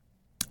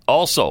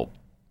 Also,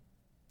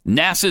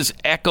 NASA's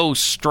Echo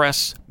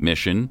Stress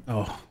mission.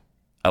 Oh,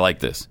 I like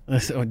this.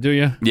 Oh, do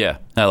you? Yeah,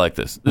 I like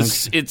this.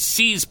 It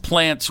sees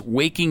plants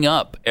waking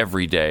up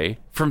every day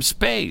from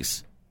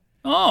space.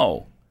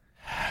 Oh,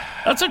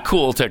 that's a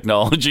cool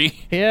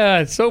technology. Yeah,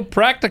 it's so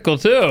practical,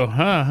 too.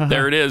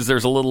 There it is.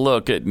 There's a little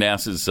look at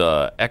NASA's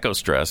Echo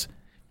Stress.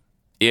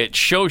 It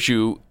shows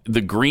you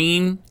the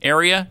green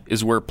area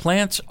is where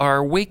plants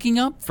are waking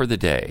up for the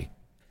day.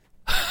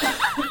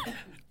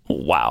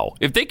 Wow.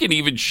 If they can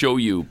even show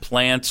you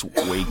plants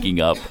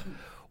waking up,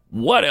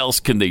 what else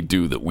can they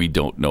do that we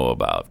don't know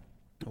about?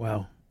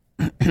 Well,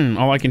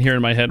 all I can hear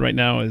in my head right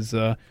now is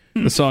the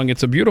song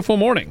It's a Beautiful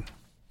Morning.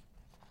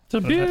 It's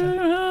a beautiful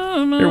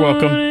morning. You're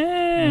welcome.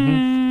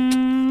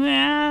 Mm-hmm.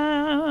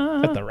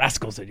 Got the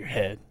Rascals in your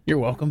head. You're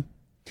welcome.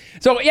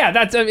 So, yeah,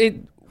 that's it.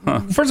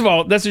 First of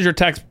all, this is your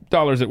tax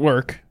dollars at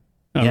work,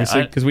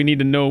 obviously, because we need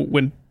to know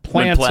when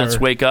plants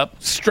wake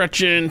up,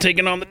 stretching,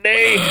 taking on the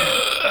day.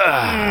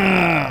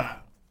 I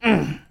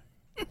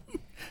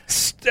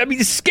mean,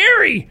 it's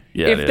scary.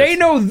 Yeah, if they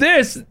know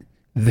this,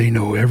 they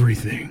know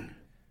everything.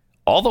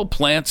 Although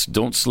plants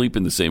don't sleep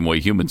in the same way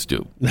humans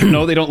do.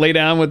 No, they don't lay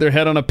down with their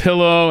head on a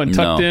pillow and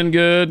tucked in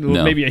good.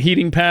 No. Maybe a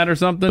heating pad or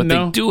something. But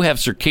they do have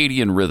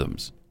circadian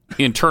rhythms,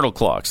 internal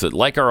clocks that,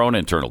 like our own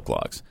internal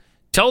clocks,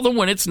 tell them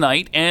when it's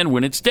night and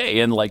when it's day.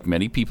 And like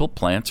many people,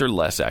 plants are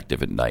less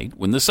active at night.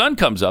 When the sun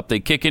comes up,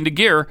 they kick into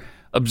gear,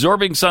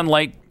 absorbing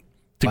sunlight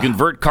to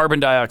convert carbon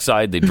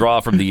dioxide. They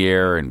draw from the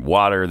air, and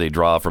water they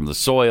draw from the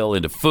soil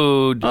into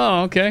food.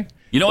 Oh, okay.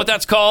 You know what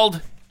that's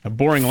called? A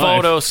boring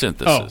life.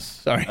 Photosynthesis. Oh,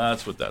 sorry.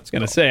 That's what that's called. I was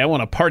going to say, I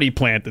want a party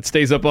plant that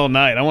stays up all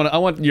night. I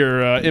want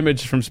your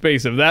image from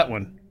space of that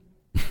one.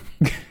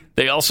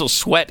 They also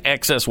sweat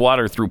excess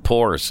water through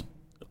pores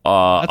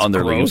on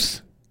their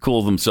leaves.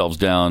 Cool themselves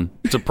down.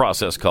 It's a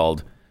process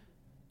called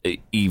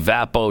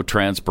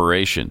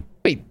evapotranspiration.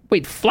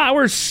 Wait,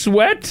 flowers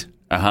sweat?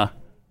 Uh-huh.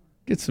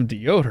 Get some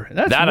deodorant.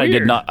 That's that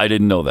weird. I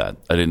didn't know that.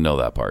 I didn't know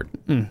that part.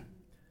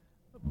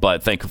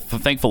 But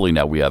thankfully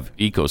now we have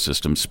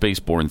Ecosystem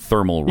Spaceborne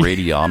Thermal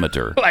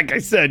Radiometer. Like I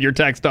said, your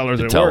tax dollars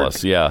to at tell work.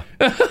 us, yeah.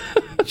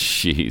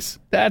 Jeez.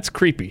 That's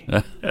creepy.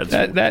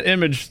 that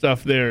image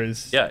stuff there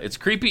is... Yeah, it's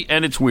creepy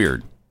and it's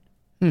weird.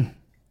 You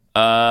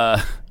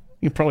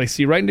can probably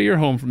see right into your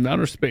home from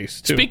outer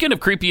space, too. Speaking of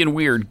creepy and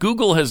weird,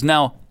 Google has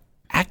now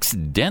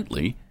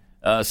accidentally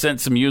sent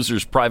some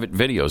users' private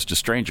videos to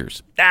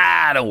strangers.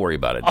 Don't worry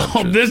about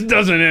it. This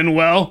doesn't end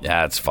well.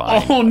 That's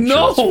fine. Oh,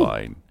 no. Sure it's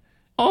fine.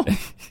 Oh.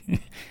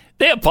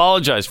 They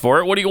apologized for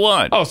it. What do you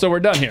want? Oh, so we're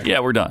done here. Yeah,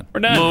 we're done.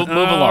 We're done. Move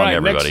along,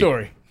 everybody. Next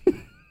story.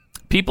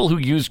 People who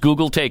used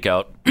Google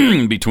Takeout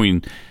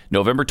between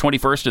November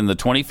 21st and the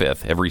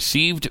 25th have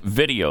received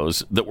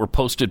videos that were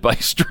posted by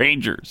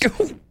strangers.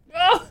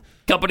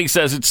 Company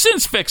says it's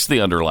since fixed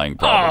the underlying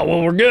problem. Oh,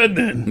 well, we're good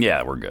then.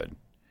 Yeah, we're good.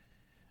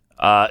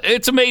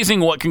 It's amazing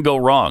what can go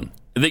wrong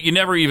that you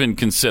never even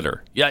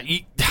consider. Yeah,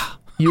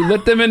 you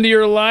let them into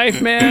your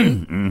life,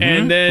 man,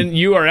 and then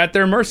you are at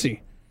their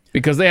mercy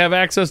because they have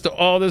access to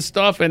all this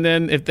stuff. And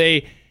then if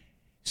they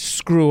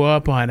screw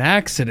up on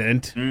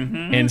accident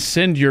and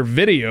send your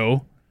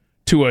video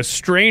to a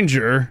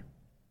stranger,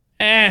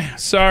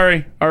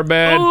 sorry, our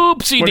bad.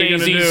 Oopsie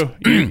daisies.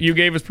 You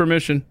gave us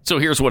permission. So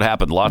here's what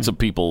happened. Lots of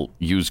people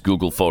use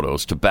Google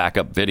Photos to back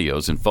up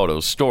videos and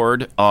photos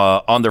stored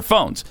on their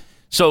phones.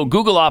 So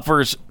Google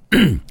offers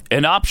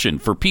an option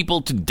for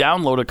people to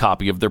download a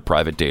copy of their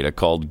private data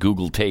called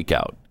Google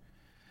Takeout.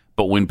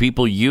 But when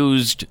people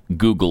used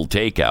Google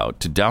Takeout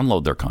to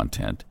download their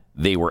content,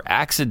 they were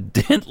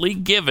accidentally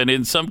given,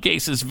 in some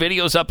cases,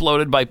 videos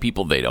uploaded by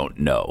people they don't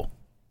know.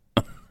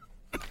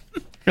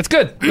 That's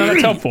good. No,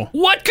 that's helpful.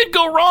 What could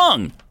go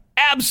wrong?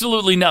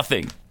 Absolutely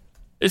nothing.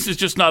 This is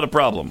just not a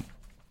problem.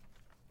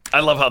 I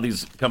love how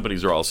these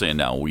companies are all saying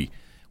now, we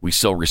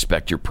so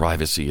respect your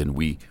privacy and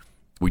we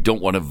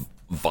don't want to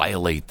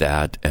violate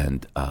that.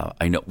 And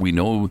we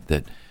know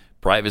that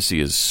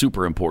privacy is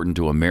super important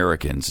to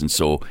Americans, and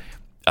so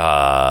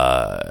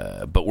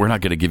but we're not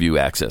going to give you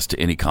access to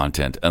any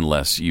content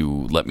unless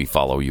you let me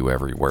follow you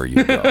everywhere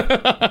you go.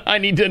 I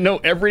need to know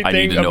everything about you.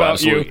 I need to know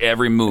absolutely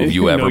every move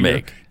you ever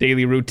make.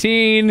 Daily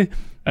routine.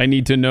 I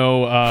need to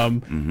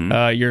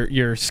know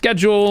your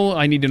schedule.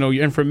 I need to know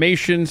your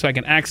information so I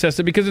can access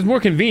it, because it's more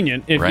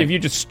convenient if you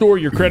just store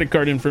your credit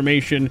card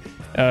information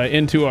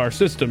into our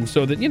system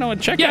so that,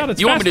 check out.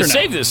 It's you want me to now.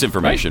 Save this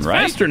information,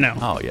 right? It's faster now.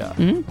 Oh, yeah.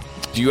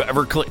 Do you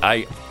ever click?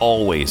 I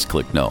always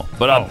click no.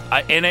 But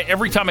and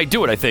every time I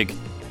do it, I think,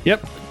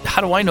 yep.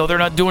 How do I know they're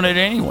not doing it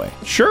anyway?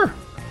 Sure.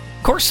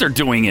 Of course they're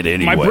doing it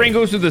anyway. My brain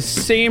goes through the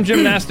same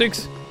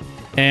gymnastics.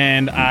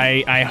 And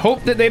I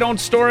hope that they don't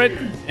store it.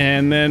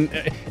 And then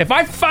if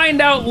I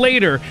find out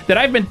later that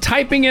I've been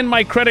typing in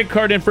my credit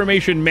card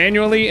information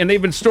manually and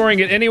they've been storing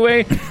it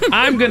anyway,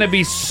 I'm going to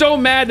be so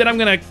mad that I'm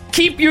going to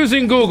keep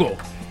using Google.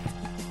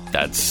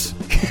 That's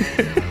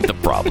the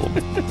problem.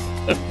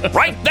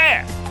 Right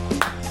there.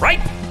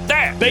 Right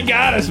there. They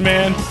got us,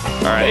 man.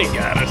 All right. They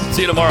got us.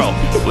 See you tomorrow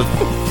with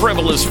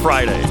Frivolous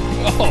Friday.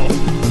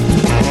 Oh.